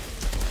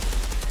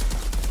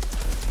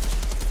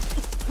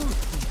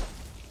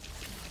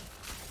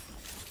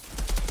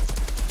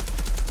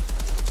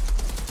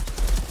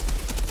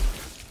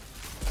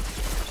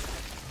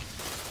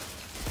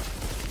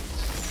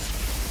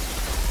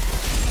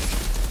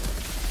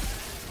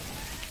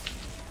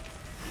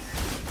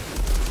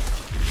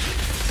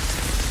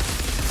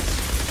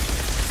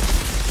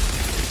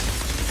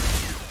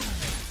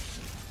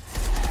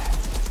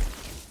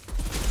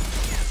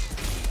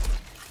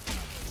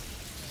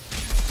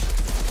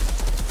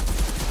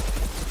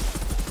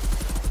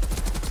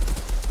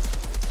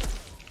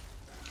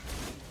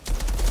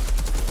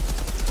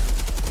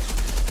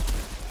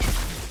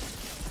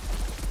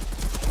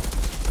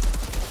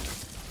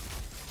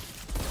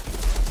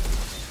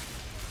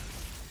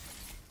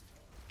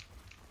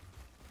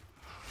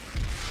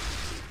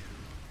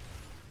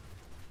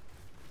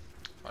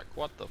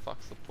 What the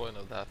fuck's the point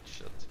of that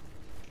shit?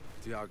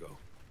 Tiago,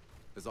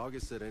 has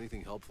August said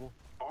anything helpful?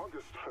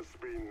 August has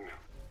been...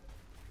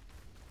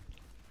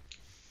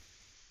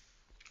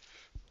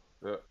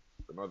 Yeah,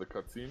 another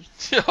cutscene.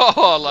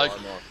 Oh, like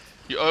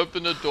you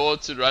open a door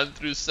to run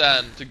through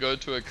sand to go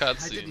to a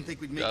cutscene. I didn't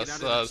think we'd make it out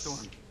of that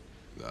storm.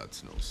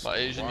 That's no. My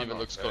Asian even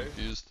looks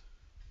confused.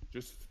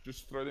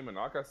 Just throw them in.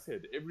 Like I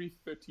said, every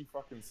 30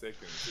 fucking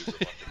seconds.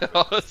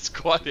 Oh, it's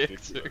quite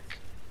hectic.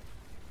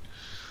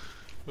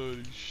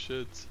 Holy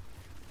shit.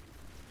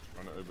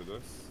 Run it over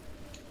this.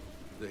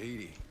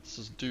 Tahiti. This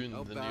is Dune,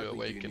 the New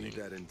Awakening.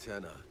 That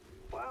antenna.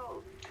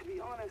 Well, to be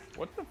honest,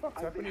 what the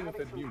fuck's happening with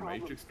that new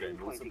Matrix game?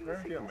 It was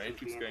apparently a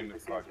Matrix game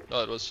that's like...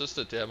 No, it was just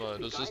a demo.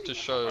 It was just to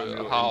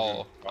show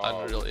how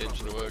Unreal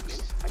Engine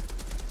works.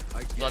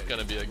 It's not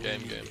gonna be a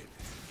game.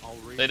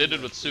 They did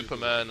it with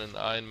Superman and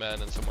Iron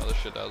Man and some other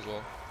shit as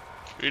well.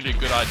 Really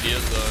good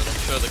ideas though, and I'm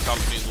sure the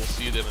companies will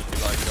see them and be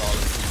like, oh,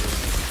 let's do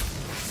this.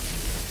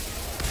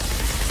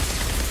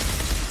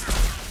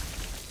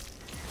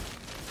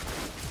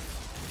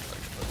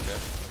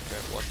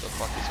 Okay, what the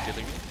fuck is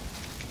killing me?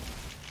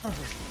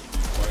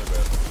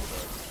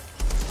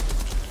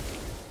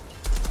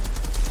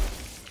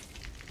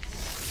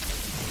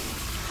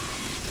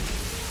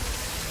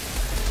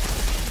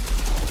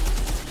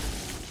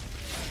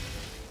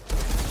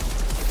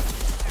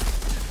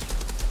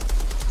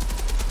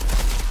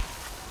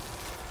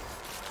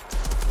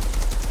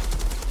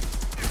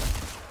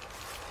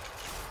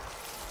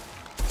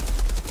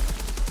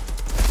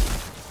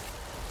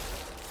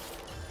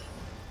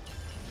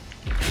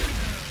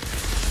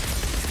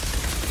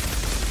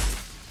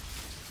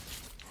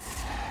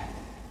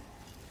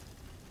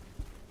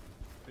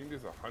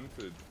 There's a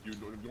hunted. Do you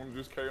want to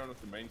just carry on with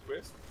the main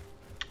quest?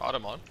 I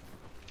don't mind.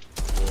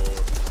 Or, well,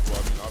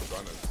 I mean, I've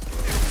done it.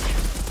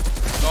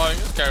 So. No, you can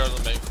just carry on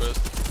the main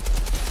quest.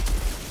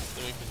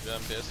 Then we can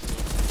jam Destiny.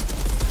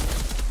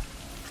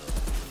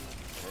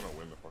 I don't know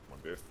when the fuck my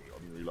Destiny. I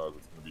didn't realize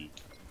it's gonna be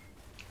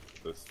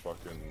this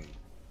fucking.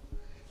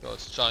 Oh,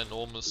 it's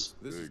ginormous.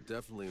 This is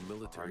definitely a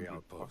military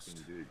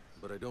outpost,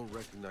 but I don't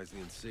recognize the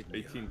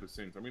insignia.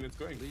 18%. I mean, it's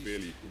going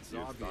fairly. It's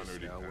obvious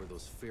now where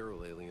those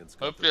feral aliens.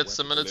 Hopefully, it's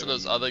similar to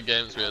those other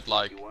games where it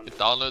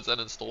downloads and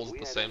installs at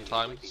the same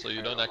time, so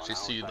you don't actually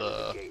see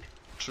the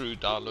true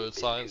download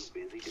size.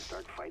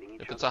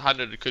 If it's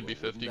 100, it could be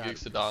 50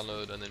 gigs to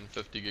download and then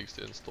 50 gigs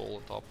to install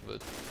on top of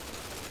it.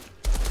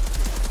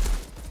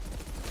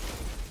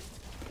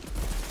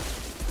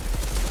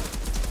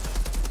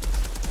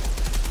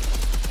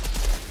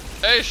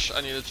 Ish, I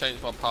need to change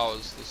my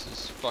powers. This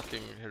is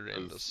fucking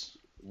horrendous.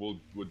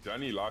 Would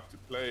Danny like to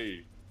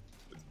play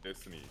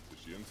Destiny? Is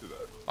she into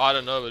that? I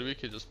don't know, but we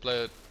could just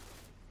play it.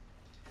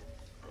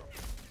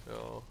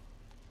 Oh.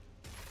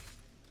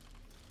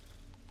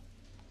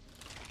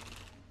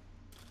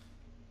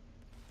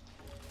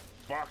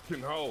 Fucking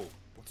hell!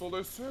 What's all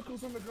those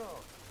circles on the ground?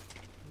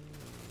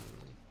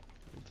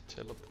 The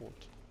teleport.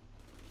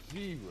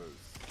 Gee whiz.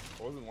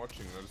 I wasn't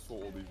watching and I just saw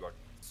all these like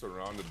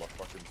surrounded by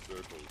fucking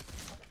circles.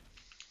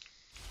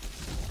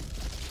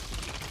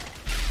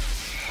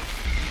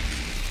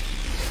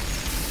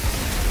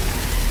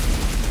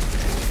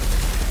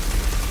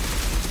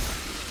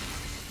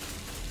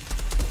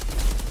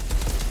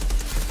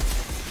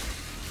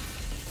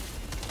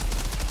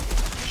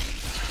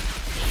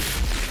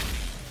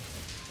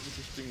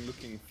 Interesting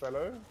looking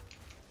fellow.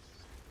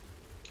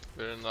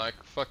 We're in like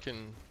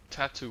fucking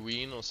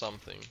Tatooine or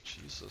something.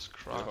 Jesus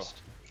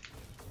Christ.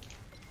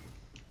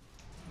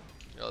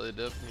 Yeah, they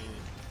definitely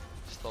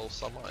stole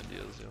some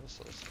ideas, yeah.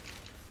 So.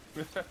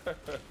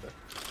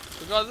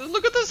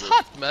 Look at this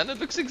hut, man. It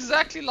looks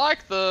exactly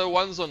like the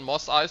ones on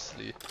Mos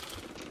Eisley.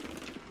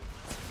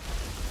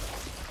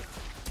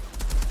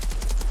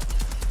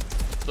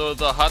 So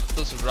the hut,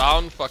 this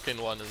round fucking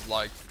one, is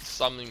like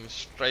something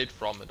straight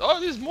from it. Oh,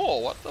 there's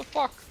more. What the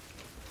fuck?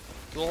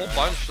 There's a whole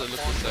bunch that look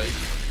the same.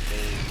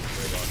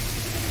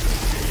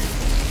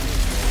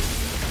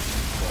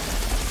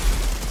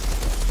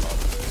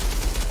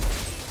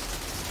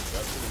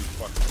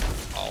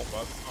 Oh,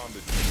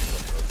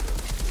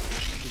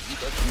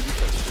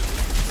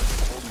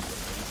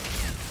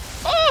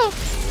 oh!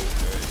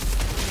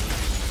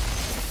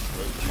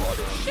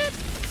 Shit!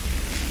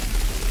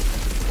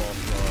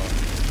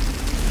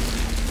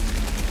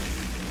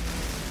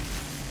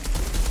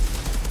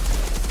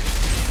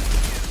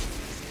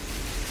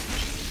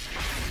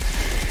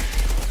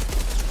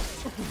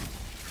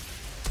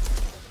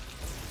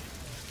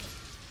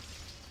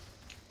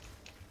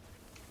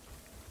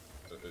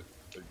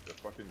 The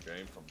fucking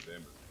game from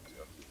them is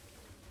fantastic.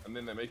 And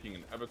then they're making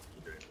an Avatar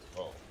game as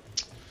well.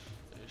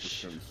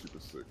 It's gonna be super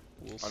sick.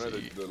 I know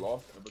that the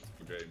last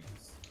Avatar game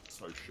is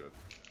so shit.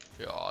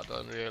 Yeah, I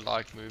don't really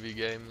like movie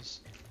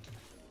games.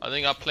 I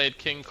think I played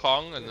King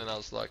Kong and then I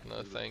was like,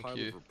 no, thank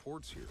you.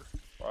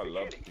 I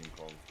love King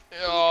Kong.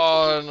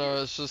 Oh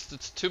no, it's just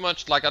it's too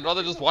much. Like I'd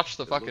rather just watch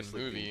the fucking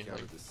movie.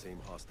 Like the same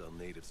hostile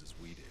natives as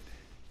we did.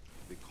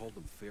 They called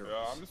them pharaohs.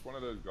 Yeah, I'm just one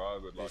of those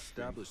guys that like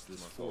established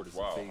this fort as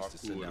wow, a base how to cool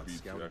send would out it be to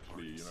scouting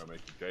actually, you know,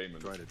 make a game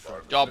and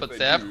yeah, but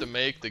they have to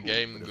make the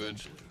game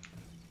good.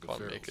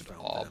 Can't make it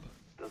ob.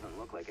 Doesn't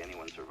look like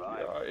anyone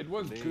survived. Yeah, it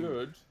was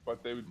good,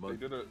 but they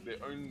did a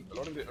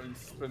lot of their own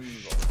spins on it.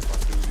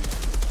 Like there were these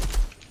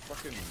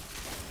fucking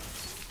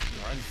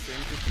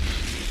nine-centered.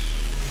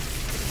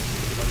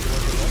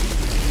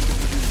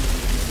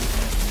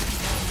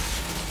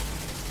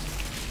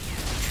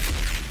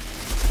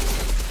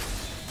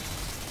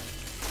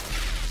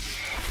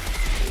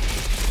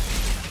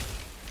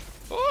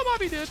 Oh, I might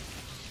be dead.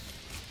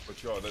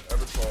 But yeah, that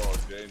Avatar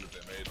game that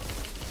they made,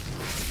 honestly,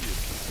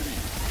 it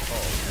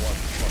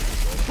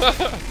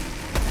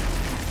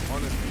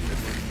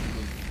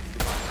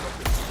was the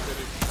fucking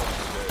pathetic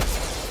fucking game.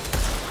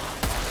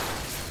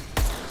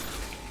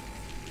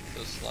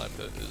 The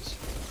sniper is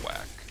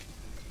whack.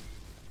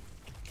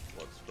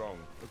 What's strong?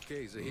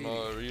 Okay, Zahidi. No,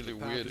 really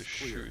weird to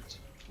shoot.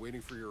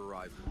 Waiting for your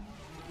arrival.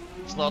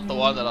 It's not the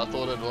one that I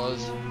thought it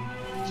was.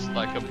 It's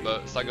like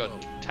a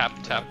tap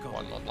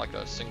one, not like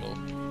a single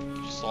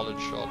solid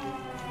shot.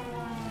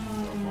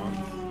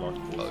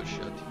 Oh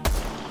shit.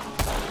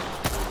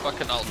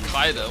 Fucking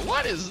Al-Qaeda.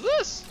 What is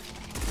this?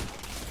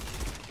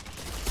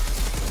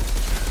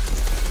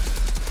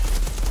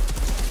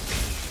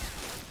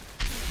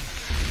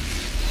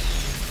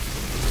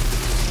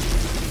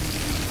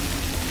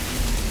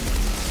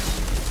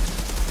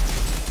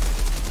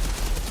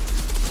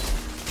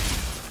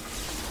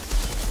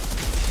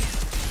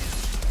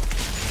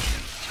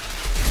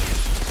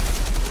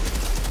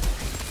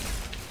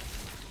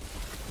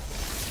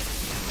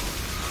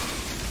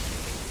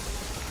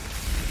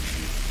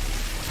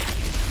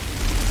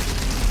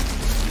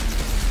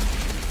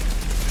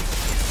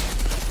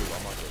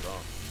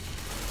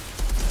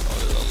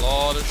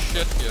 Lot of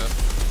shit here.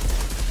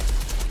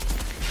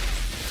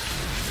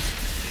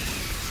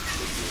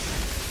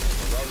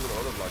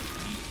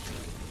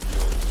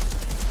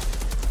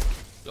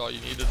 Oh, you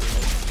needed it.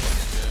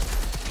 Yeah.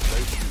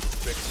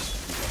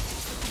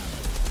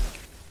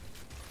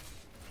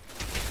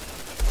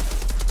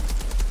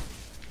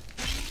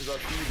 Because I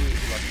see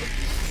this like a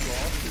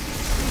class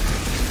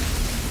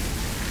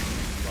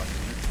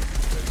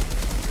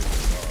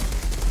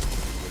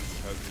which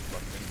has this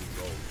like end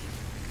result.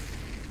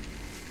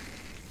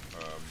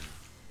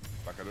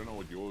 Like I don't know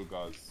what your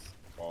guys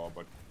are,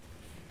 but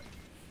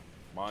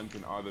mine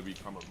can either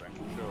become a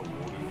vanquisher or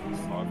warden or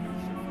sniper.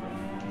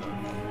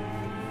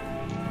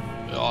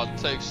 Yeah, it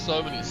takes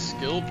so many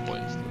skill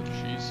points though,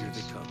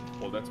 Jesus.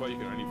 Well, that's why you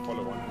can only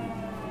follow one group.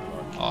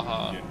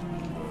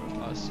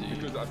 I see.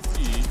 Because I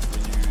see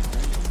when you do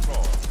your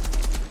class,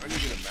 you're only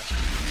gonna match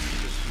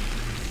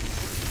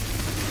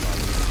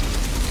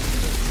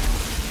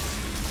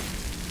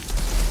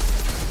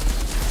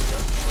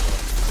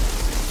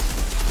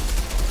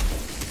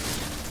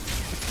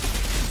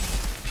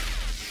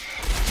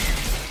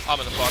I'm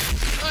in the fuck.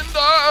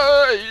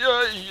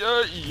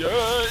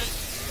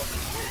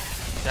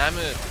 Damn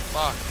it,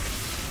 fuck.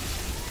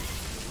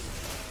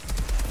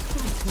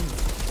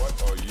 What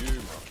are you,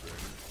 my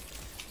friend?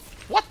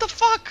 What the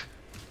fuck?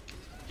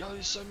 Yo,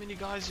 there's so many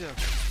guys here.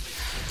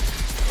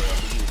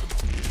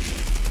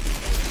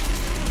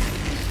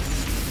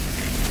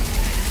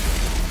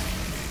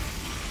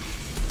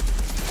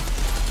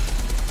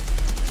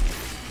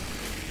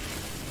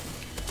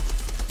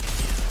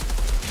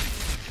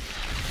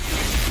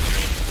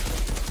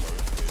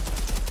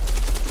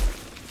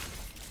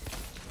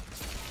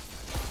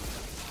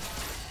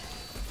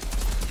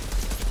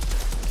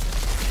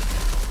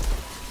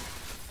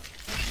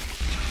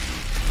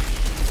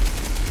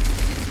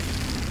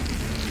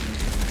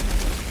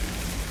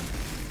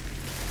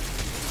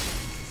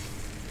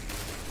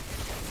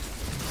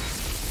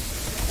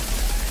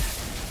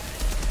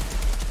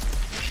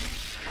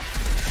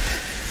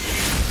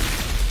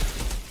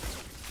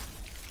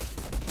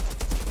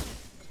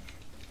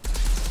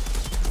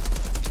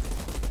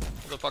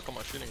 the fuck am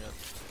I shooting at?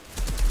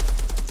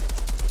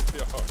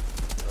 Yeah,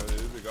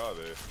 there's a guy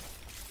there.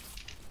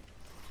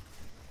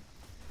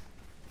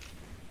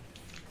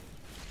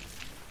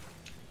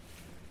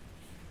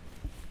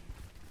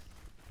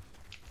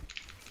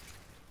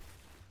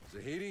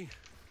 Zahedi,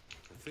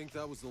 I think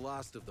that was the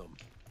last of them.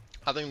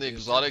 I think the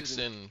exotics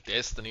in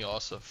Destiny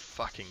are so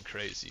fucking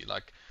crazy.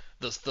 Like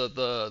this,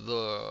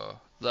 the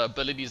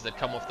abilities that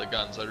come off the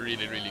guns are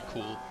really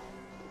cool.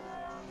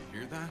 You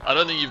hear that? I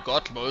don't think you've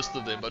got most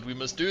of them, but we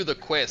must do the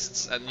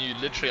quests, and you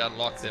literally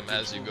unlock them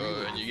as you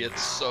go, and you get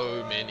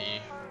so many.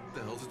 What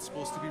the hell's it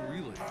supposed to be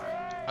relaying?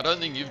 I don't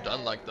think you've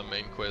done like the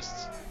main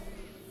quests.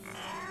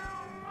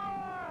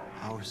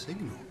 Our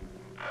signal.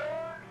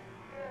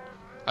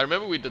 I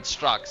remember we did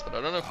Strux, but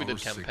I don't know if we did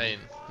campaign.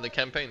 And the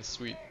campaign's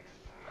sweet.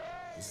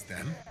 It's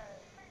them?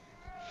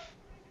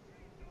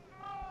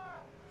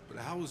 But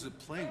how was it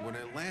playing when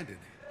it landed?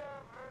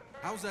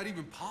 How is that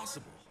even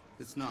possible?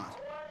 It's not.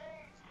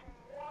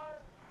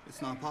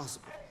 It's not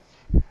possible.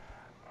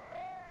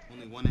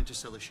 Only one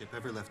interstellar ship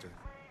ever left Earth.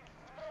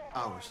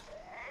 Ours.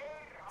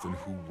 Then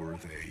who were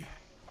they?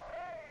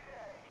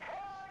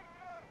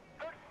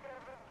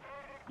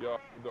 Yeah,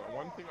 the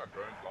one thing I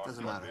don't like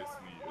Doesn't about matter.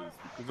 Destiny is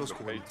because Those of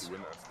the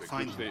pay-to-win aspect,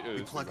 Find which them, there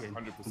we is, plug there's in,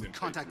 100% we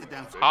contact the pay-to-win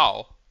damn- aspect.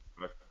 How?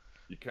 Like,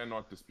 you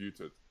cannot dispute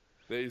it.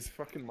 There's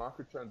fucking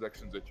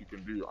microtransactions that you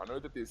can do. I know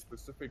that there's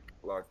specific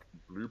like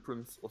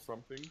blueprints or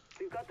something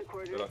We've got the that I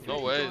coordinates. think No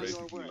you way. can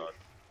basically like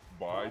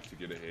buy to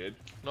get ahead.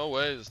 No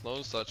way, there's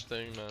no such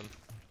thing, man.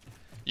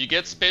 You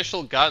get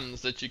special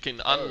guns that you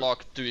can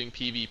unlock doing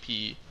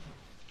PvP.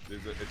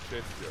 There's a chest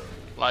here.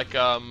 Like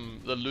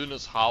the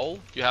Luna's Howl,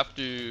 you have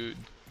to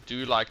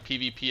do like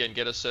PvP and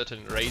get a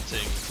certain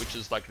rating, which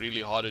is like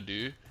really hard to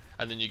do,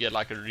 and then you get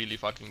like a really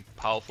fucking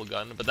powerful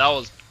gun. But that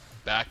was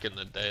back in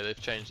the day, they've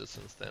changed it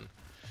since then.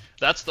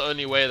 That's the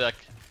only way that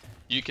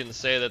you can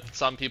say that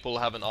some people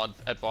have an odd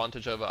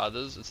advantage over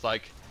others. It's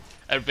like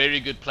a very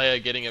good player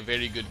getting a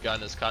very good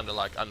gun is kind of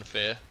like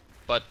unfair,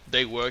 but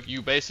they work.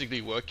 You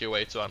basically work your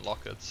way to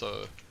unlock it.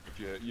 So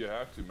You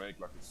have to make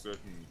like a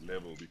certain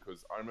level,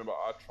 because I remember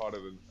I tried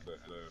it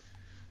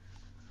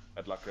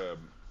at like a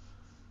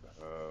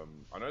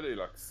I know they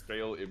like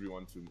scale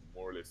everyone to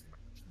more or less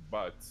match,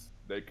 but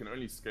they can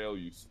only scale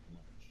you so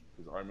much.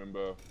 Because I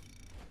remember.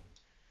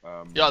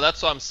 Yeah,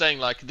 that's what I'm saying.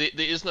 Like there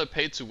is no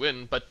pay to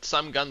win, but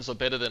some guns are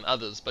better than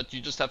others. But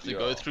you just have to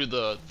go through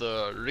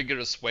the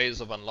rigorous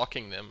ways of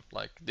unlocking them.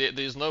 Like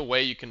there's no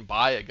way you can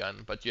buy a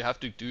gun, but you have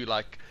to do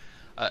like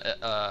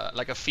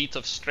a feat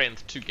of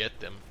strength to get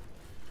them.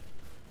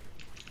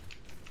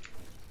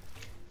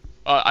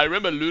 I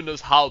remember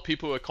Luna's Howl,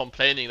 people were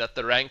complaining that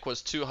the rank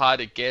was too high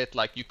to get,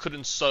 like you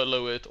couldn't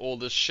solo it, all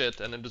this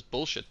shit, and it was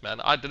bullshit, man.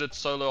 I did it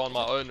solo on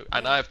my own,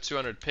 and I have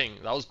 200 ping.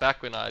 That was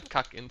back when I had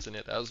cuck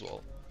internet as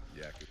well.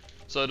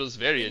 So it was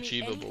very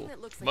achievable.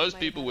 Most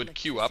people would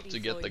queue up to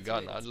get the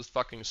gun. I just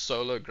fucking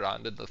solo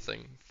grinded the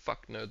thing.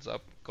 Fuck nerds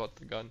up, got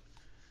the gun.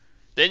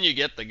 Then you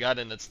get the gun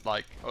and it's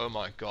like, oh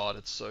my god,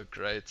 it's so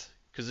great.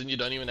 Because then you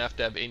don't even have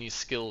to have any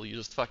skill, you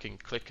just fucking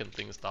click and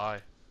things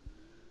die.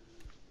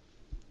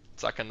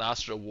 It's like a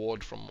nice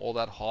reward from all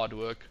that hard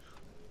work.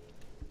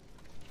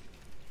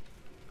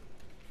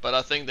 But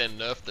I think they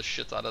nerfed the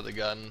shit out of the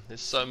gun.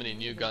 There's so many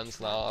new guns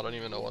now, I don't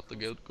even know what the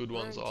good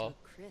ones are.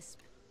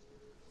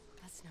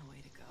 That's no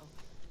way to go.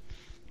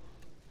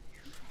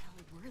 Who the hell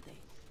were they?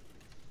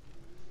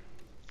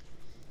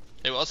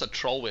 There were also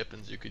troll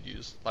weapons you could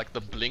use, like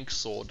the blink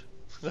sword.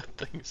 That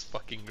thing is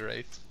fucking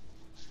great.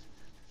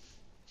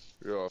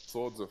 Yeah,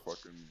 swords are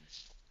fucking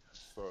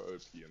so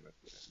OP in that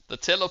game. The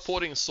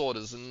teleporting sword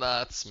is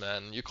nuts,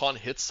 man. You can't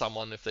hit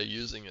someone if they're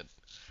using it.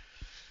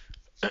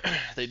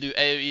 They do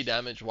AoE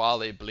damage while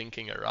they're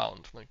blinking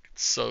around. Like,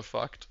 it's so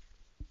fucked.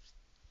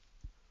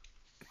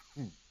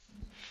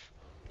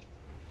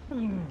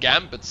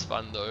 Gambit's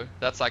fun though.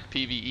 That's like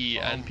PvE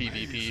and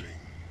PvP.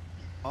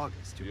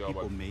 August, do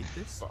people made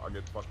this? I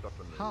get fucked up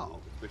in there. How?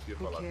 Especially if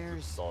Who I like cares?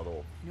 just start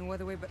off. No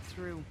other way but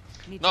through.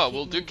 Need No, to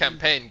we'll keep do moving.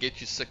 campaign,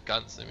 get you sick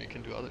guns, then we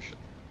can do other shit.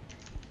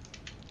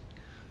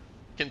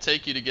 Can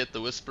take you to get the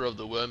Whisper of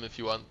the Worm if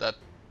you want that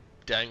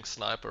dank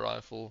sniper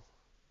rifle.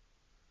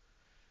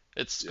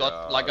 It's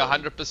got like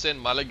 100%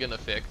 mulligan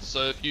effect,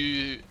 so if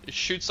you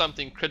shoot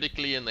something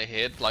critically in the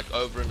head, like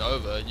over and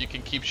over, you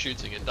can keep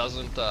shooting. It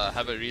doesn't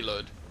have a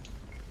reload.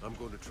 I'm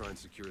going to try and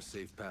secure a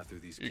safe path through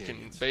these You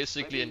canyons. can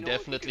basically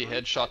indefinitely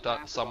headshot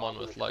at someone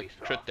with like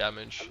crit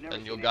damage,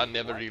 and your gun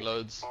never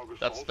reloads.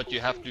 But you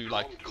have to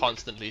like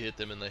constantly hit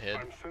them in the head.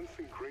 I'm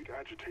sensing great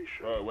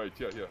agitation. Oh wait,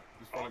 yeah.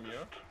 Just follow me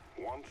out.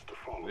 Wants to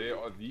follow. There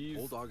are these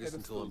Hold August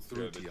until I'm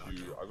through, pedestals here that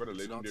Tiago. I got a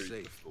It's not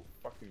legendary safe. pistol,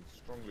 fucking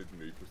strong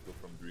legendary pistol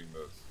from doing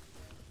this.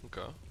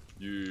 Okay.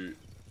 You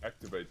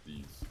activate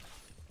these.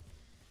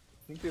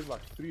 I think there's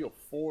like 3 or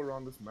 4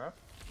 around this map.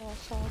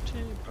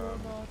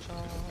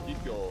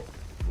 Keep your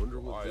Wonder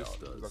what eye this out,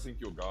 'cause does. I think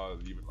your guy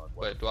is even like.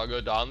 Wait, do I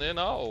go down there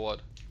now or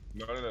what?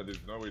 No, there's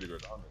no way to go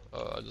down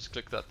there. Oh, I just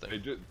clicked that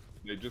thing.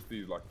 They're just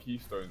these like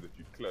keystones that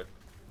you click.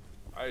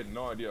 I had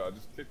no idea. I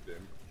just clicked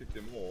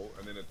them all,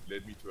 and then it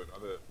led me to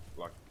another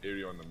like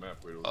area on the map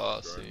where it was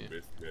like, go and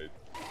investigate.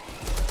 And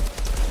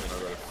then I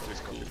got a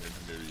fucking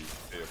legendary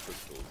air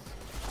pistols.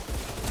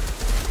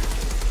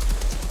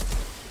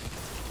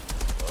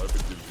 I hope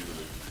it gives you the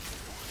legendary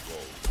as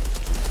well.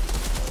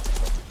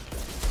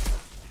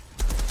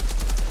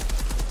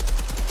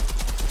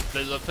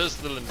 There's a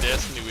pistol in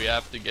Destiny we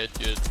have to get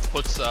you. It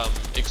puts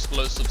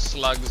explosive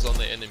slugs on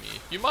the enemy.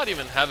 You might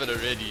even have it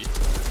already.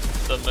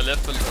 The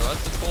Maleficent,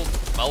 what's it called?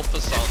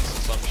 Malfasance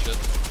or some shit.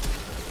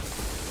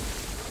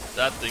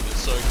 That thing is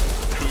so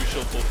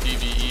crucial for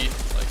PvE.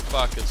 Like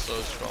fuck, it's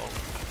so strong.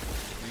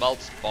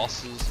 Melts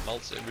bosses,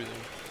 melts everything.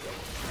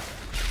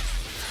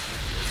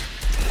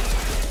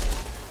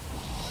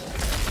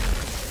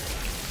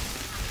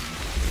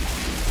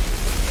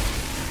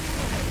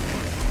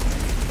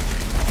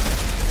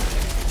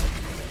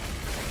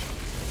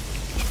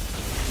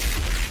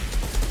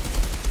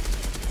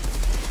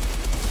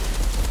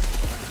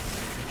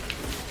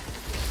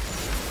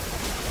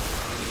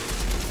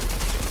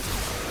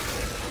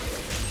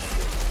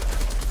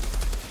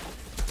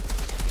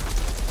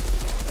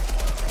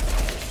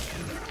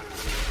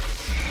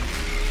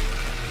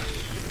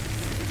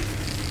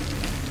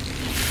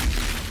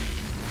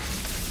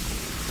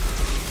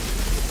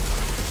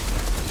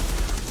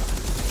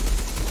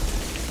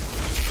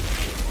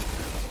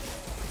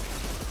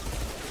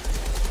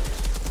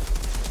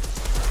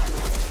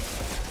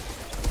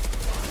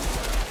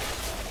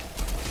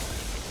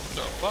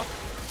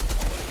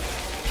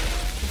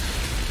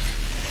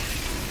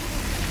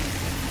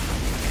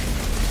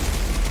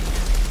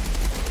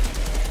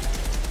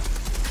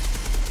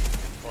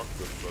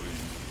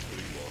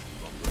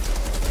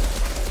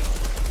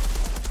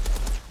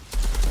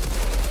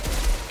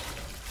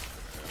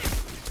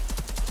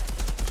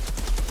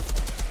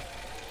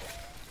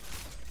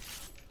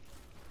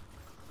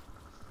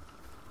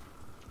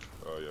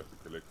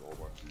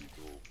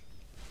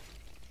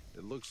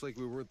 It looks like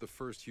we weren't the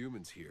first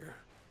humans here.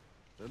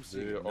 I'm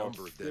seeing a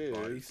number of dead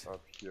bodies.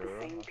 Up here.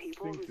 I think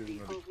there's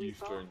another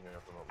keystone here,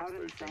 if I'm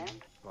not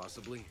mistaken.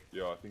 Possibly.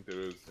 Yeah, I think there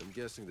is. I'm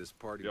guessing this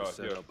party was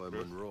set up by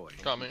Monroy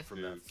Coming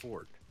from that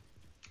fort.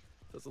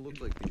 Doesn't look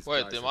like these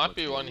Wait, guys there have might much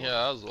be going one here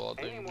as well.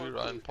 I think we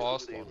ran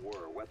past one.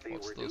 What's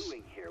this?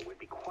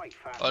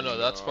 Oh no,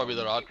 that's probably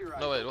the right.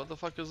 No wait, what the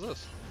fuck is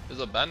this?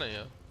 There's a banner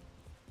here.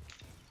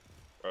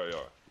 Oh yeah,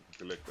 you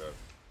can collect that.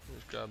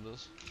 Let's grab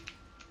this.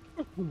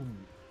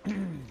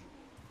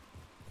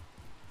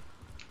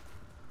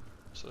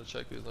 So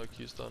check, there's no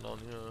keystone on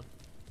here.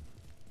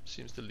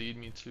 Seems to lead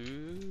me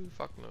to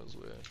fuck knows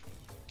where.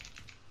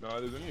 No,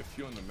 there's only a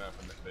few on the map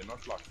and they're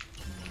not like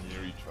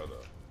near each other.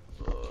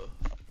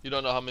 You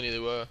don't know how many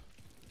there were?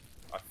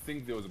 I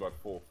think there was about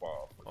 4 or 5,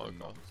 if I'm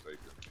not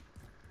mistaken.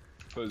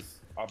 Because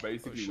I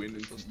basically went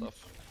into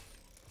stuff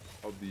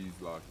of these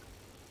like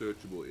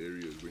searchable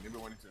areas. Whenever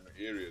I went into an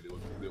area,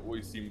 there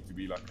always seemed to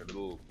be like a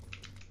little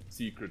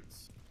secret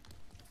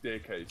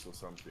staircase or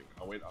something.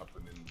 I went up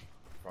and then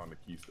found a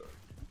keystone.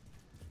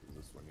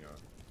 This one here.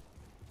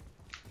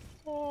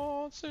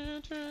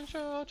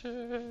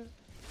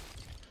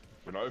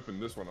 When I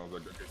opened this one, I was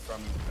like, okay,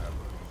 something's gonna happen.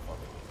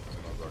 And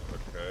then I was like,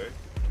 okay,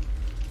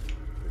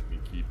 let me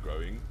keep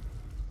going.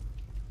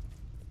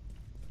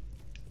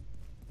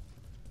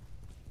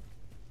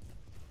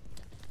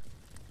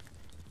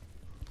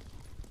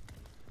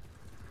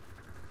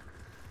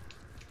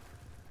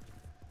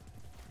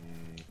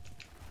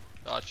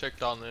 I checked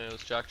down there, it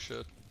was jack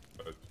shit.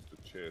 It's the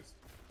chest.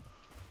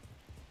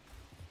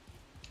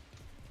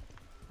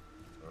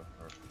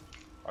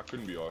 I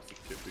couldn't be asked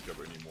to pick up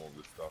any more of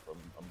this stuff.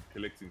 I'm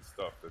collecting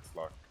stuff that's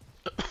like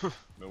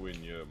nowhere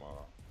near my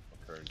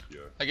current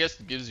gear. I guess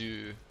it gives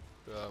you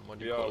what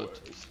do you call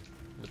it?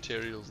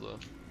 Materials though.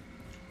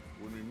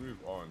 When we move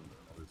on,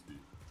 obviously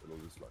it'll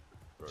just like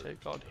go.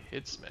 Take out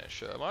Hit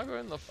Smasher. Am I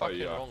going the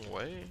fucking wrong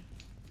way?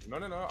 No.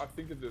 I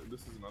think that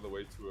this is another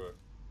way to a.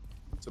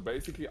 So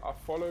basically, I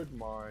followed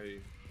my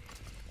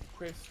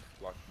quest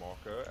like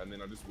marker, and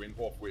then I just went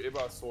off wherever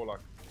I saw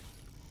like.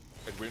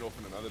 It went off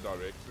in another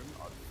direction,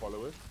 I'd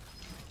follow it,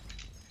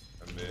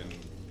 and then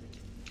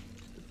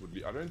it would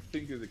be, I don't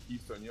think there's a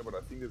keystone here, but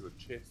I think there's a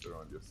chest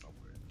around here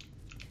somewhere.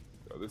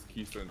 Yeah, this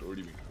keystone's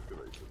already been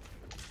activated.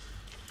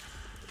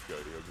 Let's go,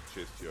 there's a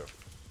chest here.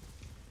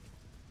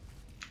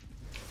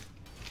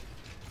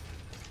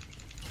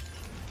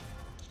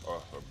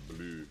 Oh, a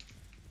blue.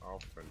 Oh,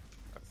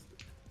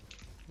 fantastic.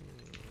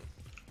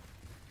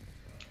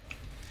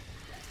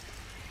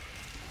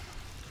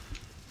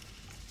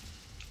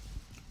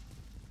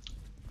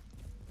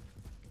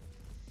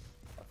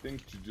 I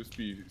think to just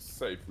be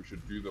safe, we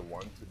should do the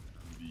wanted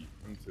and the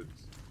hunted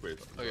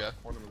quest. Oh yeah.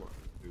 I don't know what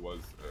there was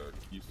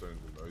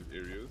keystones in those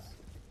areas.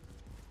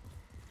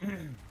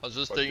 I was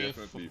just thinking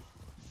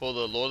for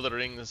the Lord of the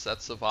Rings,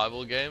 that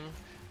survival game,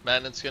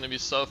 man, it's gonna be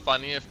so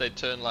funny if they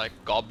turn like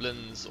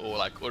goblins or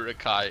like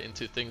urukai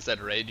into things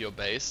that raid your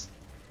base.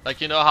 Like,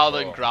 you know how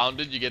the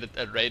grounded, you get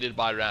raided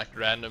by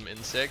random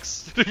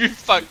insects? It'd be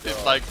fucked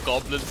if like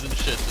goblins and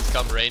shit just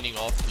come raining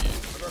after you.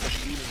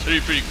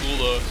 It's pretty cool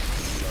though.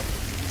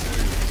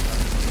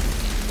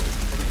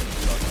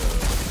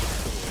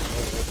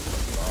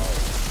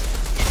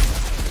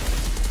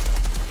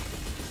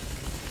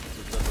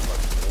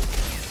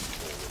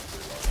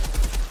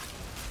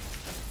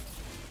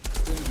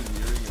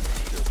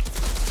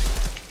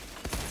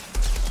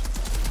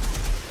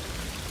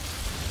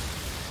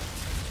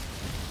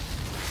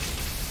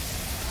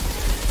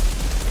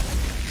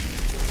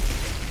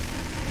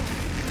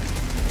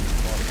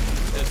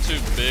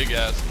 big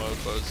ass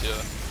mofos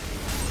here.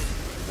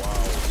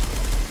 Wow.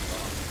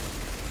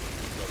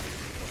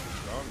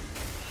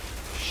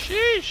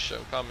 Sheesh,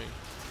 I'm coming.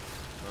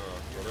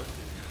 Got it.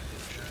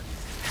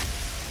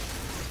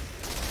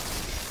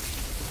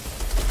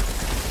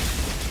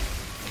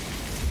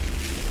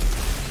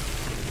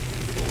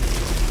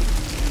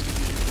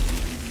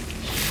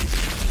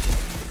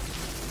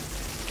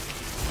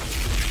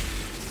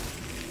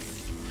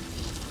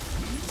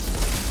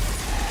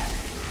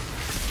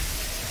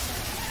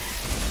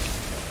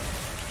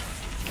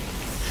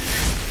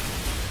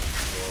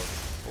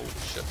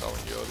 Shit, how in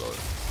YOLO.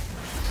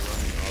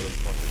 Running out of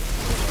fucking.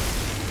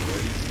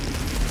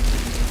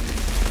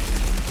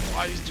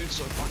 Why is dude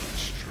so fucking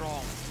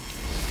strong?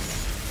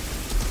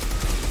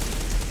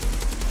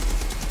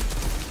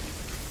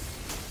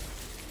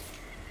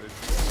 There's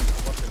these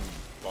fucking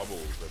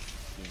bubbles that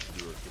seem to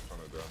do a shit ton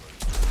of damage.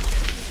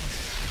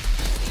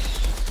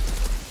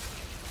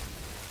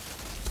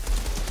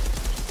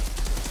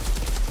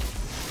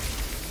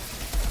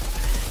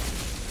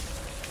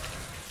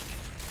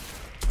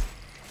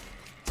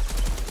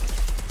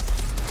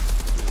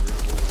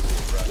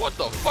 What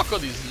the fuck are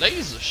these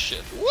laser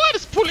shit? What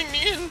is pulling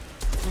me in?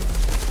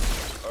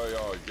 Oh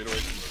yeah, get away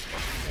from the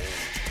fucking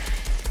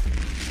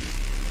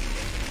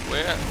hole.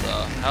 Where the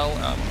hell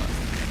am I?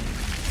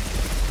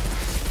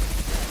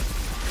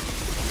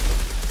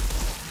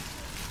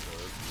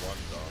 There's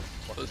one down.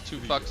 Those two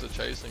fucks are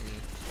chasing me.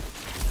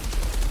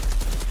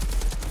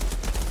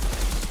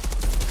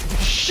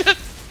 Shit!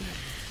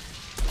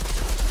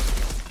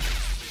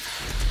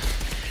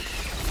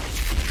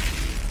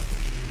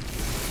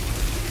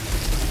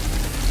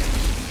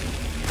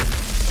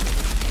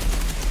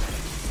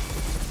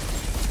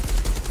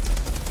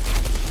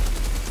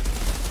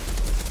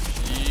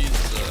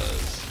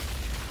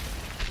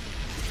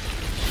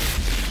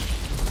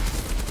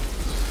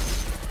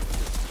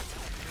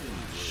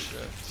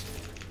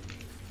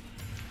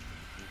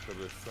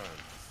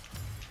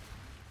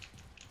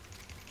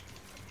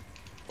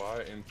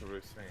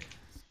 Interesting.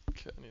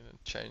 Okay, I need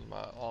to change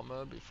my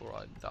armor before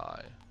I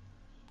die.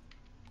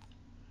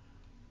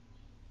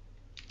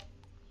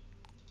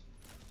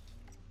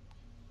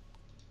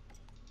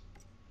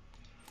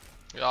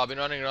 Yeah, I've been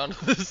running around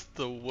with this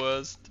the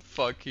worst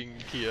fucking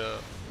gear.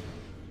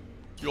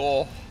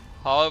 Yo,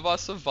 how have I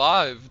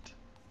survived?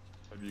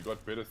 Have you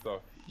got better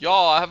stuff? Yo,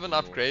 I haven't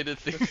upgraded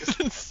things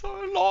in so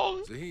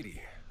long. Zahidi,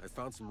 I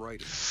found some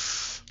writing.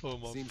 Oh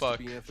my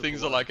fuck.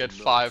 Things are like at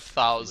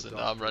 5,000.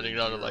 I'm running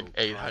around at like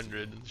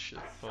 800 and shit.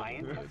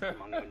 Scientists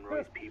among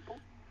Monroe's people?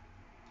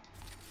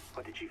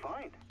 What did she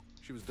find?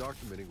 She was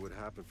documenting what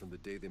happened from the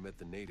day they met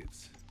the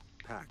natives.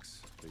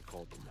 Packs, they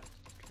called them.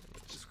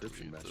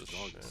 Description matches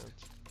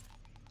August.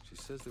 She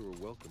says they were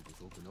welcomed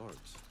with open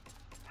arms.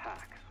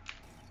 Packs.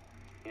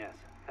 Yes,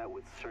 that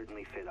would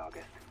certainly fit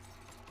August.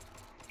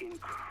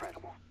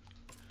 Incredible.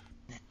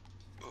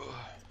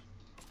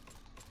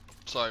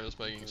 Sorry, I'm just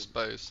making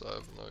space. I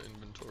have no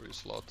inventory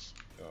slots.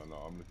 Yeah, no,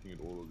 I'm looking at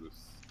all of this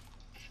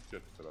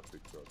shit that I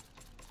picked up.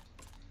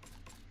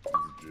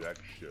 This jack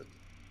shit.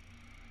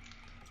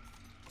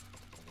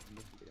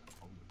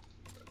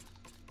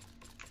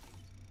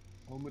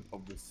 Helmet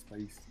of the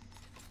space.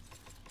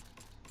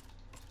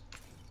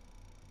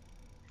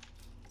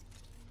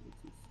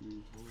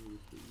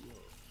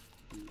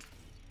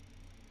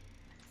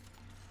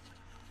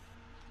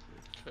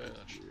 Okay,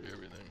 that should be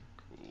everything.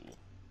 Cool.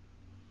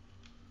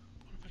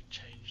 What if I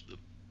change the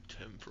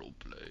temporal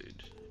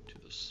blade to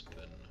the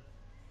spin?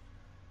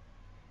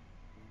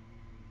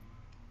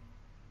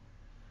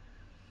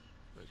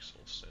 Makes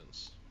no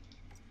sense.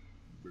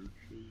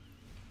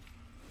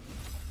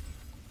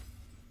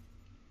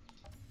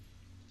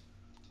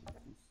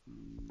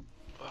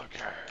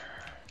 Okay.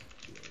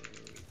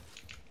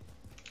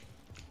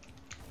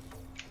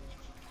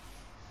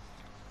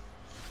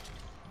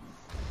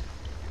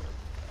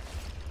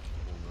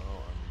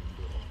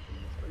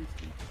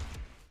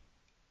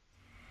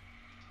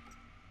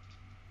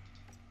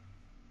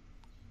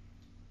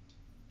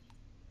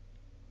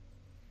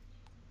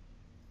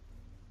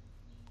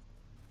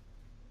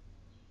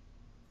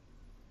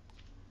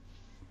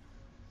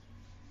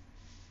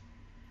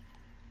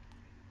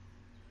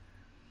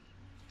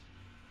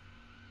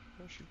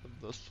 I should put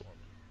this one.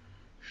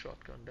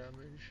 Shotgun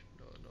damage?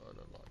 No, I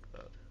don't like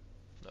that.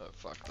 No,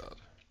 fuck that.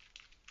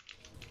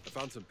 I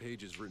found some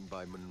pages written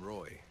by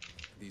Monroe,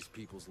 these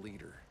people's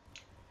leader.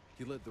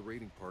 He led the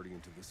raiding party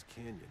into this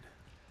canyon,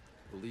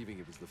 believing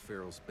it was the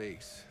Pharaoh's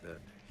base,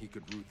 that he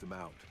could root them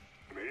out.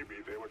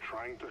 Maybe they were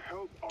trying to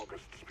help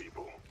August's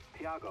people.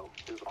 Tiago,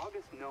 does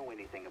August know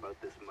anything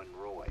about this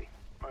Monroe?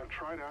 I've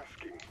tried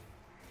asking,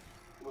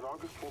 but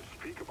August won't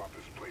speak about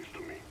this place to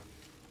me.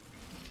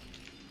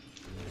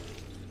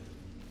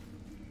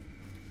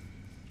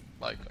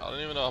 Like, I don't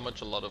even know how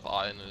much a lot of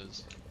iron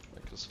is.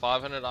 Like, is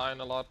 500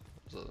 iron a lot?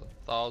 Is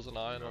 1,000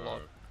 iron a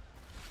lot?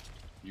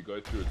 You go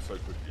through it so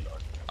quickly,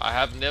 like. I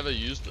have never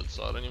used it,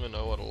 so I don't even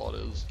know what a lot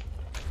is.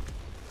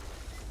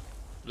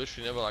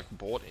 Literally never, like,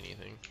 bought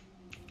anything.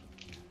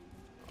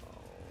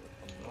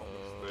 If I'm not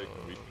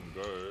mistaken, we can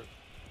go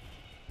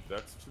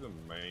That's to the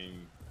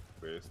main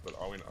quest, but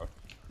I went up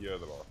here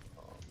the last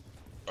time.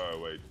 Oh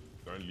wait,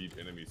 don't leave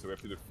enemies, so we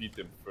have to defeat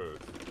them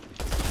first.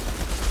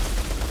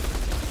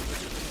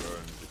 Go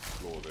and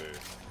explore there.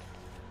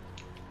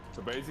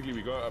 So basically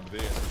we go up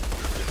there and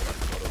get back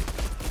bottom.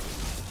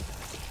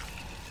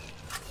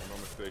 If I'm not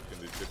mistaken,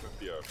 there's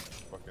definitely a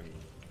fucking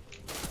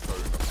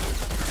cone up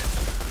there.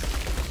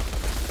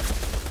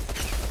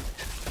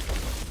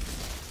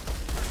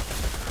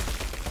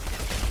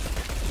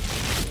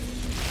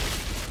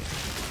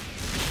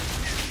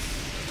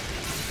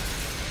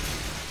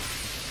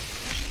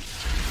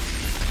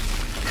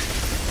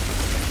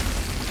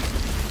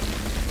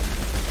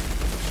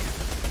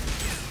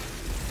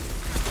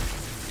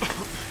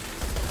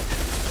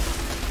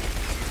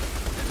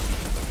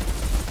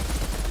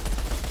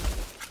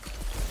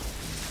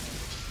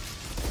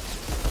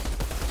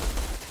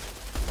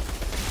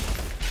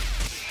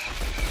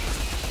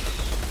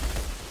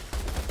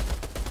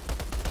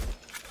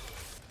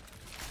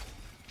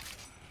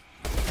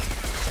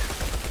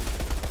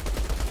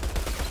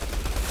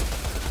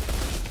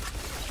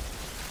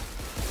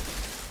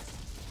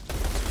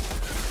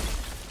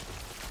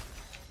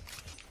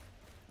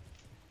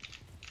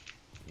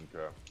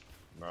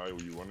 Now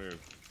you want to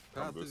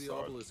path to the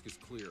obelisk is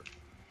clear.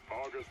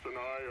 August and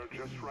I are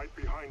just right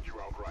behind you,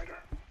 Outrider.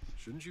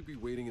 Shouldn't you be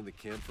waiting in the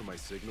camp for my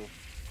signal?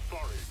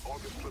 Sorry,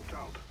 August slipped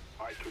out.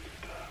 I couldn't.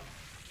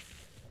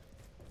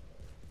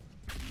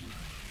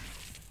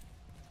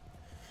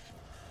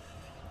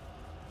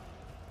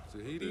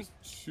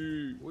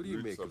 Zahidi, what do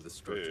you make of the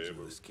structures of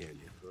this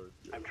canyon?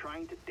 I'm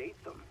trying to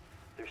date them.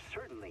 They're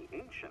certainly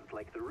ancient,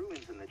 like the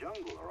ruins in the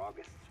jungle or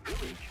August's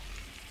village.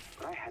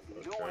 But I had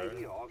no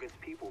idea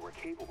August people were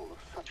capable of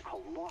such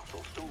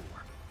colossal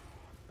stonework.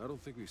 I don't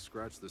think we've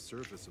scratched the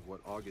surface of what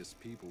August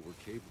people were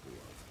capable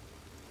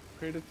of.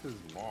 Predator's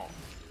mom.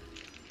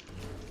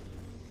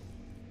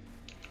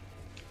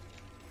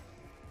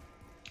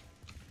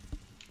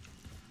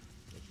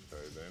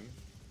 Okay then.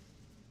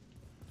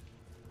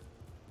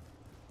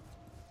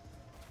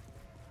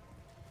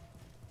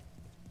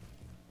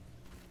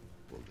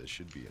 Well, this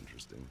should be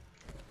interesting.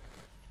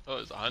 Oh,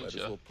 it's a hunter. Might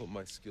as well put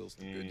my skills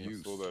to good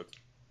use. Saw that.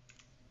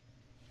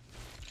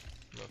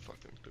 No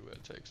fucking clue where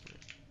it takes me.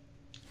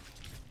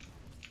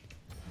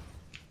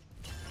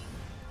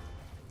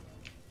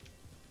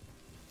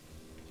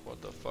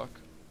 What the fuck?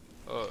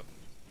 Oh.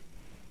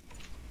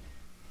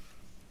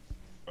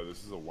 Oh,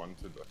 this is a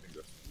wanted. I think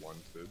that's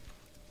wanted.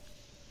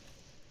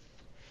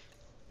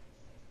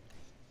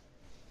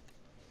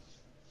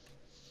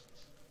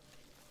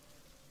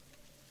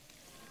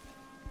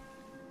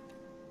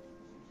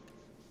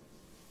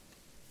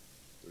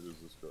 Where does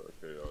this go?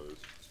 Okay, oh,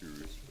 there's two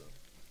routes for them.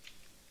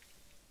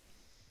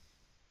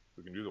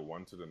 We can do the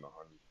wanted and the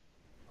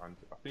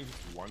hunted. I think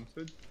it's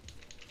wanted,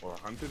 or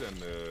hunted and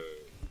the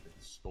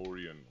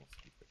historian or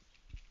something.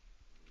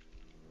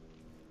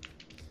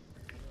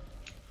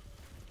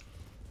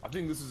 I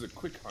think this is a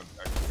quick hunt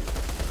actually.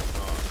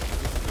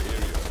 This is the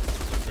area.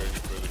 Let's go any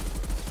further than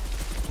this.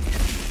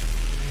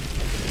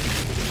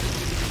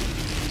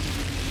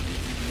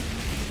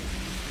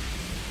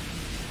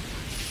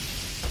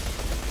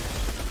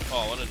 Oh,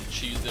 I wanted to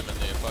cheese them in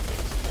their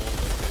fucking small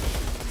location.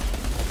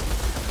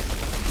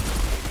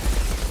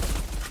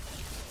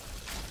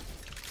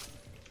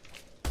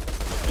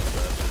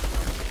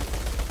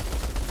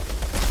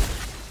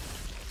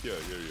 Yeah,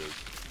 here he is.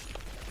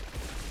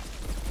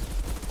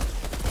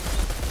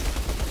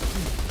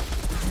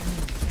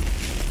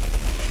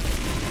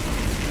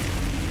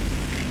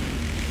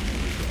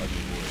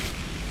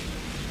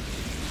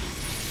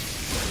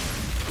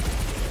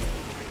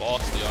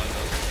 Boss behind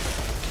us.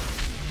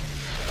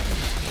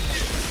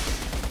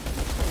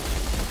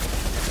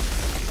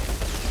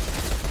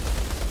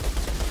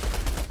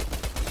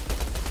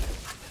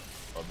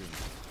 I've been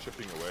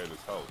chipping away at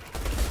his health.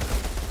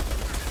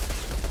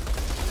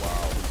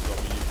 Wow,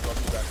 he's got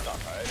me back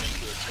up, eh?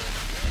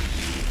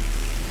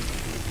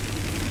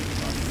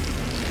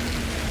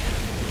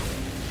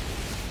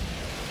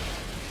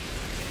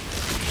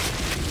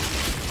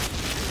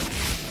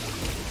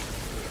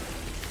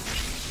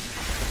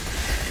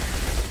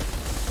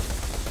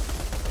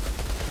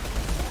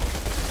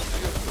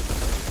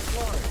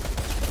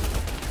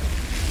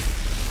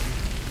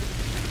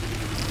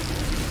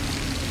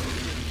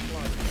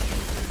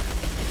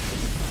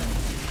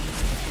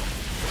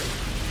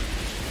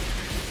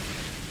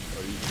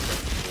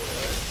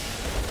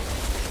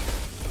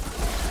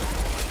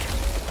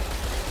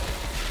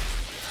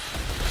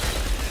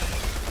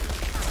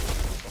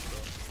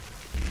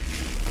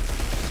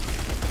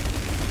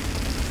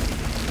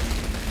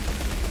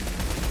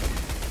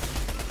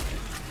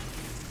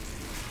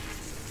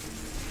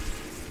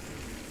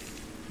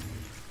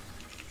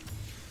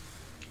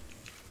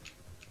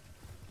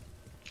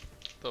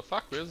 The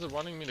fuck? Where's it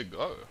wanting me to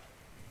go?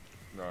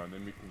 No, and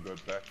then we can go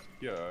back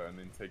here and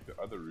then take the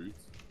other route.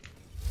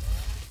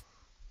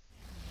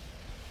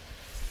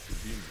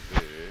 We've been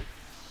there.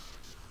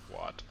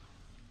 What?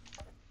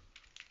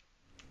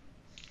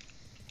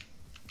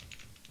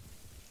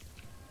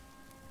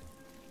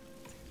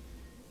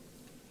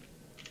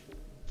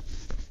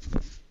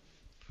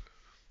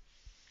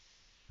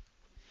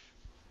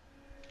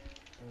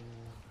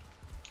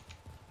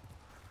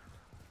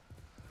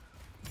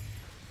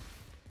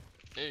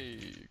 Hey,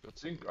 got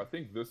some. I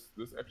think this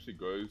actually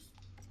goes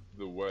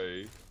the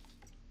way.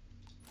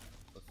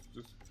 I was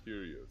just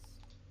curious.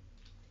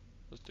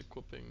 Just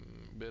equipping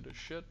better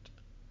shit.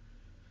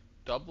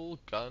 Double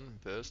gun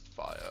burst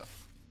fire.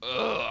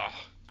 Ugh,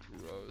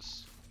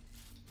 gross.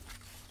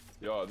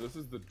 Yeah, this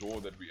is the door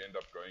that we end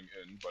up going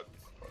in, but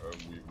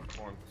we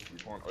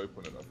can't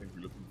open it. I think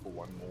we're looking for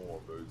one more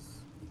of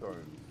those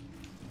stones.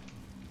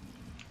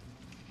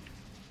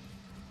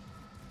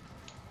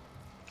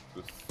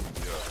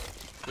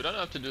 We don't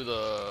have to do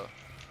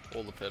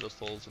all the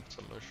pedestals. It's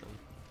a mission.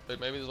 Wait,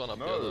 maybe there's one up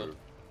here. Though.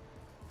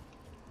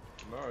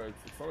 No,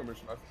 it's not a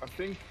mission. I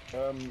think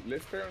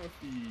let's carry on with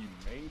the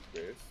main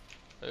quest.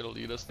 It'll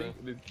lead us there.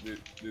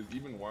 There's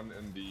even one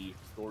in the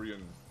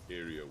historian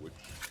area, which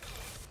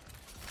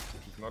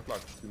is not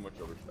like too much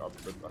of a stuff,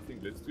 but I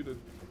think let's do the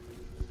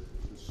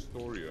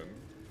historian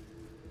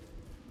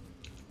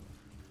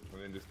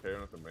and then just carry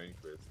on with the main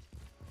quest.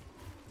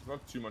 It's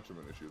not too much of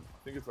an issue. I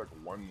think it's like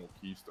one more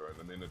keystone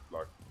and then it's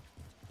like...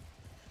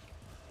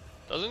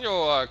 Doesn't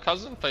your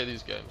cousin play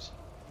these games?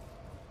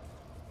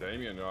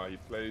 Damien, he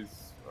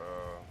plays...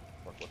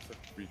 what's that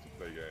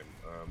free-to-play game?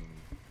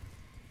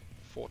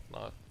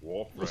 Fortnite.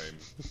 Warframe.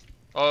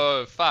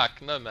 Oh,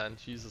 fuck. No, man.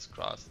 Jesus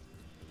Christ.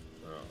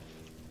 Yeah.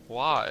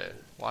 Why?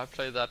 Why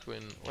play that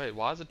when... Wait,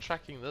 why is it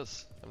tracking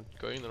this? I'm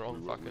going the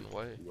wrong fucking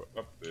way. We were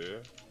up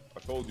there. I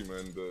told you,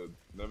 man, the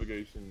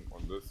navigation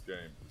on this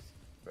game is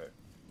bad.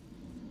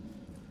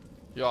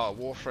 Yeah,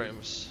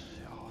 Warframes.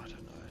 Yeah, I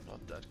don't know.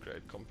 Not that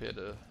great compared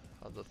to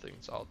other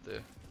things out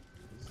there.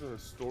 This is a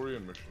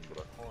historian mission, but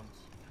I can't...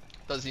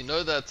 Does he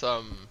know that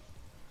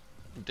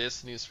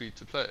Destiny is free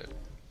to play?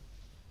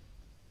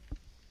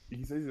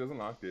 He says he doesn't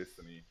like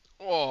Destiny.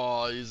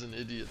 Oh, he's an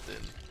idiot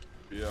then.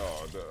 Yeah,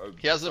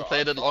 he hasn't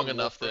played it long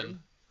enough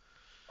then.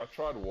 I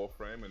tried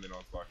Warframe and then I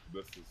was like,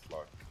 this is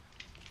like...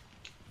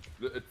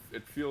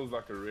 It feels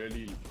like a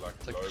really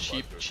it's like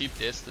cheap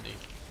Destiny.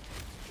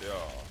 Yeah.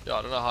 Yeah,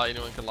 I don't know how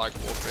anyone can like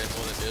Warframe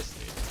more than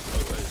Destiny. No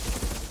way.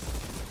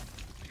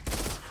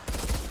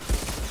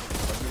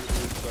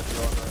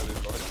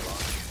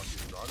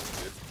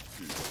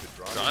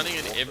 Grinding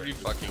in every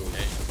fucking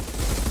game.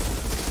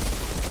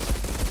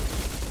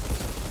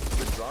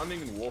 The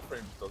grinding in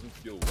Warframe doesn't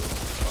feel weird.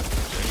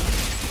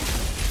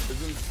 It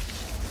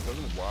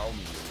doesn't wow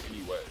me in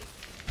any way.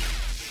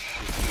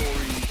 The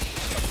story,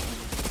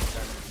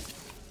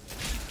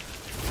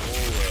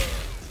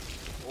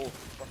 all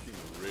fucking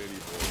really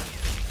boring.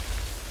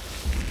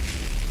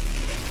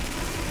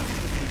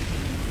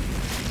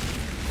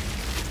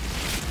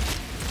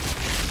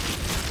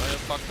 I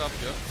have fucked up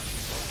here.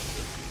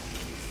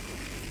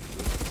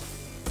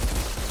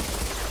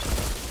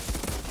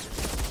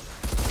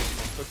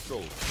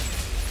 Pistol.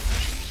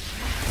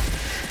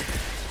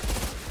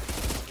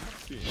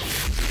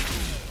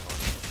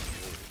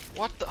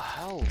 What the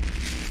hell?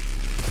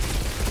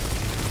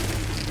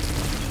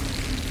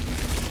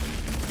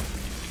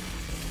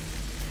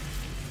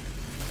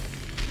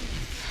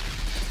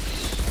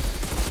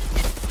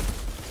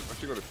 I've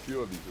actually got a few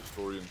of these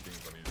historian things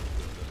I need to do.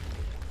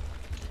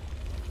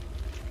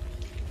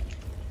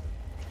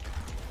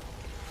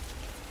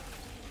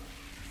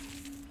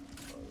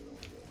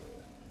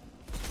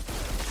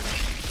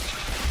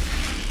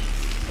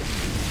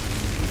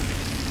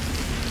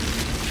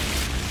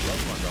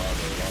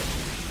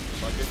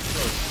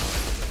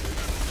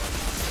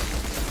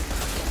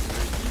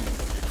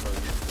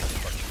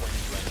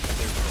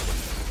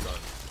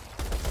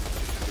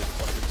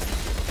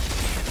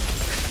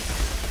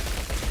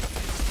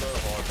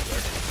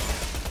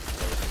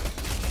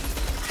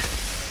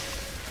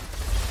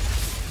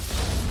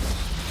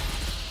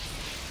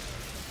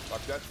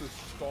 That's his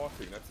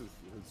starting, that's his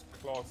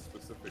class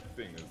specific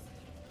thing is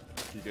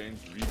he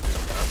gains regen.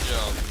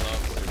 Yeah,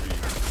 for every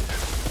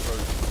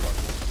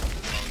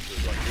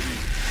like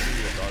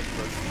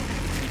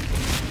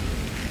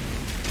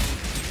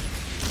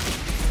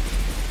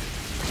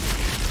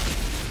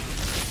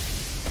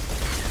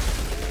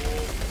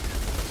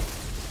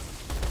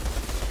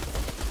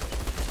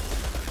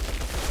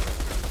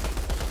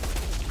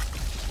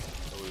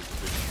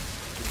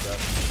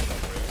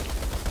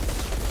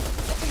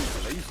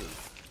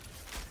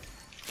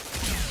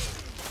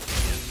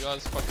You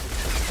guys fucking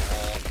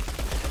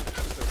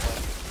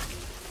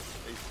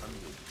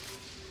 800.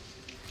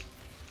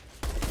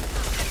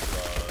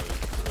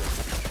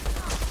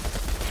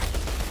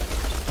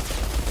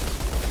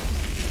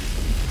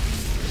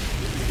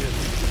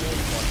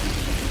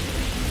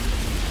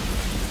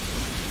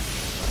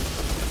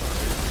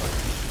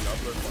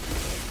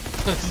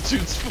 This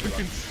dude's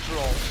fucking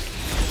strong.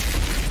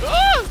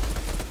 Ah!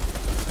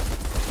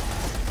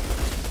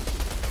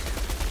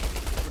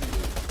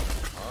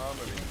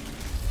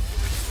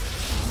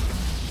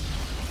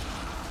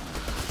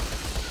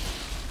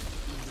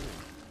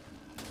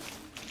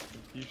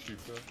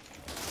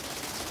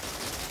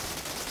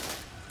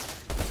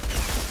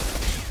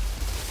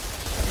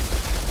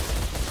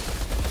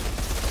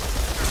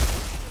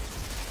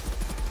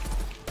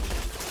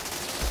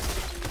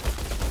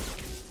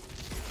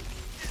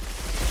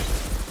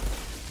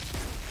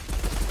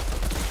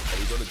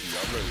 the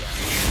Diablo line.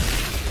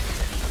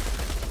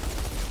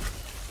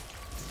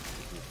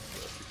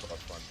 It's quite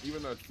fun.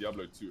 Even though it's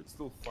Diablo 2, it's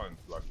still fun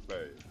to like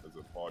play as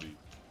a party.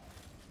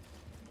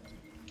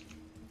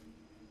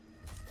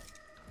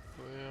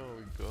 There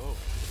we go.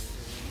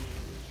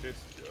 Shit,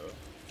 yeah.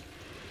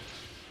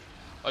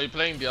 Are you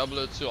playing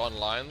Diablo 2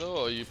 online though,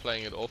 or are you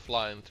playing it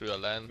offline through a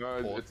LAN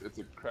No, port? it's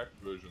a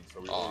cracked version,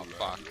 so we Oh, all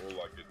fuck. we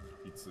all like get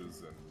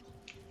pizzas and.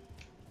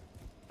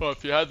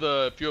 But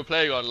if you were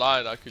playing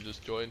online, I could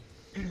just join.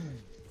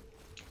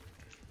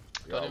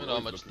 Don't even know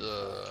how much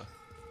the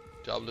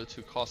Diablo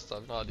 2 costs. I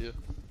have no idea.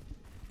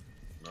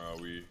 No,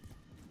 we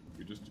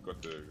just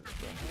got the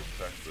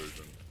cracked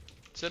version.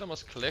 It said I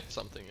must collect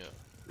something here.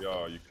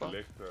 Yeah, you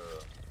collect.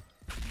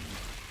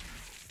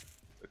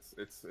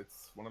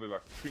 It's one of the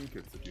like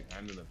trinkets that you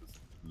hand in at this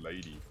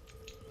lady.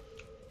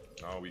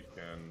 Now we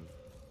can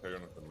carry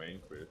on with the main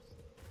quest.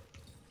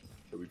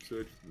 So we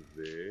searched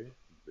there,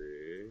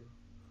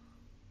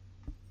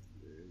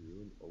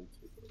 ruined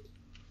altar though.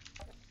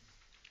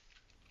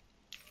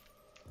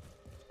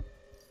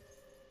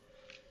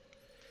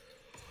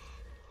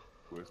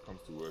 Worst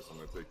comes to worst, I'm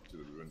gonna take you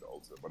to the ruined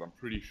altar, but I'm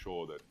pretty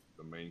sure that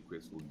the main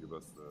quest will give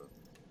us the.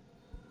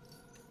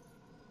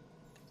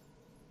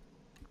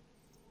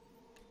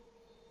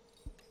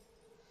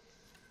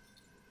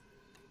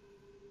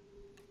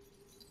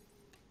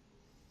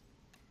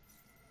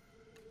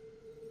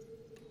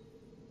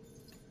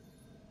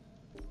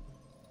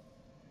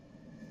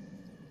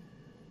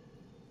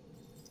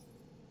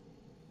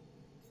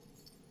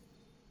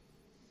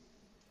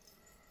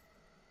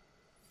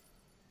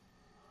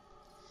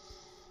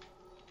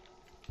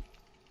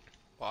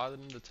 Why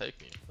didn't it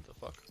take me? What the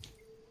fuck?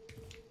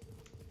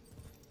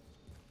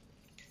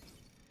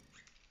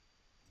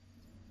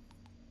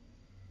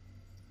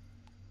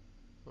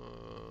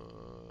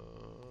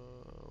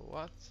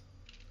 What?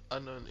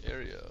 Unknown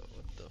area.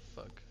 What the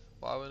fuck?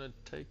 Why wouldn't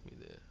it take me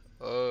there?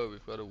 Oh,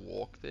 we've got to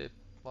walk there.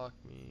 Fuck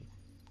me.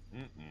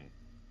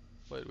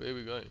 Wait, where are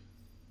we going?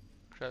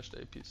 Crashed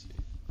APC.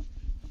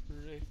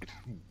 Wrecked.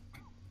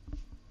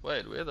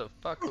 Wait, where the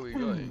fuck are we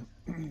going?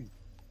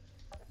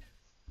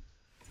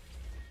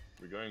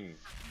 We're going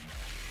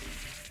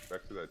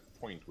back to that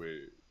point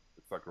where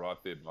it's like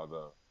right there by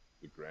the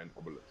Grand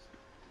Obelisk.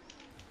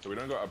 So we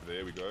don't go up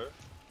there, we go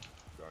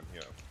down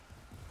here.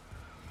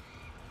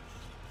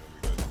 Then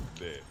we go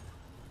there.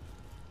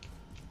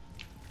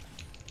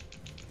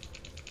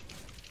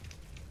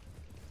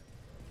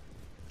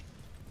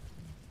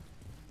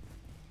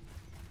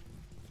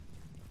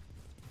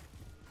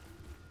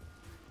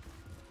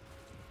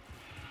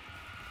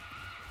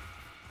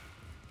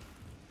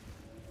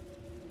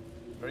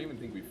 I don't even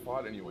think we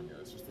fight anyone yet,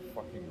 it's just a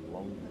fucking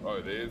long...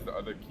 Oh, there's the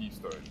other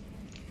keystone.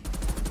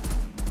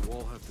 You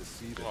all have to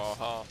see this.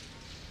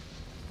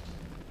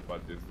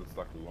 But there's this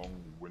like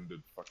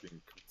long-winded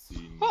fucking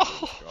cutscene where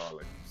this guy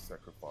like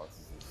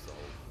sacrifices himself.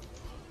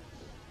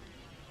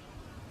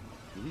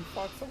 Did we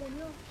fight someone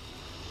here?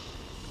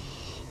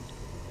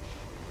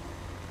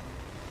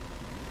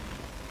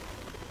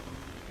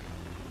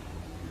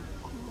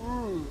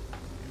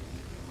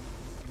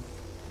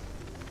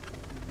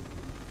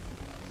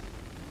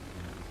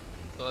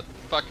 That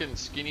fucking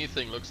skinny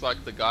thing looks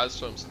like the guys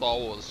from Star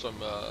Wars from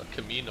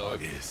Camino.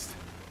 Yes.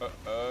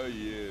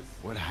 Yes.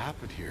 What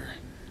happened here?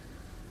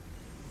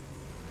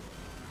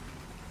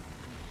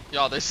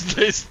 Yeah, they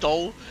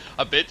stole.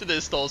 I bet you they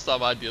stole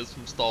some ideas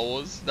from Star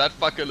Wars. That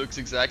fucker looks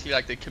exactly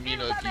like the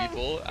Camino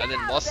people, and then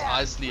Mos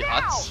Eisley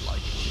huts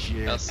like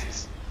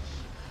pests.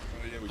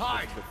 Oh yeah, we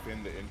Hi. should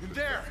defend the entrance.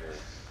 There.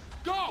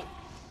 Go.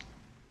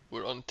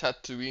 We're on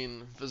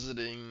Tatooine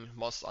visiting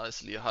Mos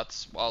Eisley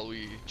huts while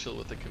we chill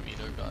with the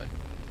Camino guy.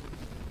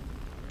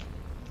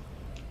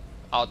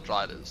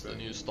 Outriders, the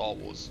new Star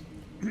Wars.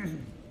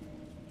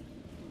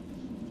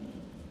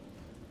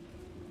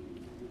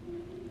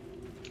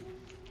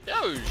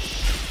 Yo,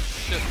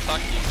 shit,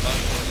 fucking fun.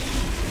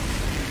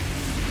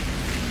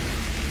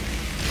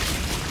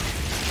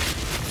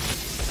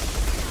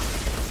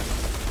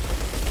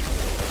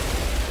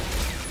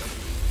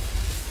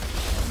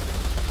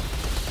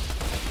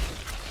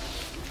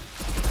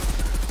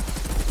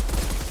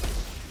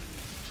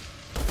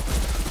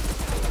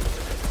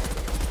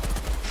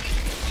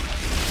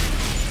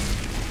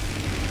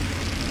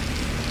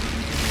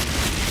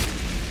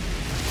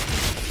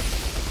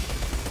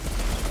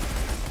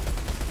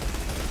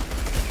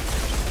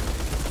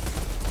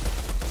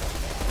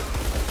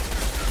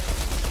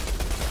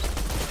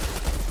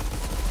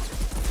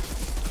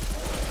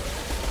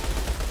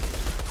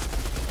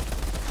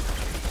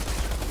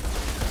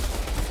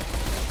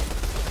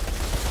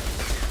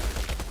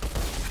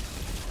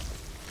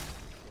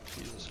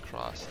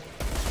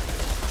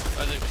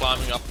 Imagine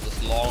climbing up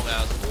this long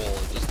ass wall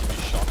just to be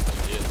shot from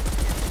here.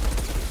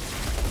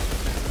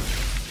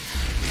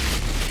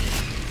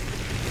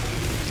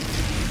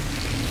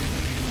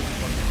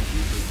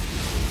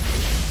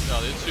 No,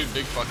 they're two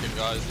big fucking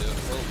guys here.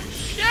 Holy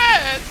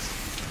shit!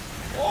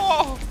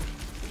 Oh!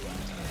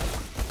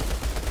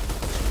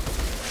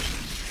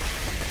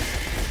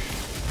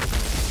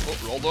 Oh,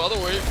 roll the other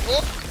way.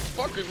 Oh!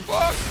 fucking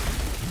fuck?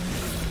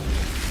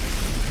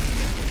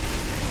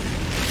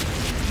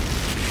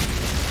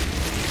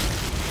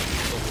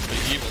 Double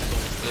behemoth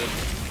almost dead.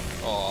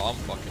 Oh, I'm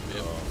fucking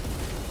dead.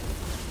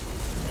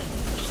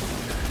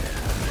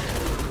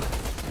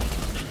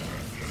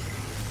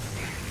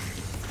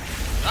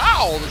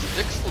 Ow! This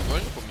dick's still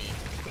going for me.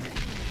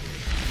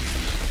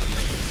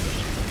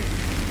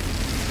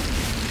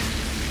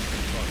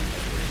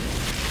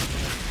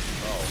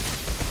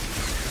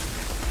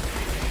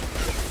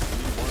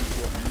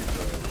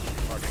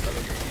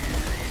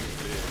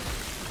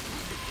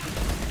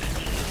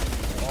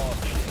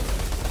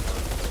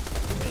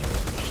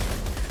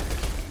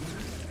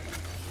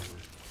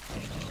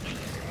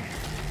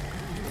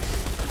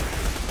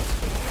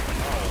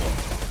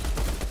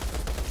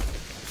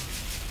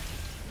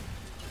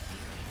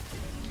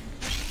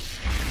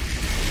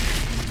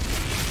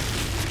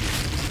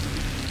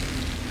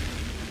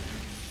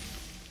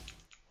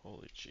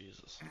 Holy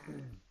Jesus.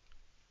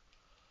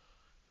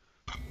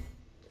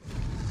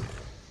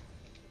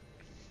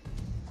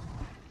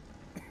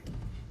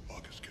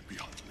 August can be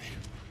on me.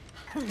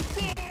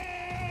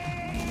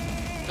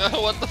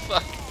 What the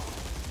fuck?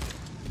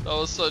 That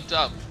was so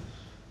dumb.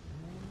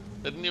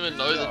 Didn't even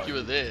know that you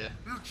were there.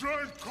 You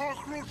giant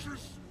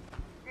cockroaches!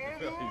 I'm right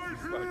He's here! like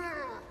trying to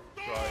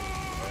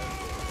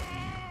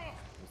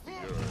Mr.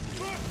 Hero.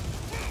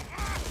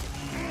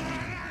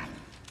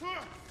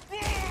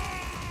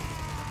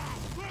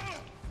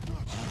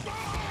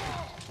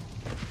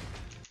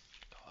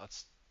 Oh,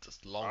 that's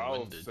just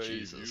long-winded,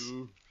 Jesus.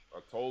 You. I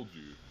told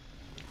you.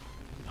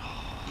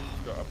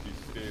 Just go up these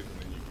stairs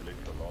and then you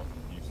collect the last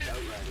piece.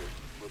 Outriders,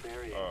 we're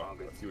burying I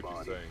August's see what body.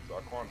 you're saying. So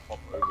I can't hop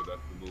over that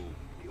little.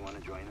 Do you want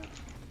to join us?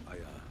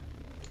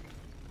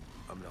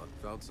 I'm not.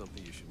 Found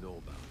something you should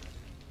know about.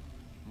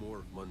 More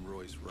of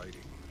Monroy's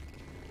writing.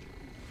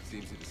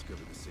 Seems he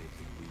discovered the same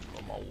thing we did.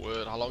 Oh my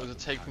word, how long does it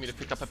take for me to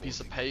pick up a piece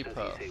of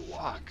paper?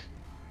 Fuck.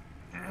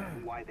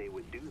 Why they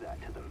would do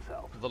that to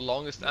themselves? The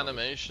longest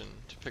animation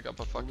to pick up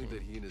a fucking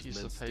that he and his piece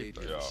men of stayed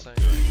paper. there. Insane.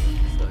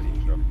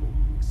 Studying,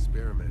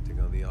 experimenting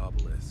on the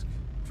obelisk,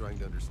 trying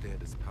to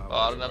understand its power. Oh,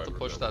 I don't have to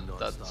push that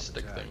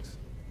stick thing.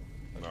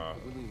 Nah,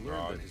 When we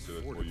learned that his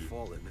fort had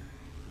fallen,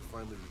 he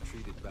finally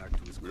retreated back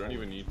to his We don't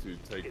even colony. need to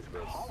take this. We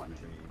can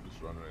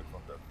just run away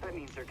from that. That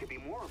means there could be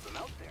more of them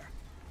out there.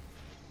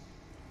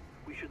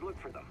 We should look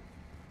for them.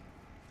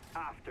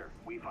 After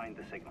we find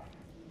the signal.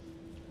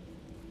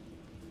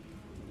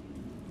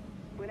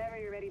 Whenever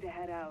you're ready to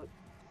head out,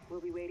 we'll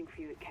be waiting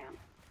for you at camp.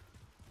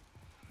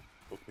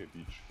 Okay,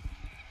 beach.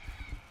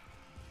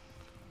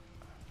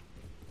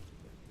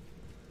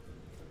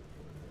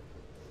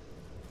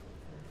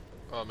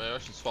 Oh man, I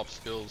should swap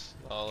skills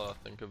now that I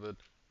think of it.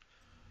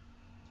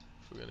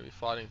 If we're gonna be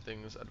fighting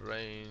things at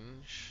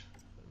range,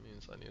 that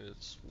means I need to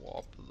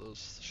swap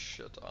this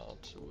shit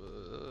out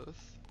with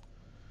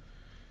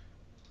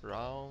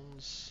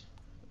rounds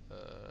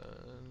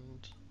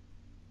and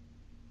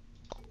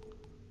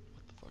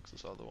what the fuck's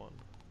this other one?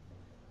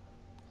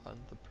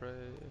 Hunt the prey.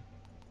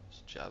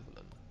 It's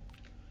javelin.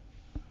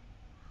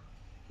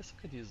 Guess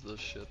I could use this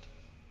shit.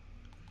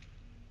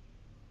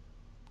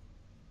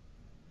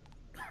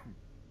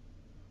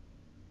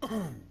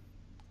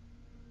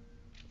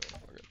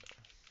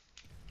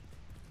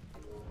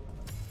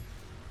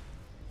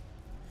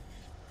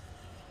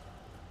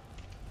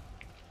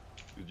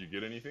 Did you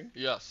get anything?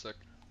 Yeah, sick.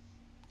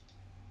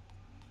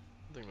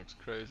 That thing looks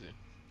crazy.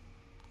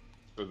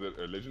 Was it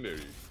a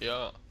legendary?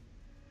 Yeah.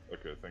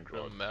 Okay, thank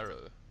God.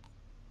 Marrow.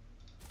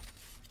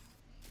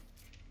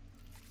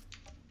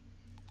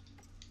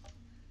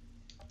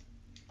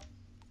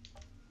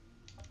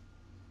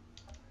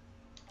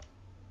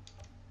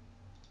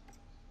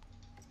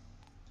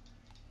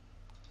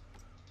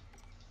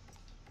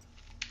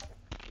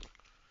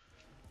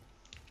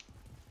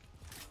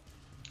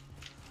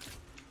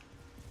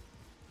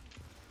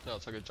 No,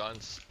 it's like a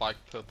giant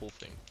spiked purple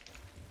thing.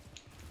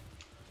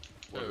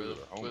 What Wait, is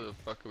it? where the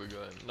fuck are we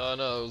going? No,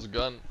 it was a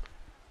gun.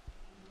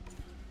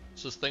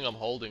 It's this thing I'm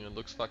holding and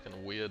looks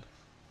fucking weird.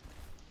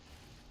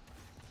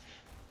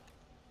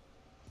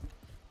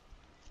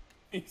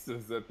 He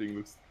says that thing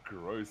looks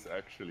gross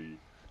actually.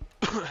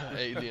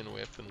 Alien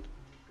weapon.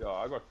 Yeah,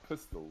 I got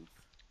pistols.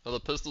 Oh, the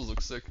pistols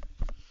look sick.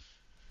 I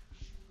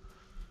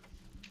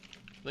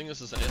think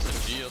this is an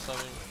SMG or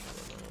something.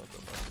 I don't know what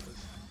the fuck it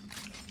is.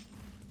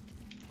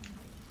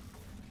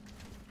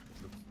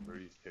 It looks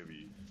very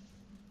heavy.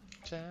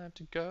 Time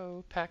to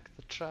go pack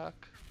the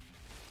truck.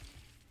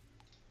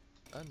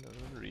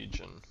 Unknown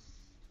region.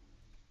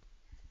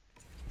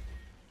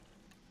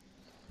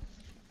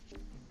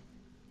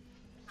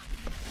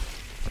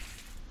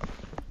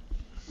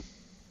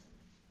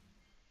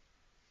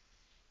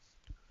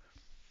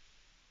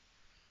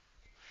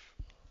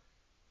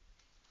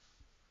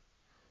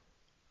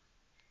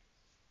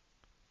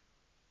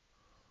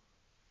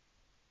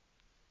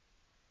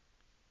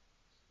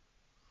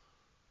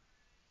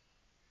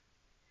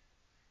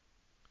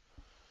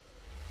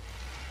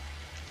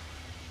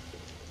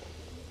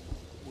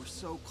 We're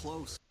so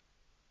close.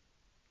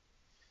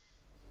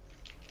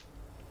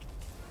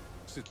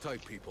 Sit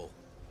tight, people.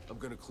 I'm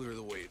gonna clear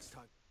the way. It's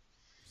time.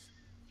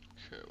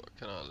 Okay, what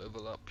can I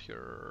level up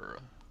here?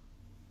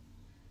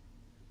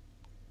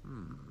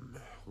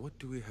 What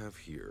do we have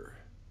here?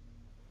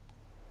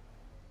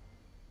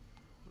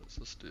 What does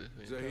this do?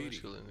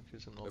 Zahedi,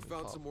 I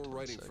found some more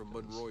writing from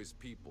Monroy's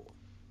people.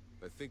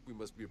 I think we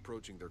must be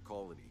approaching their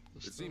colony.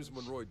 It seems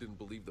Monroy didn't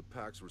believe the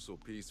Pax were so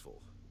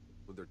peaceful.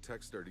 When their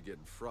tech started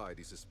getting fried,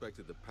 he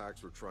suspected the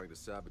Pax were trying to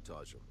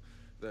sabotage him.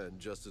 Then,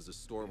 just as the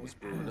storm was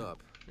brewing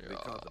up, they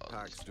caught the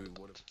Pax doing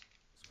one of his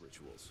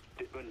rituals.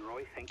 Did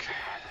Monroy think the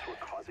Pax were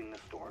causing the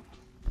storm?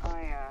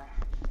 I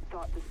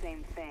thought the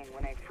same thing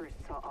when I first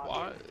saw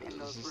August in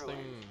those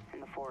ruins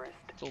in the forest.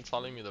 Still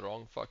telling me the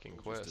wrong fucking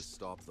quest. Just to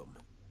stop them.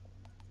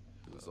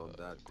 It was on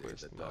that day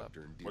that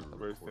Dr. and What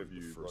quest have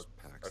you got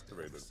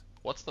activated?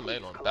 What's the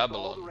main one? All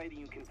Babylon. the writing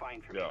you can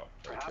find from Yeah.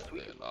 Perhaps we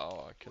Okay,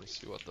 now I can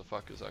see what the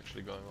fuck is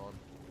actually going on.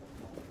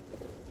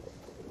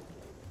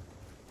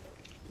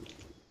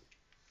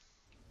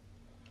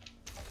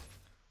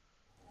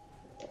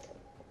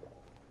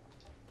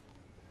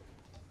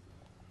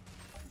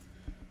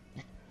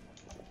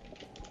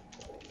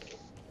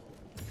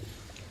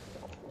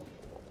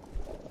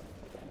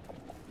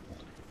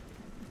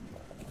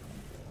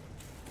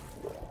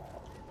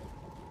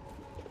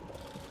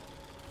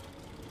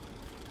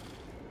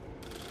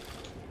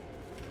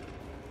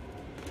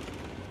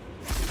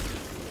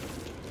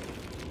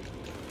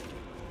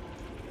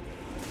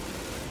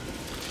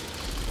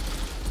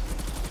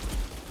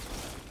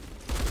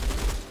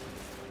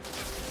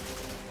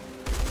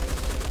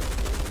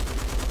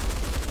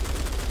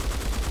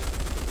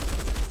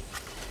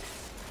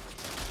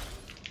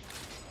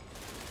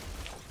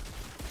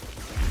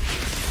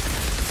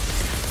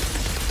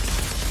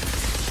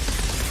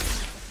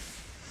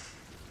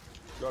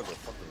 You guys are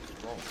fucking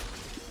strong.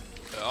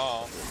 Yeah.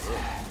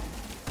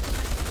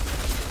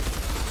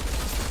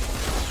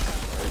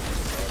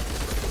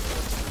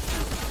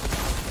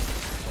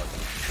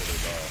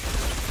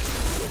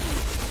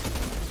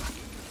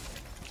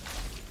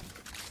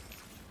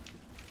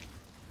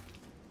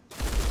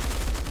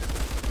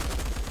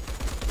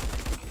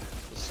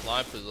 The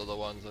snipers are the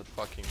ones that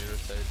fucking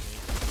irritate me.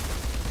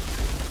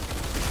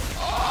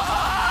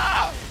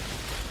 Ah!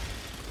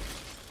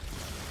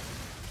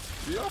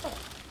 Yeah.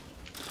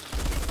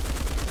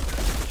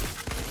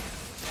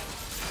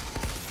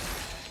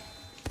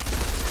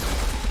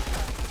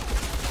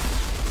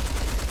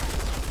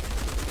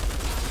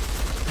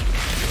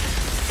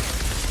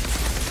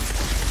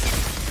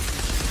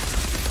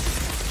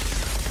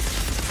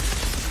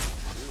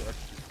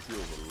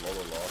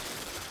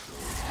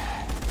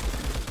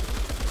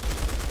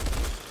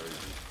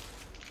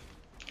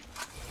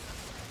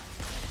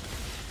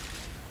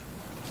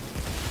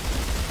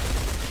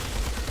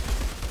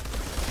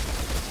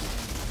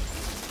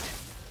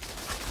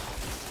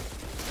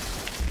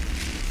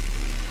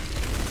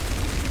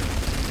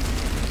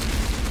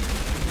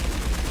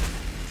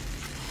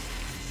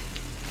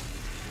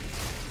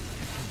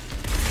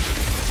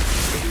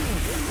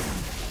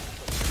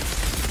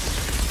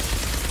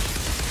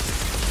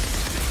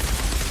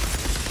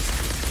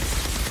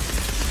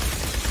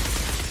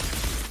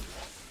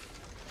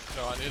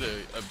 I need an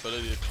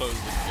ability to close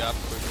the gap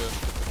quicker.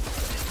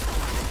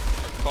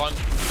 I can't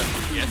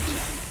get it.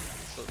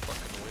 It's so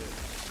fucking weird.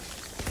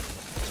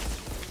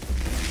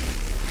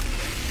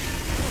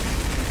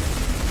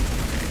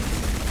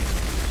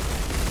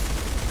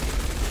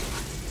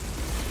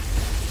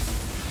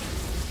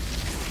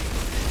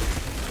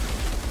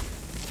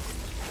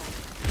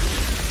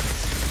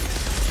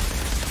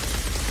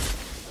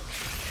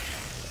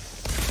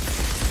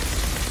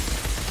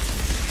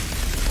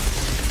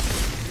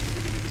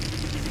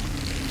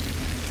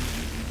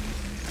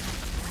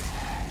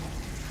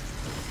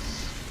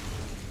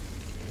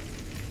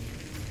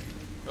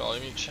 Well,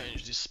 let me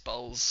change these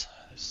spells.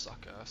 They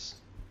suck ass.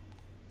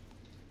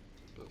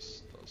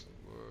 This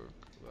doesn't work.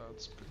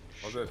 That's pretty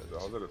shit.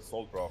 How's that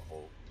assault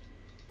rifle?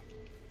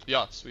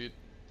 Yeah, sweet.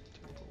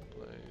 Temple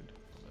blade.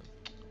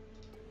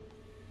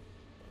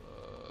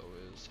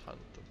 Where's hunt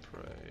the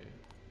prey?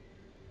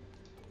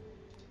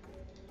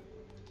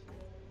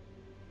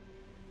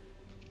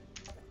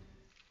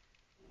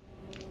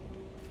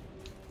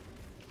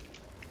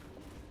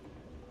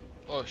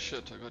 Oh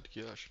shit, I got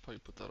gear. I should probably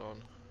put that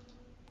on.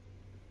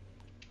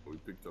 We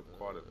picked up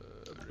quite a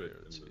bit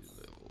in this.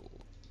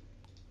 Level.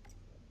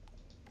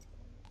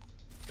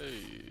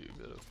 Hey,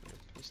 bit of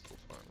a pistol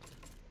finally.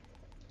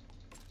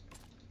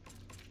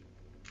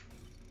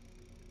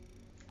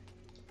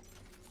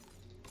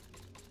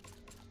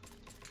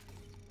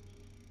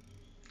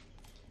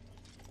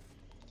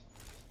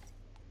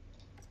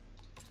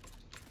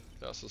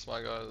 Yeah, so this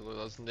my guy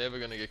was never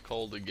gonna get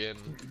cold again.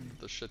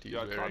 The shit he's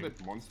wearing. I tried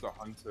that Monster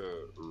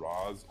Hunter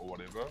Rise or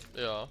whatever.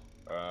 Yeah.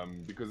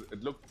 Because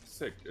it looked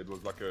sick. It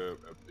was like a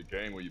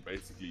game where you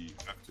basically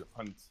have to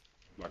hunt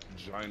like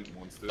giant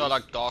monsters. Not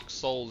like Dark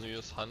Souls, you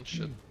just hunt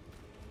shit.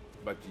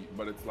 But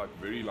it's like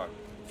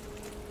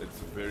it's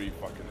very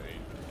fucking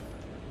Asian.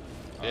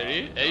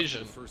 Very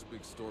Asian. The first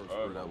big storms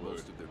burned out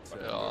most of their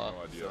tech.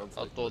 Yeah,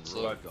 I thought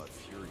so. Got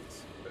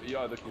furious.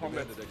 yeah, the He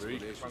combat's demanded very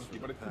explanations clunky, from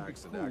but the it could be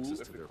packs and cool access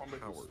if to the their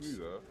combat was powers.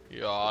 smoother.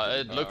 Yeah,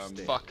 it looked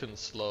understand. fucking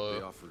slow.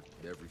 They offered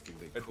everything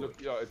they It could.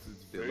 looked, yeah, it's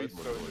They very led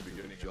slow in Monroe the through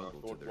beginning, the and I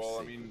jungle thought, to their well, I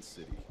sacred mean,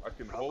 city. I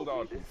can Probably hold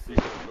out and this see is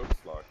what it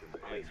looks like in the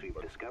place end, we've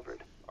but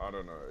discovered. I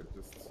don't know, it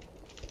just...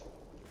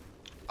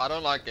 I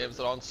don't like games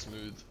that aren't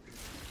smooth.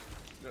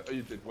 No,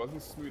 it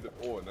wasn't smooth at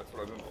all, and that's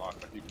what I didn't like.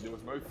 Like, there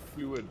was no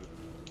fluid,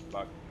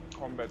 like,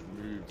 combat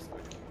moves,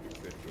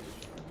 etc. that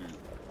you could do.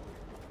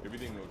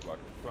 Everything was, like,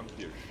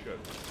 clunky as shit.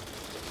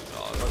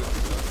 Oh, but it's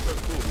so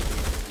cool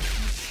because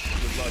it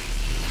was like,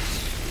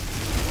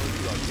 you wanted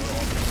to, like, go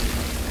off and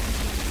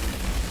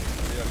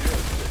the idea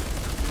is that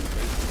you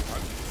basically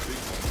hunt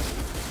big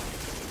monsters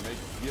and make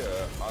gear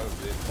out of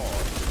their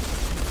parts.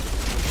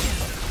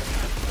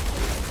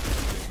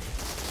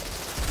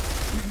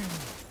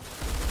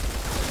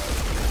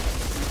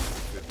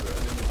 And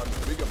then you hunt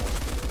bigger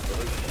monsters and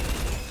those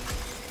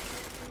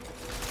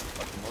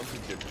like the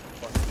monsters get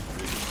fucking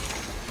big.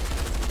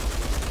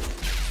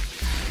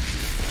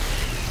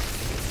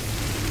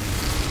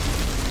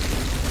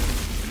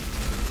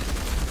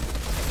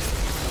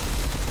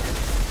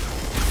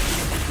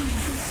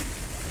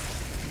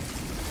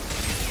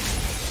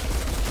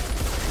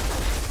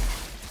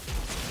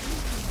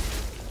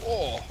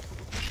 Oh.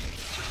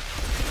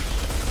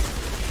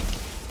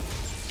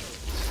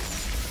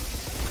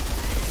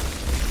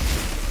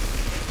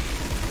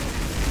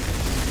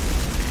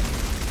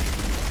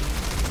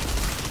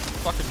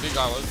 Fucking big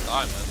guy won't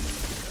die, man.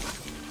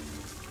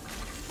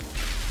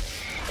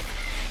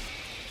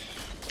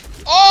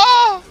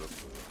 Oh!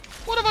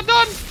 What have I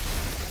done?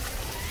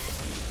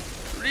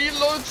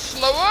 Reload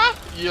slower?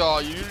 Yeah,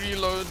 you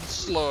reload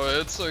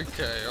slower, it's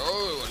okay.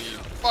 Oh, you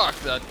fuck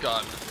that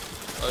gun.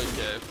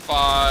 Okay,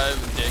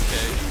 5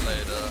 decades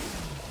later.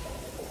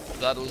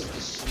 That was the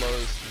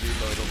slowest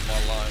reload of my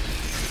life.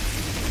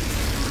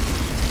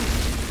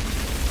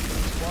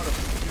 Quite a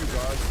few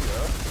guys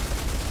here.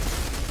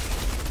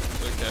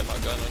 Okay, my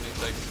gun only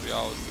takes 3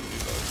 hours to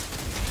reload.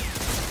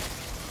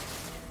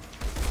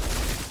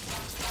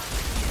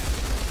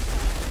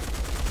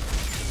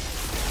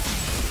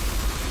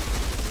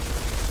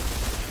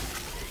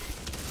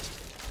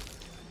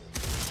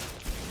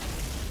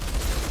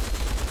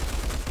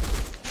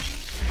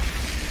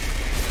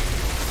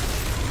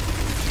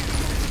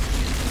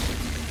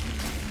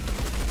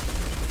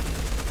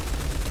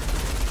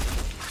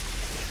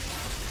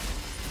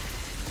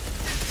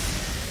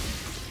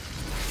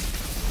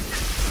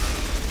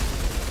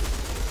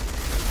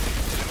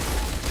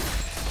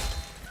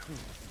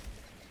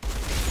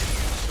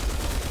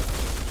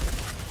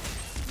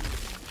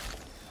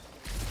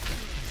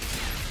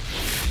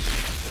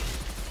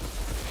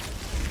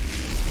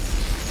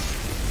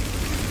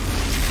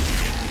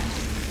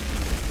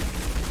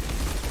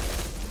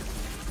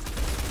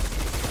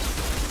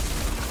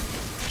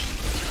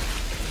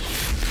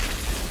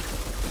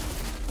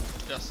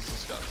 Yes,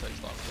 this guy takes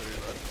time to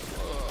reload.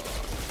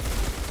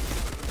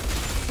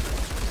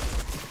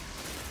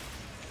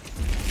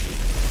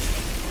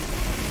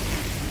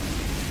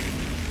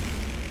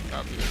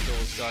 Can't be kill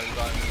this guy, he's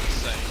going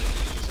insane.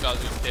 This guy's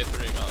been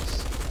peppering us.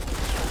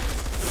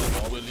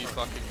 Willy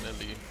fucking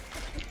nilly.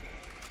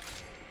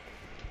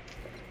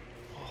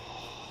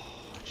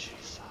 Oh,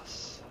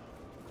 Jesus.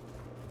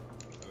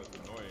 That's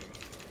annoying.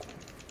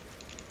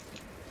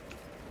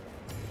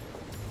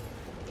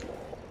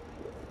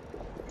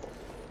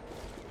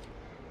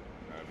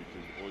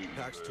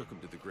 Pax took him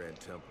to the Grand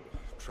Temple,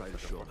 tried to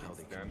show him how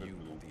they commune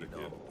with the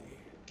anomaly.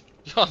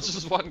 Yeah, it's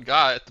just one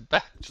guy at the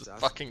back just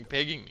fucking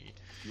pegging me.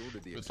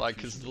 With like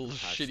his little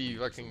shitty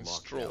fucking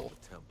straw.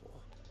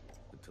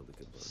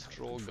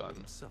 Straw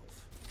gun.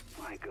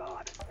 My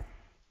God.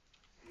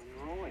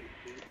 Monroy.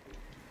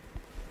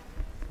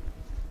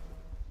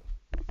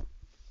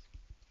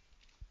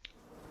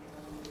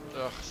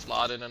 Ugh,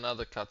 slide in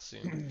another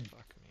cutscene.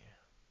 Fuck me.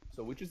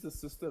 So which is the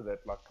sister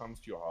that like comes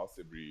to your house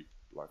every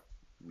like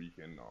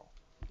weekend now?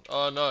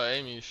 Oh no,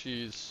 Amy,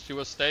 she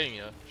was staying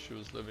here. She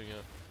was living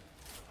here.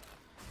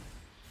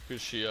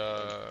 Because she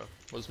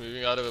was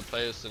moving out of her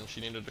place and she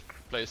needed a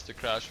place to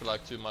crash for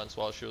like 2 months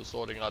while she was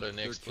sorting out her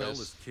next There are place.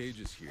 countless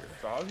cages here.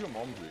 So how's your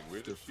mom doing?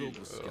 Where does she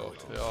live?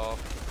 Yeah.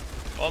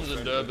 Mom's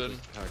in Durban.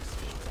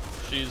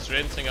 She's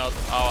renting out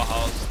our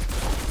house.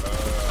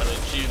 And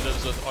then she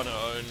lives on her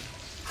own.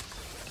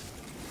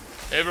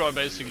 Everyone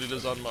basically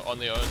lives on their own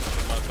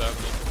in my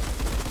family.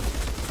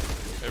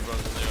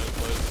 Everyone's in their own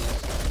places.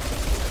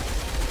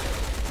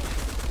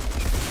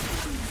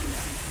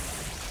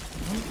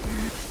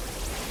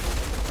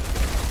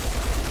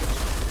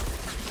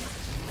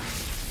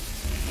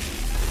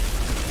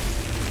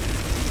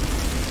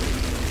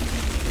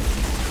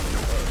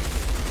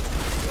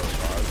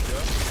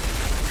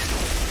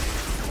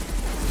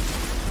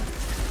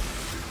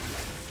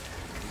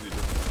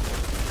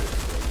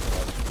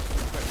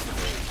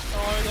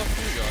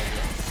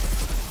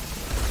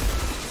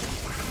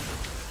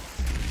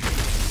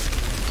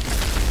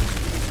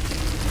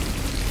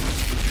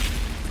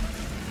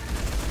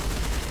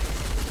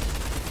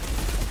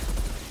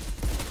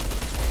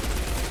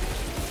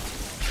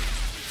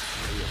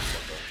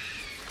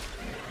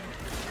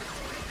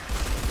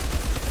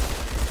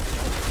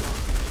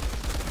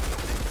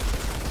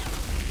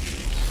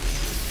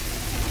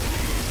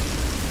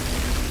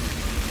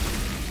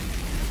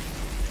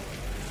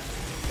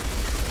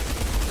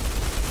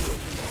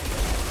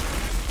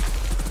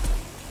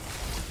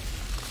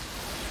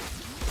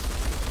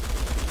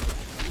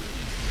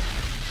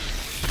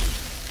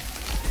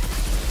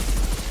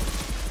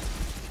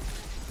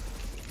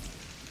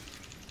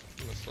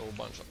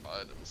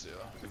 items,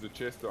 yeah. There's a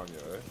chest down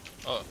here, eh?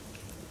 Oh.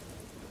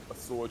 I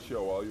saw it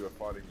here while you were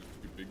fighting these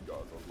two big guys.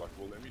 I was like,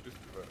 well, let me just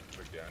have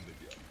a gander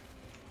here.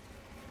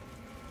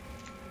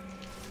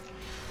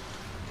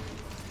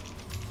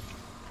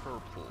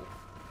 Purple.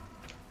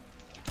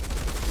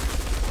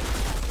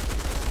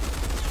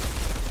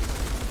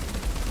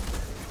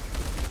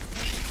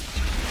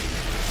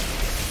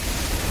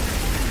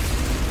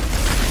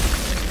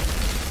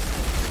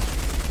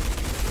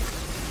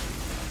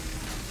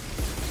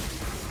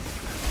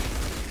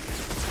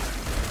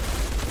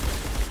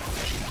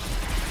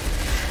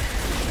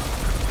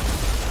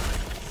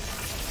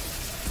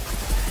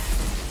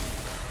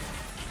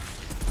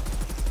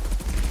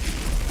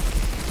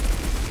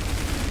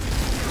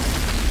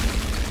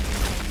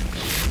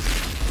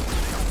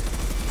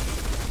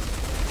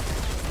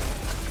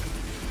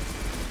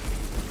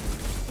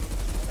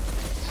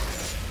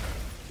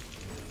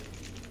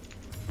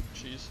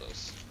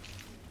 Jesus.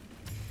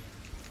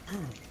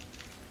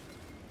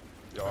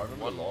 Yeah, I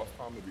remember the last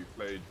time that we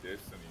played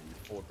Destiny, we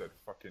fought that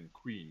fucking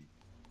queen.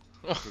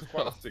 It was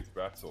quite a sick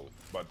battle,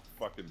 but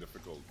fucking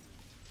difficult.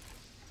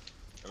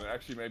 And it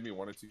actually made me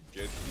want to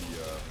get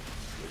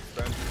the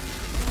expansion.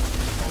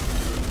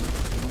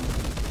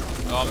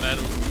 Oh man,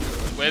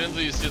 wait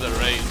until you see the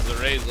raids. The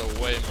raids are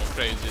way more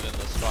crazy than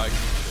the strikes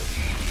and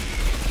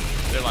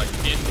shit. They're like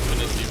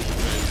infinitely more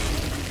crazy.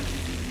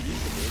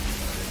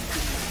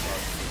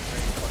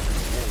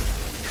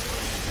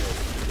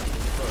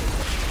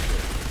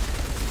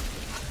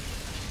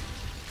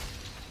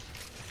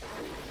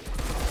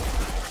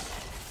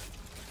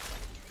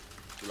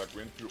 We like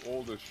went through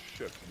all this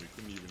shit and we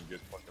couldn't even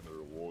get fucking the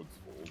rewards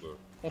for all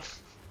the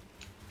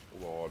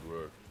hard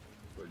work.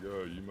 But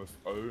yo, you must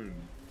own.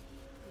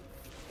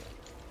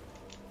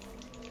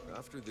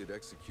 After they'd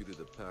executed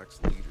the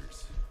Pack's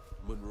leaders,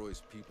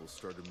 Monroy's people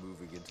started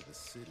moving into the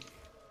city.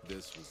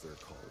 This was their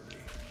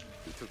colony.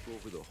 They took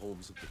over the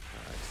homes of the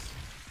Packs,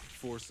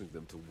 forcing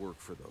them to work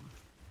for them,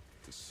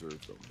 to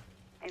serve them.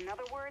 In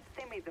other words,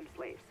 they made them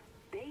slaves.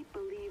 They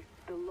believed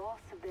the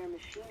loss of their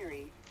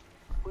machinery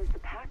was the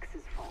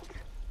Pax's fault.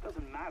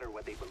 Doesn't matter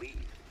what they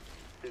believe.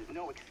 There's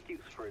no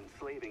excuse for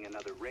enslaving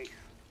another race.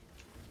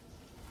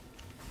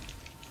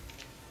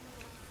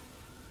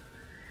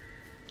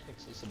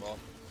 What's this about?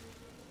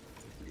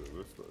 You go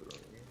this way,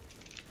 don't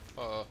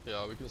you?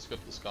 Yeah, we can skip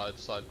the side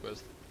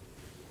quest.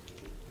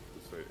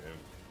 Just say end.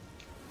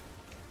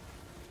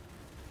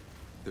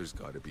 There's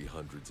gotta be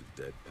hundreds of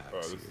dead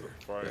Packs here,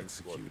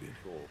 executed,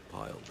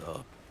 piled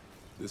up.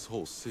 This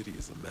whole city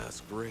is a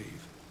mass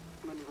grave.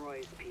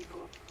 Monroy's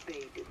people,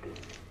 they did this.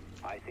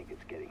 I think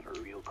it's getting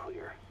real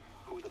clear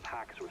who the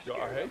Packs were Yeah,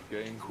 scared I hate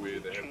games where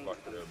they have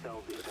like a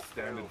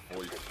standard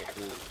voice for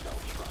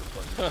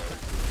all.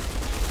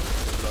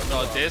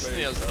 No,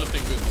 Destiny has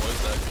flipping good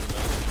voice acting,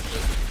 man.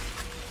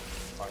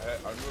 I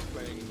remember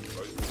playing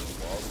Ghost of the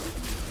Wild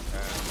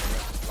and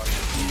like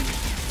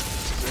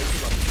there's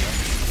like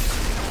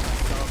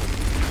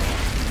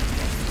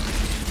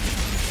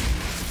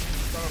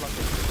kind of like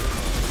a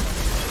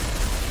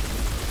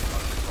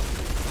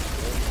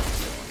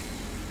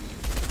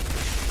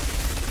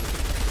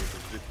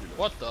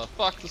What the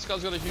fuck? This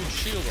guy's got a huge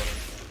shield on him.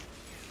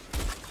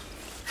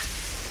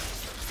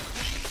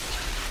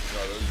 No,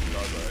 those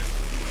guys, right?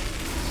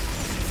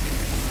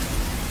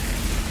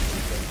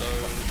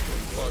 Those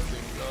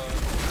fucking guys.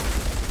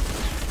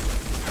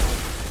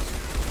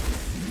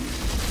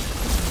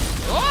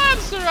 Oh, I'm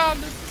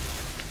surrounded!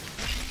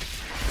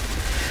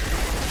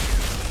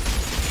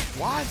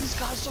 Why are these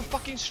guys so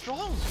fucking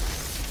strong?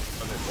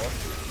 And they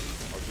lost it.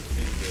 I was just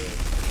seeing the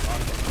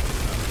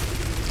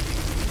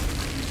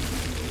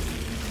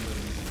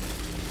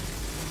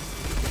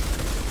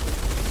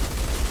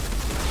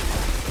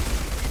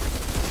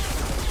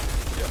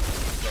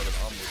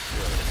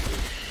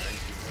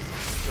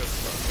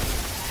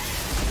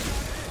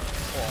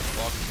Oh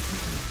fuck.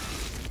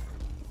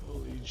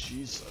 Holy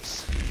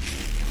Jesus.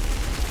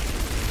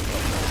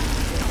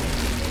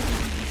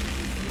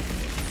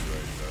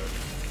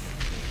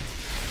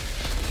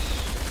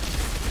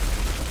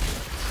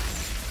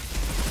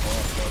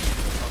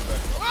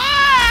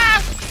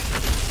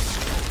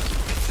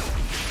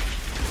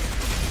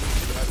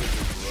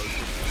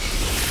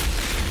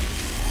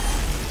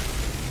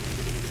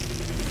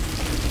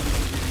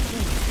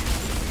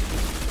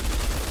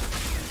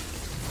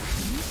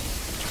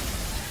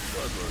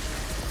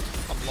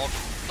 I'm locked.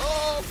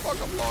 Oh fuck,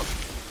 I'm locked.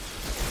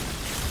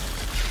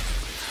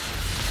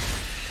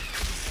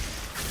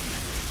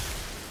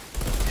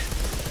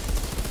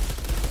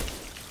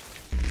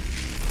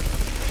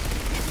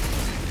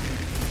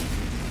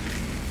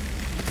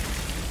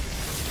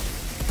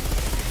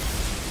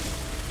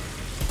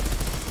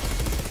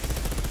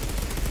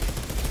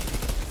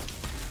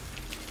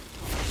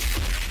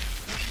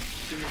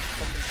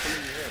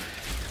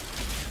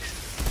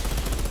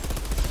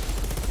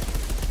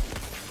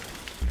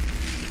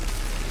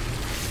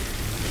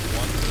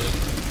 One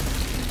good.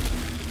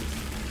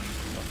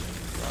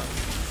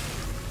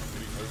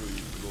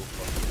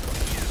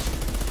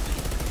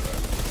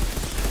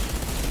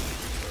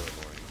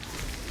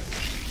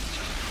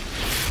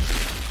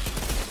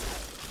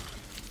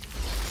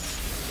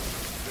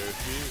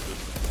 me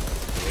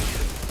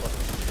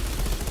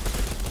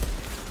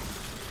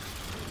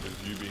is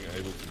you being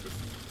able to just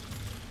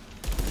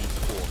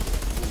respawn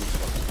full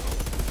fucking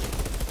health.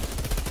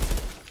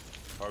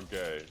 How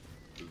gay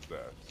is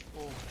that?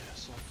 Oh,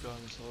 yes, I've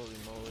guns, holy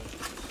moly.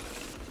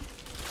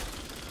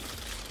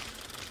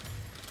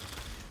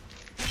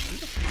 Who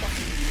the fuck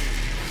are you?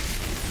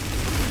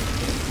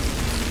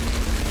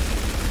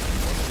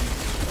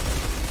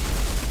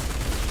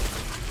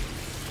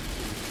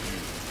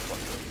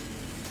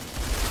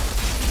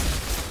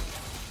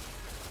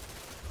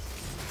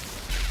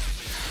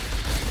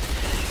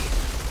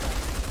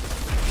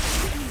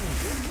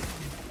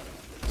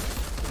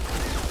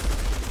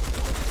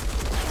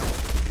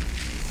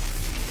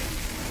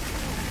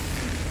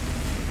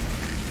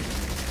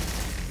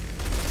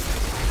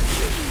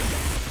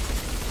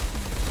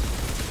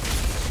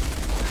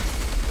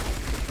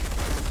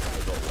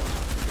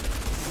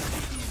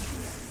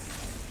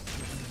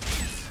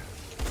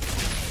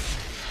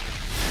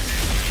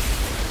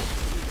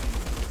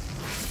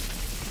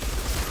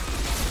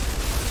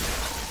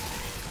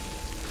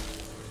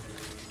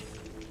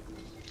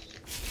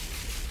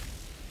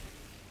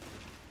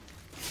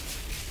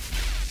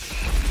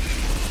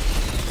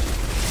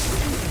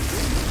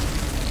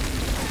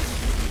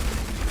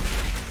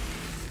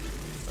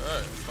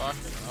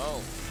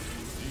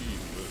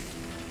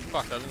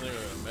 Fuck, I didn't think we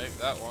were gonna make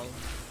that one.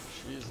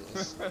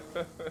 Jesus.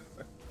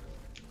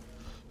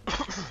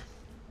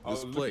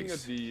 This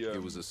place,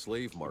 it was a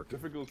slave market.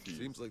 Difficulty.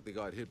 Seems like they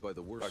got hit by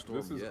the worst Like, storm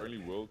this is yet. only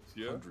world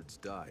tier. Hundreds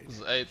died, This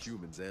is 8.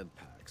 humans and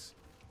packs.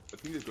 I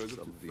think it goes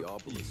Some up of to the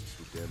obelisks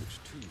were damaged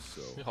too,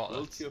 so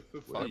world tier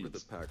 15. whatever the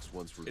packs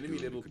once were Enemy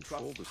doing level to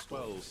control the plus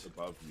 12 storms,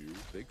 above you.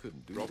 they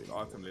couldn't do Dropped it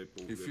item anymore.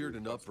 level. He feared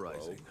an plus 12,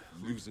 uprising,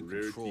 losing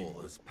rarity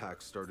control as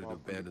packs started to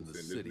abandon the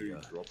city.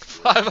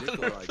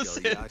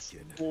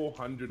 500%.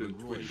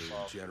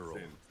 425%. General.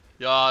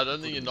 Yeah, I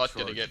don't think you're not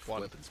gonna get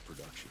one.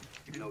 Production.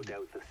 No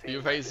doubt the same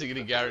You're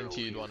basically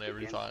guaranteed one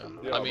every time.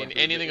 Yeah, I mean, but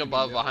anything the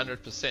above enemy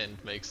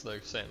 100% makes no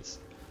sense.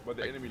 But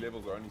the Like- enemy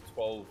levels are only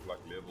 12 like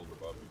levels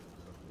above you.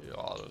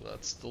 Yeah,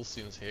 that still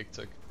seems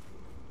hectic.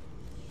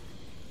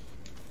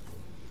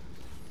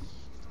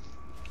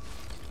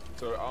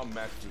 So our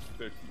match was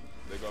 30.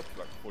 They got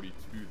like 42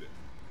 then.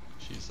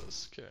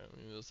 Jesus, okay, I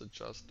mean, just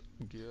adjust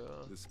gear.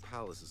 This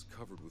palace is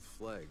covered with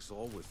flags,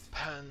 all with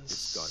Pants.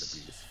 It's gotta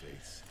be his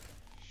face.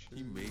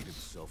 He made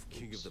himself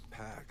king of the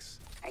packs.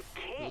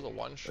 There's a A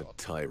one-shot.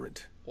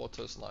 tyrant.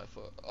 Auto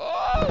sniper.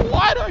 Oh,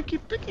 why do I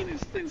keep picking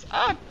these things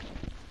up?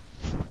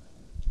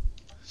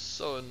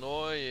 So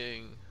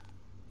annoying.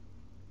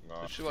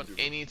 Nah, I should want dude.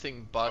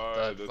 anything but Oh,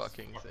 that this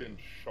fucking thing.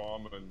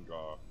 shaman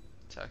guy.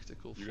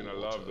 Tactical You're full gonna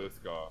auto. love this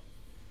guy.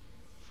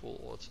 Full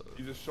auto.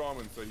 He's a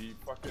shaman, so he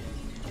fucking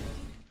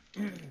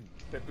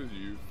peppers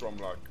you from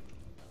like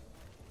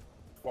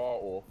far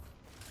off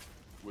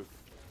with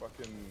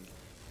fucking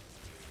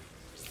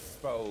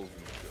spells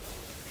and shit.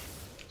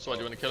 So what,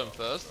 do you want to kill him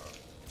first?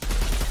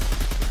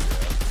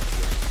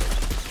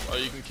 Oh,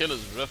 you can kill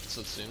his rifts,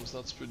 it seems.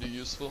 That's pretty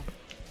useful.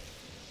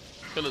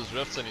 Kill his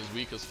rifts and he's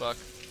weak as fuck.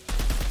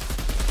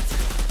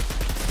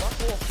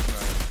 Fuck off,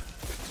 man.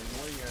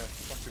 Annoying ass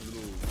fucking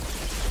little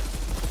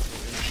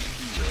NPC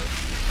there.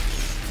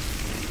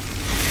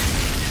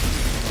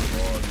 Oh my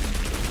god,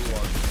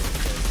 everyone.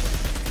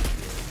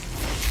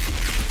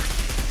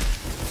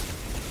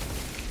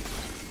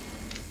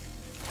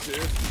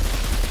 Seriously,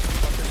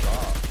 fucking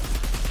die.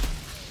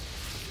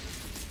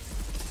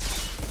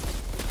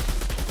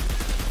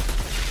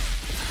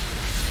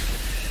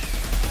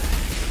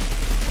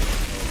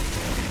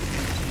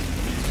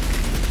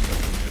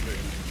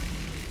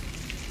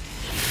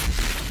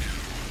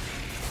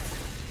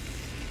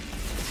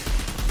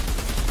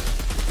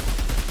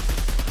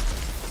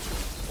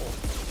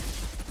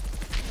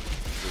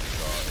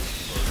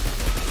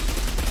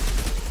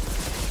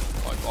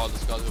 Oh my god,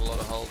 this guy's got a lot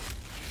of health.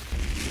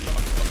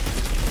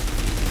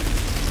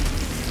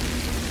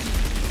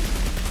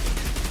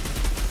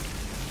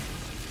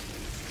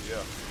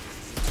 Yeah.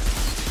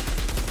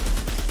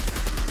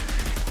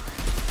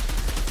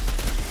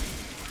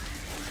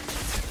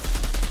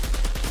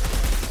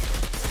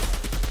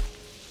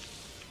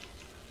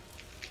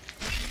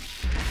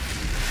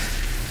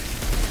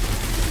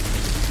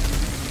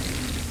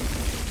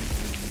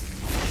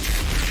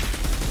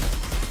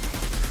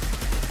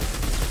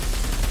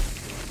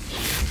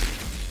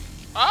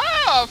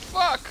 Ah,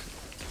 fuck!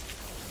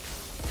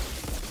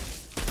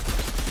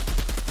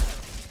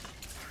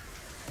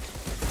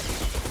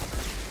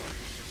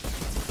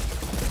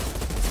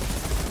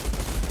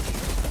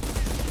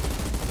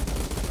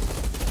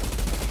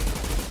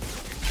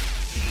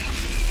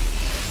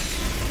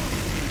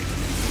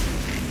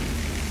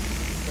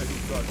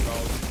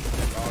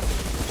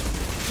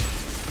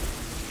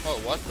 Oh,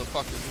 what the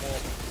fuck is more?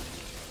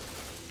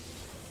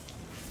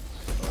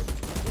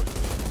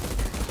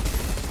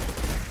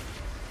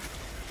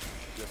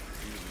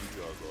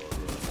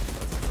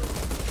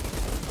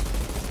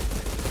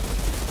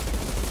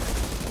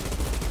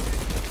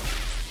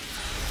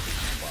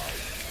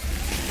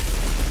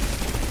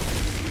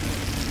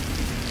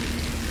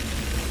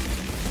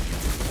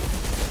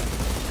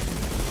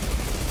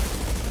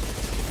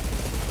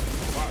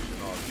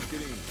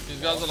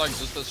 These guys are like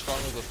just as strong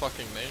as the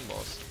fucking main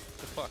boss. What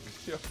the fuck?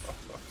 Yeah.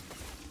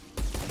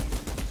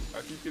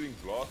 I keep getting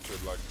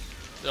blasted like.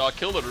 Yeah, I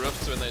kill the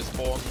rifts when they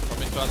spawn. I've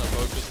been trying to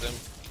focus them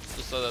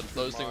just so that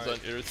those things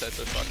don't irritate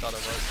the fuck out of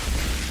us.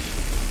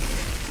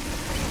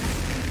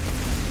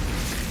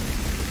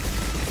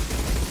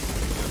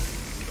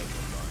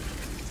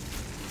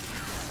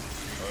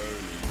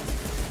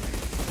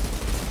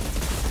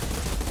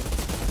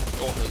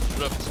 Oh, his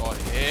rifts are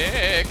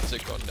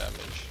hectic on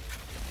damage.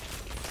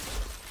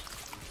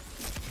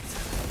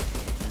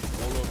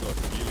 All of the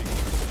healing.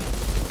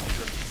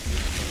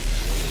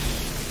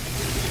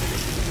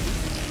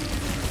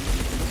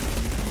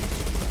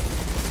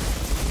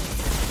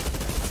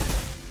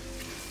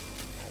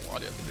 Oh, why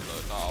do you have to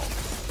reload now?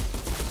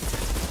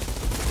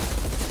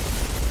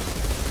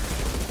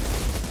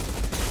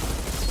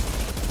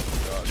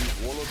 Yeah, these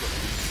all of the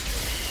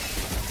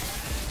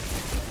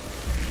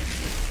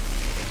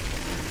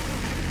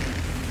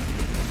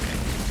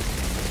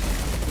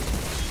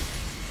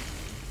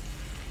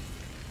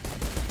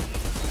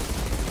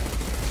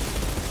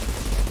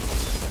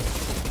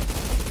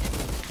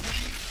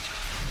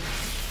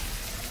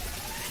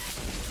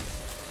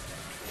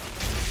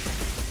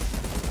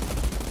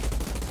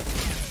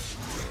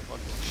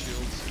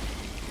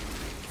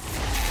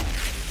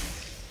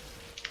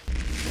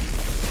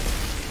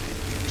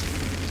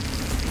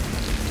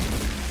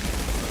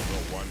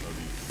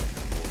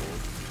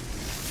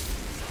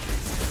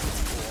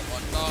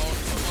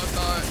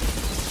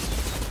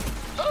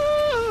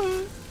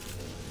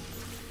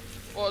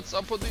What's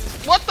up with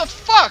these? What the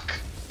fuck?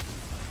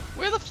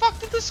 Where the fuck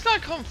did this guy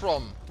come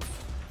from?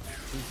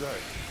 Who's that?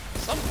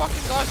 Some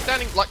fucking guy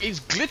standing, like he's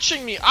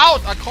glitching me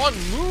out. I can't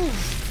move.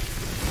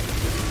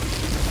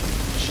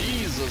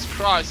 Jesus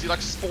Christ, he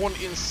like spawned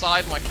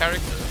inside my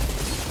character.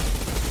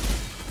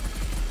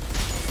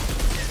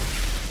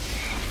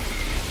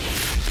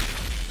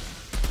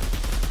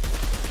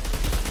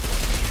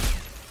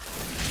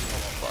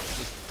 Oh fuck,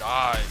 just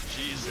die.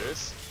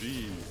 Jesus.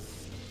 Jeez.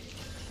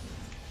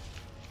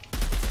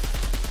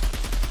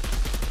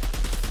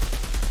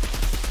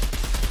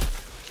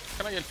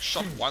 Can I get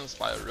shot once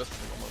by a rift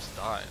and almost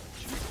die?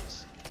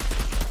 Jesus.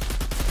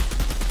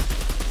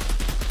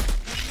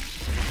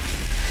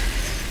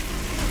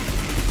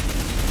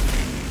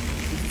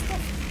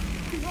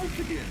 He's out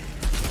again.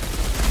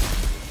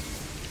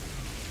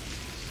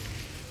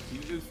 He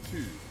is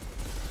too.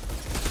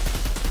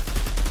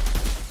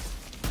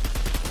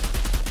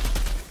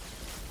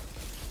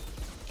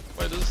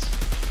 Wait, this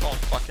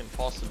can't fucking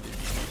possibly be me.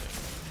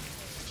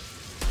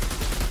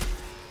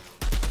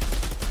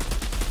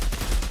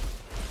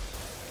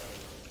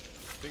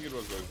 I think it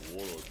was those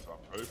warlords, I'm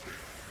hoping.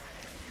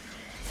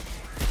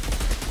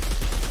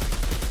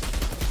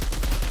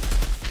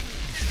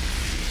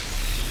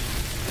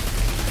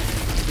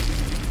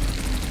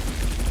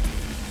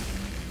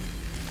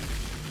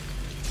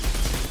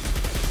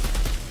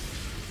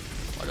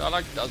 Like, I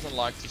like doesn't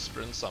like to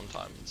sprint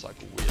sometimes, it's like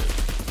weird.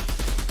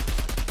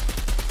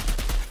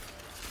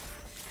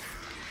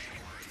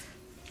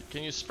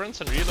 Can you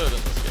sprint and reload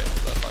in this game?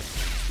 Is that like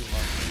too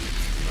much?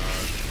 No.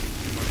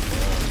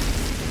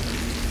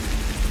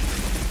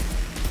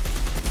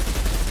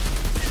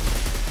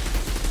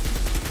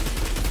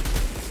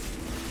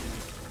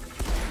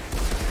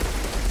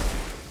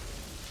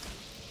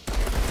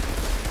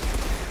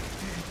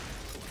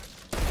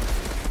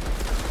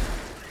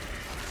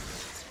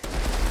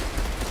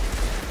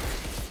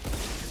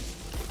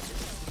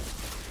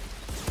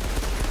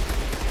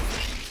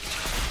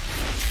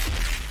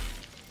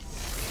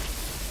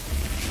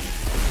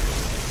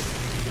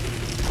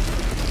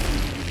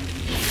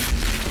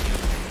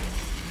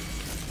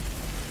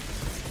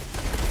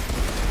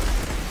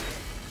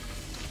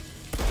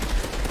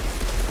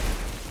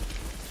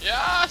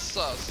 Yes!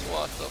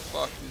 What the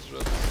fuck, these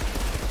rifts?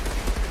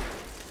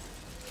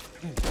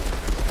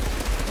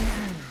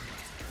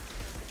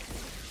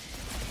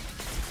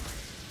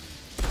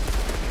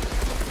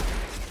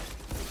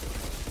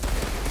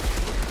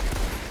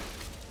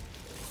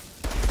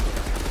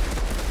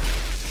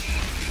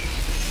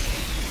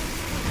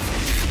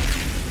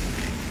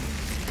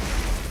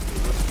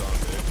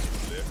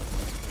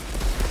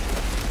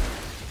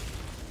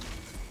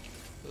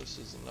 This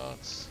is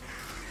nuts.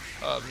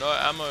 I have no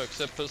ammo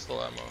except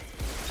pistol ammo.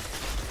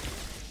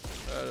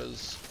 That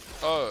is...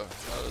 oh,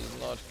 that is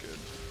not good.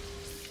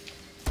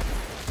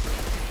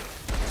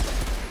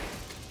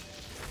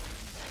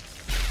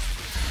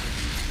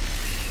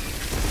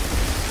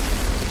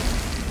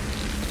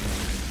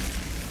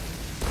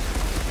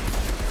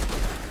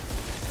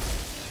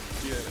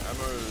 Yeah,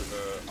 ammo,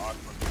 art.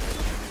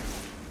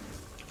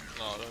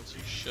 No, I don't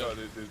see shit. Yeah,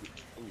 there's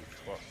ooh,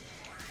 fuck.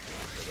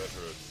 Yeah, that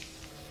hurts.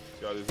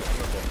 Yeah, there's an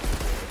ammo box.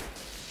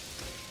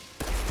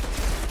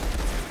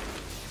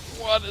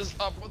 What is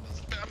up with this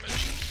damage?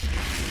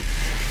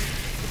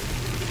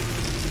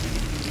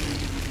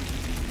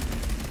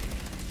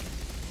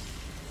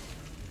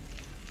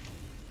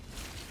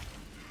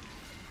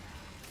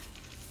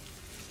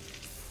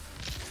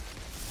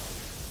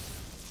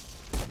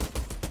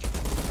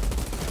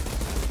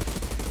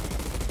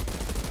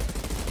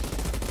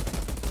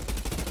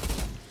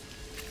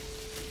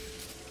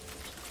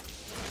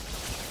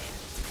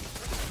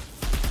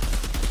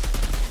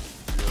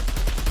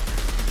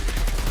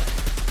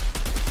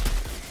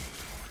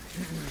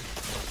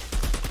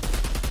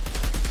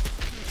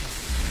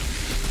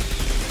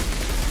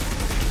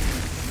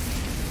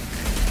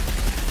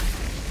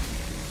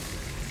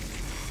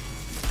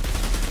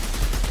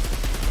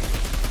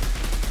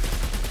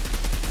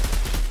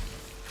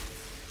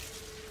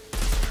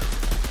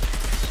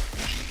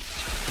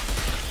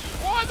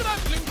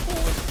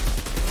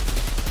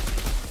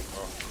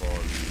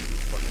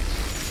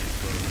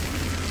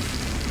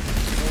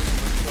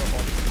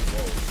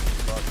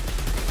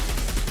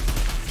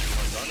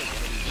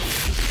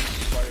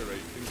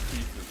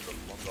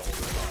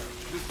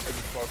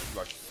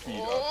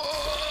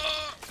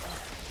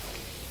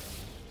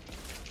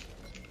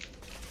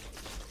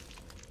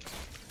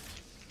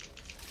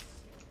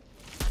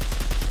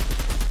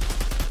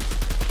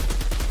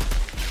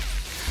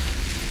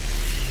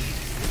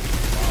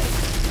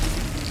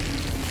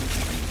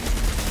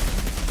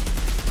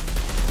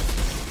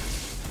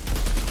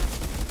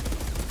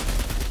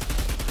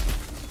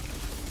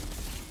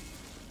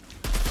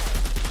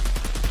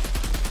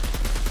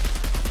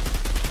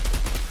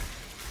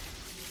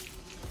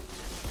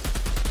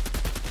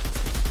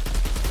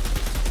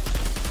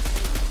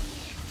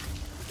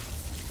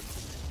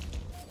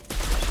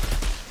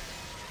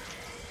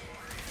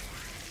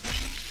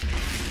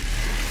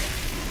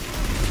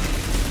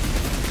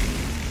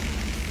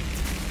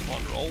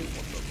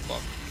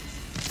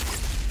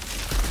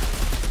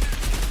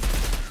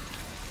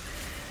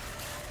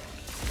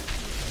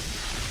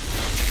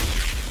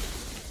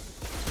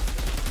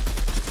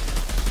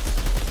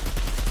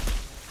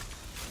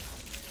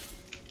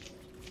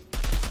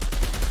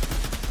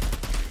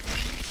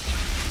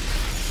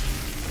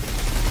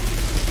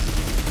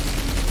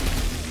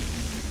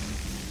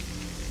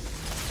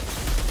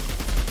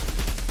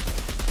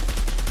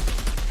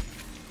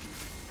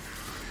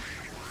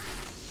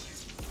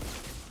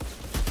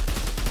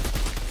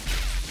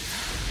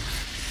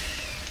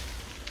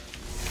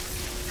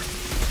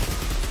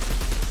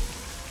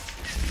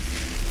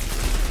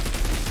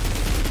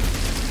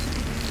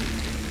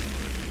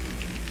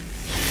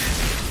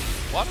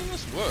 Why does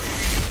this work?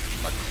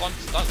 Like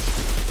constant.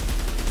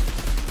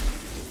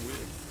 So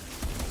weird.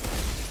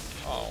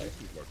 Oh.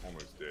 He's like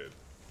almost dead.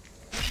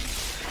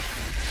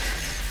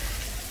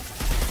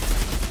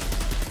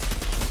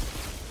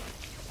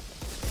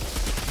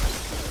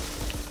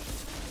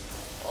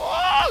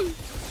 Oh!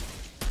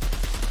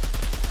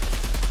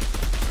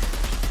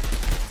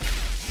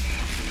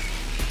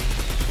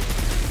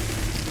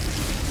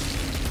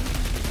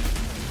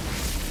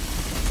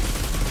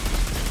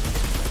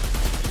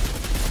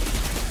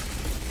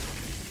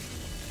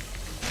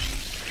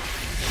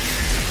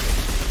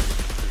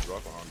 He's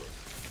right behind us.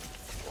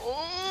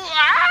 Oh,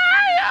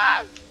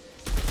 ah,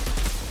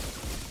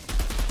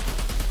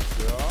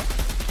 Yeah.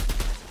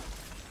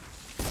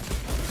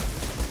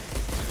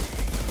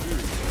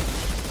 Dude.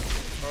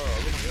 Oh, I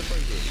got my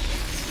headphones in.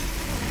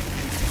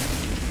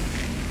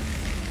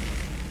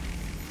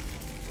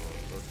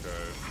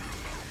 Okay.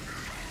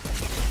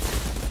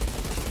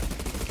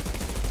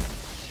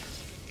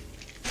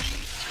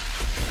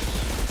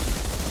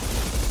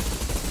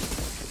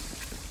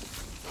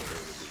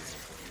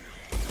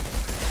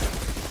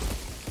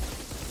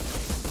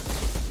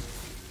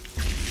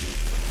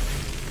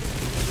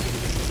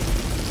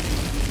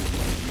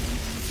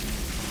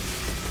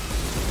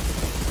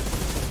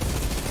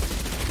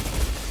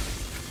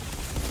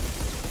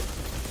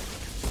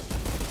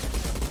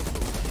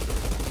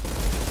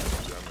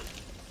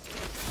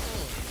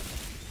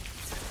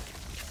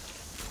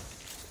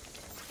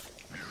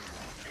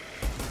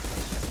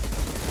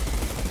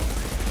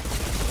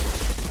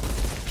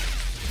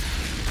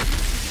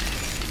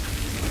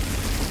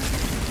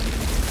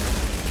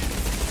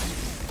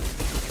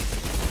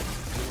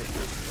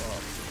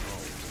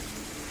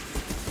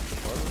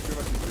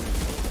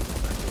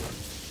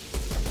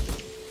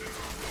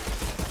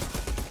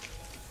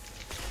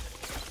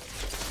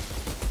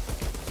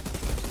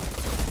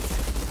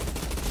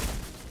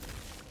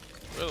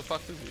 Where the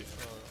fuck is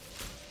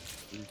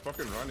he? He's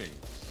fucking running.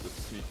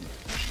 That's sneaky.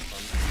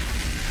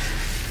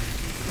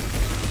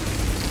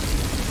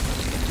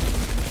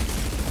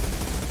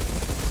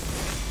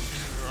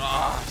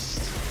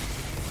 Rust.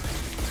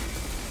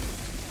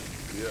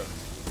 Yeah.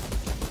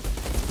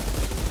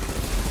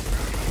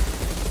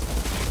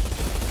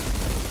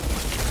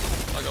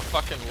 Like a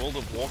fucking World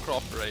of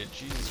Warcraft raid.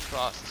 Jesus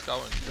Christ, this guy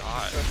won't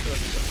die.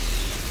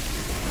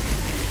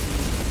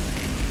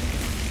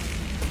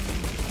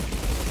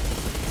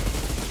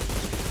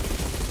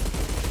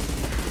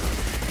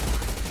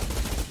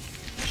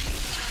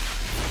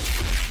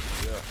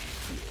 Yeah.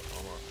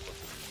 I'm gonna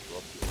fucking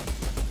drop you.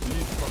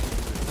 These fucking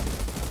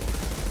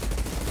things.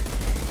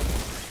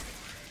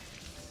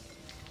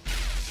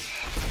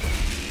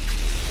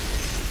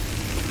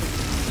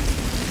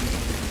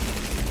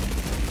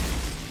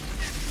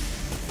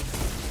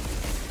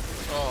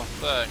 Oh,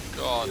 thank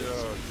God.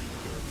 Yeah.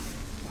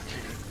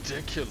 Fucking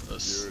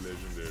ridiculous. You're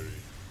legendary.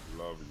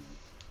 Love you.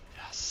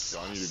 Yes.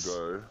 Yeah, I need to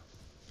go.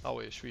 Oh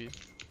wait, sweet.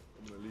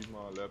 I'm gonna leave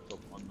my laptop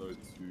on though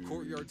to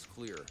Courtyard's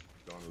clear.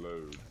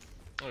 download.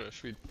 Oh yeah,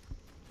 sweet.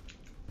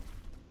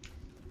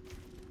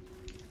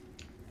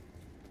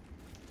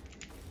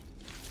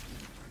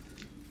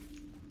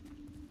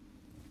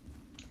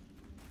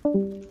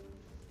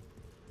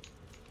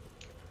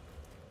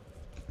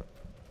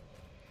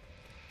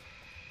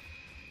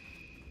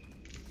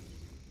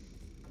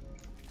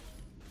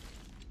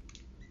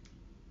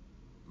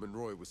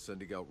 Monroy was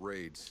sending out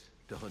raids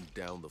to hunt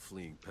down the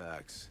fleeing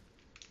packs.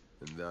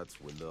 And that's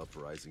when the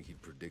uprising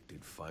he'd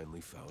predicted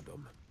finally found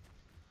him.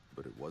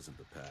 But it wasn't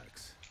the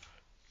packs.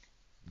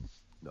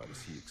 Not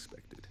as he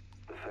expected.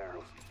 The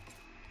Pharaohs.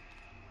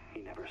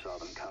 He never saw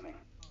them coming.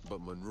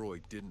 But Monroy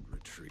didn't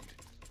retreat.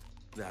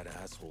 That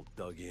asshole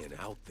dug in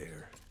out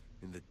there,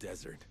 in the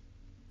desert,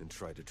 and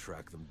tried to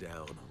track them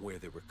down where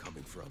they were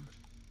coming from.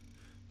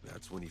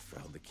 That's when he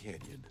found the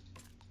canyon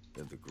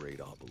and the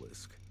great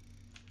obelisk.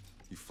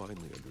 He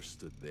finally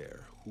understood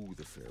there who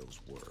the Pharaohs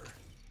were.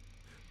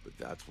 But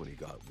that's when he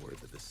got word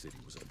that the city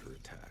was under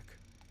attack.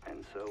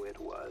 And so it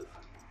was.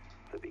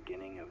 The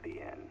beginning of the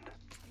end.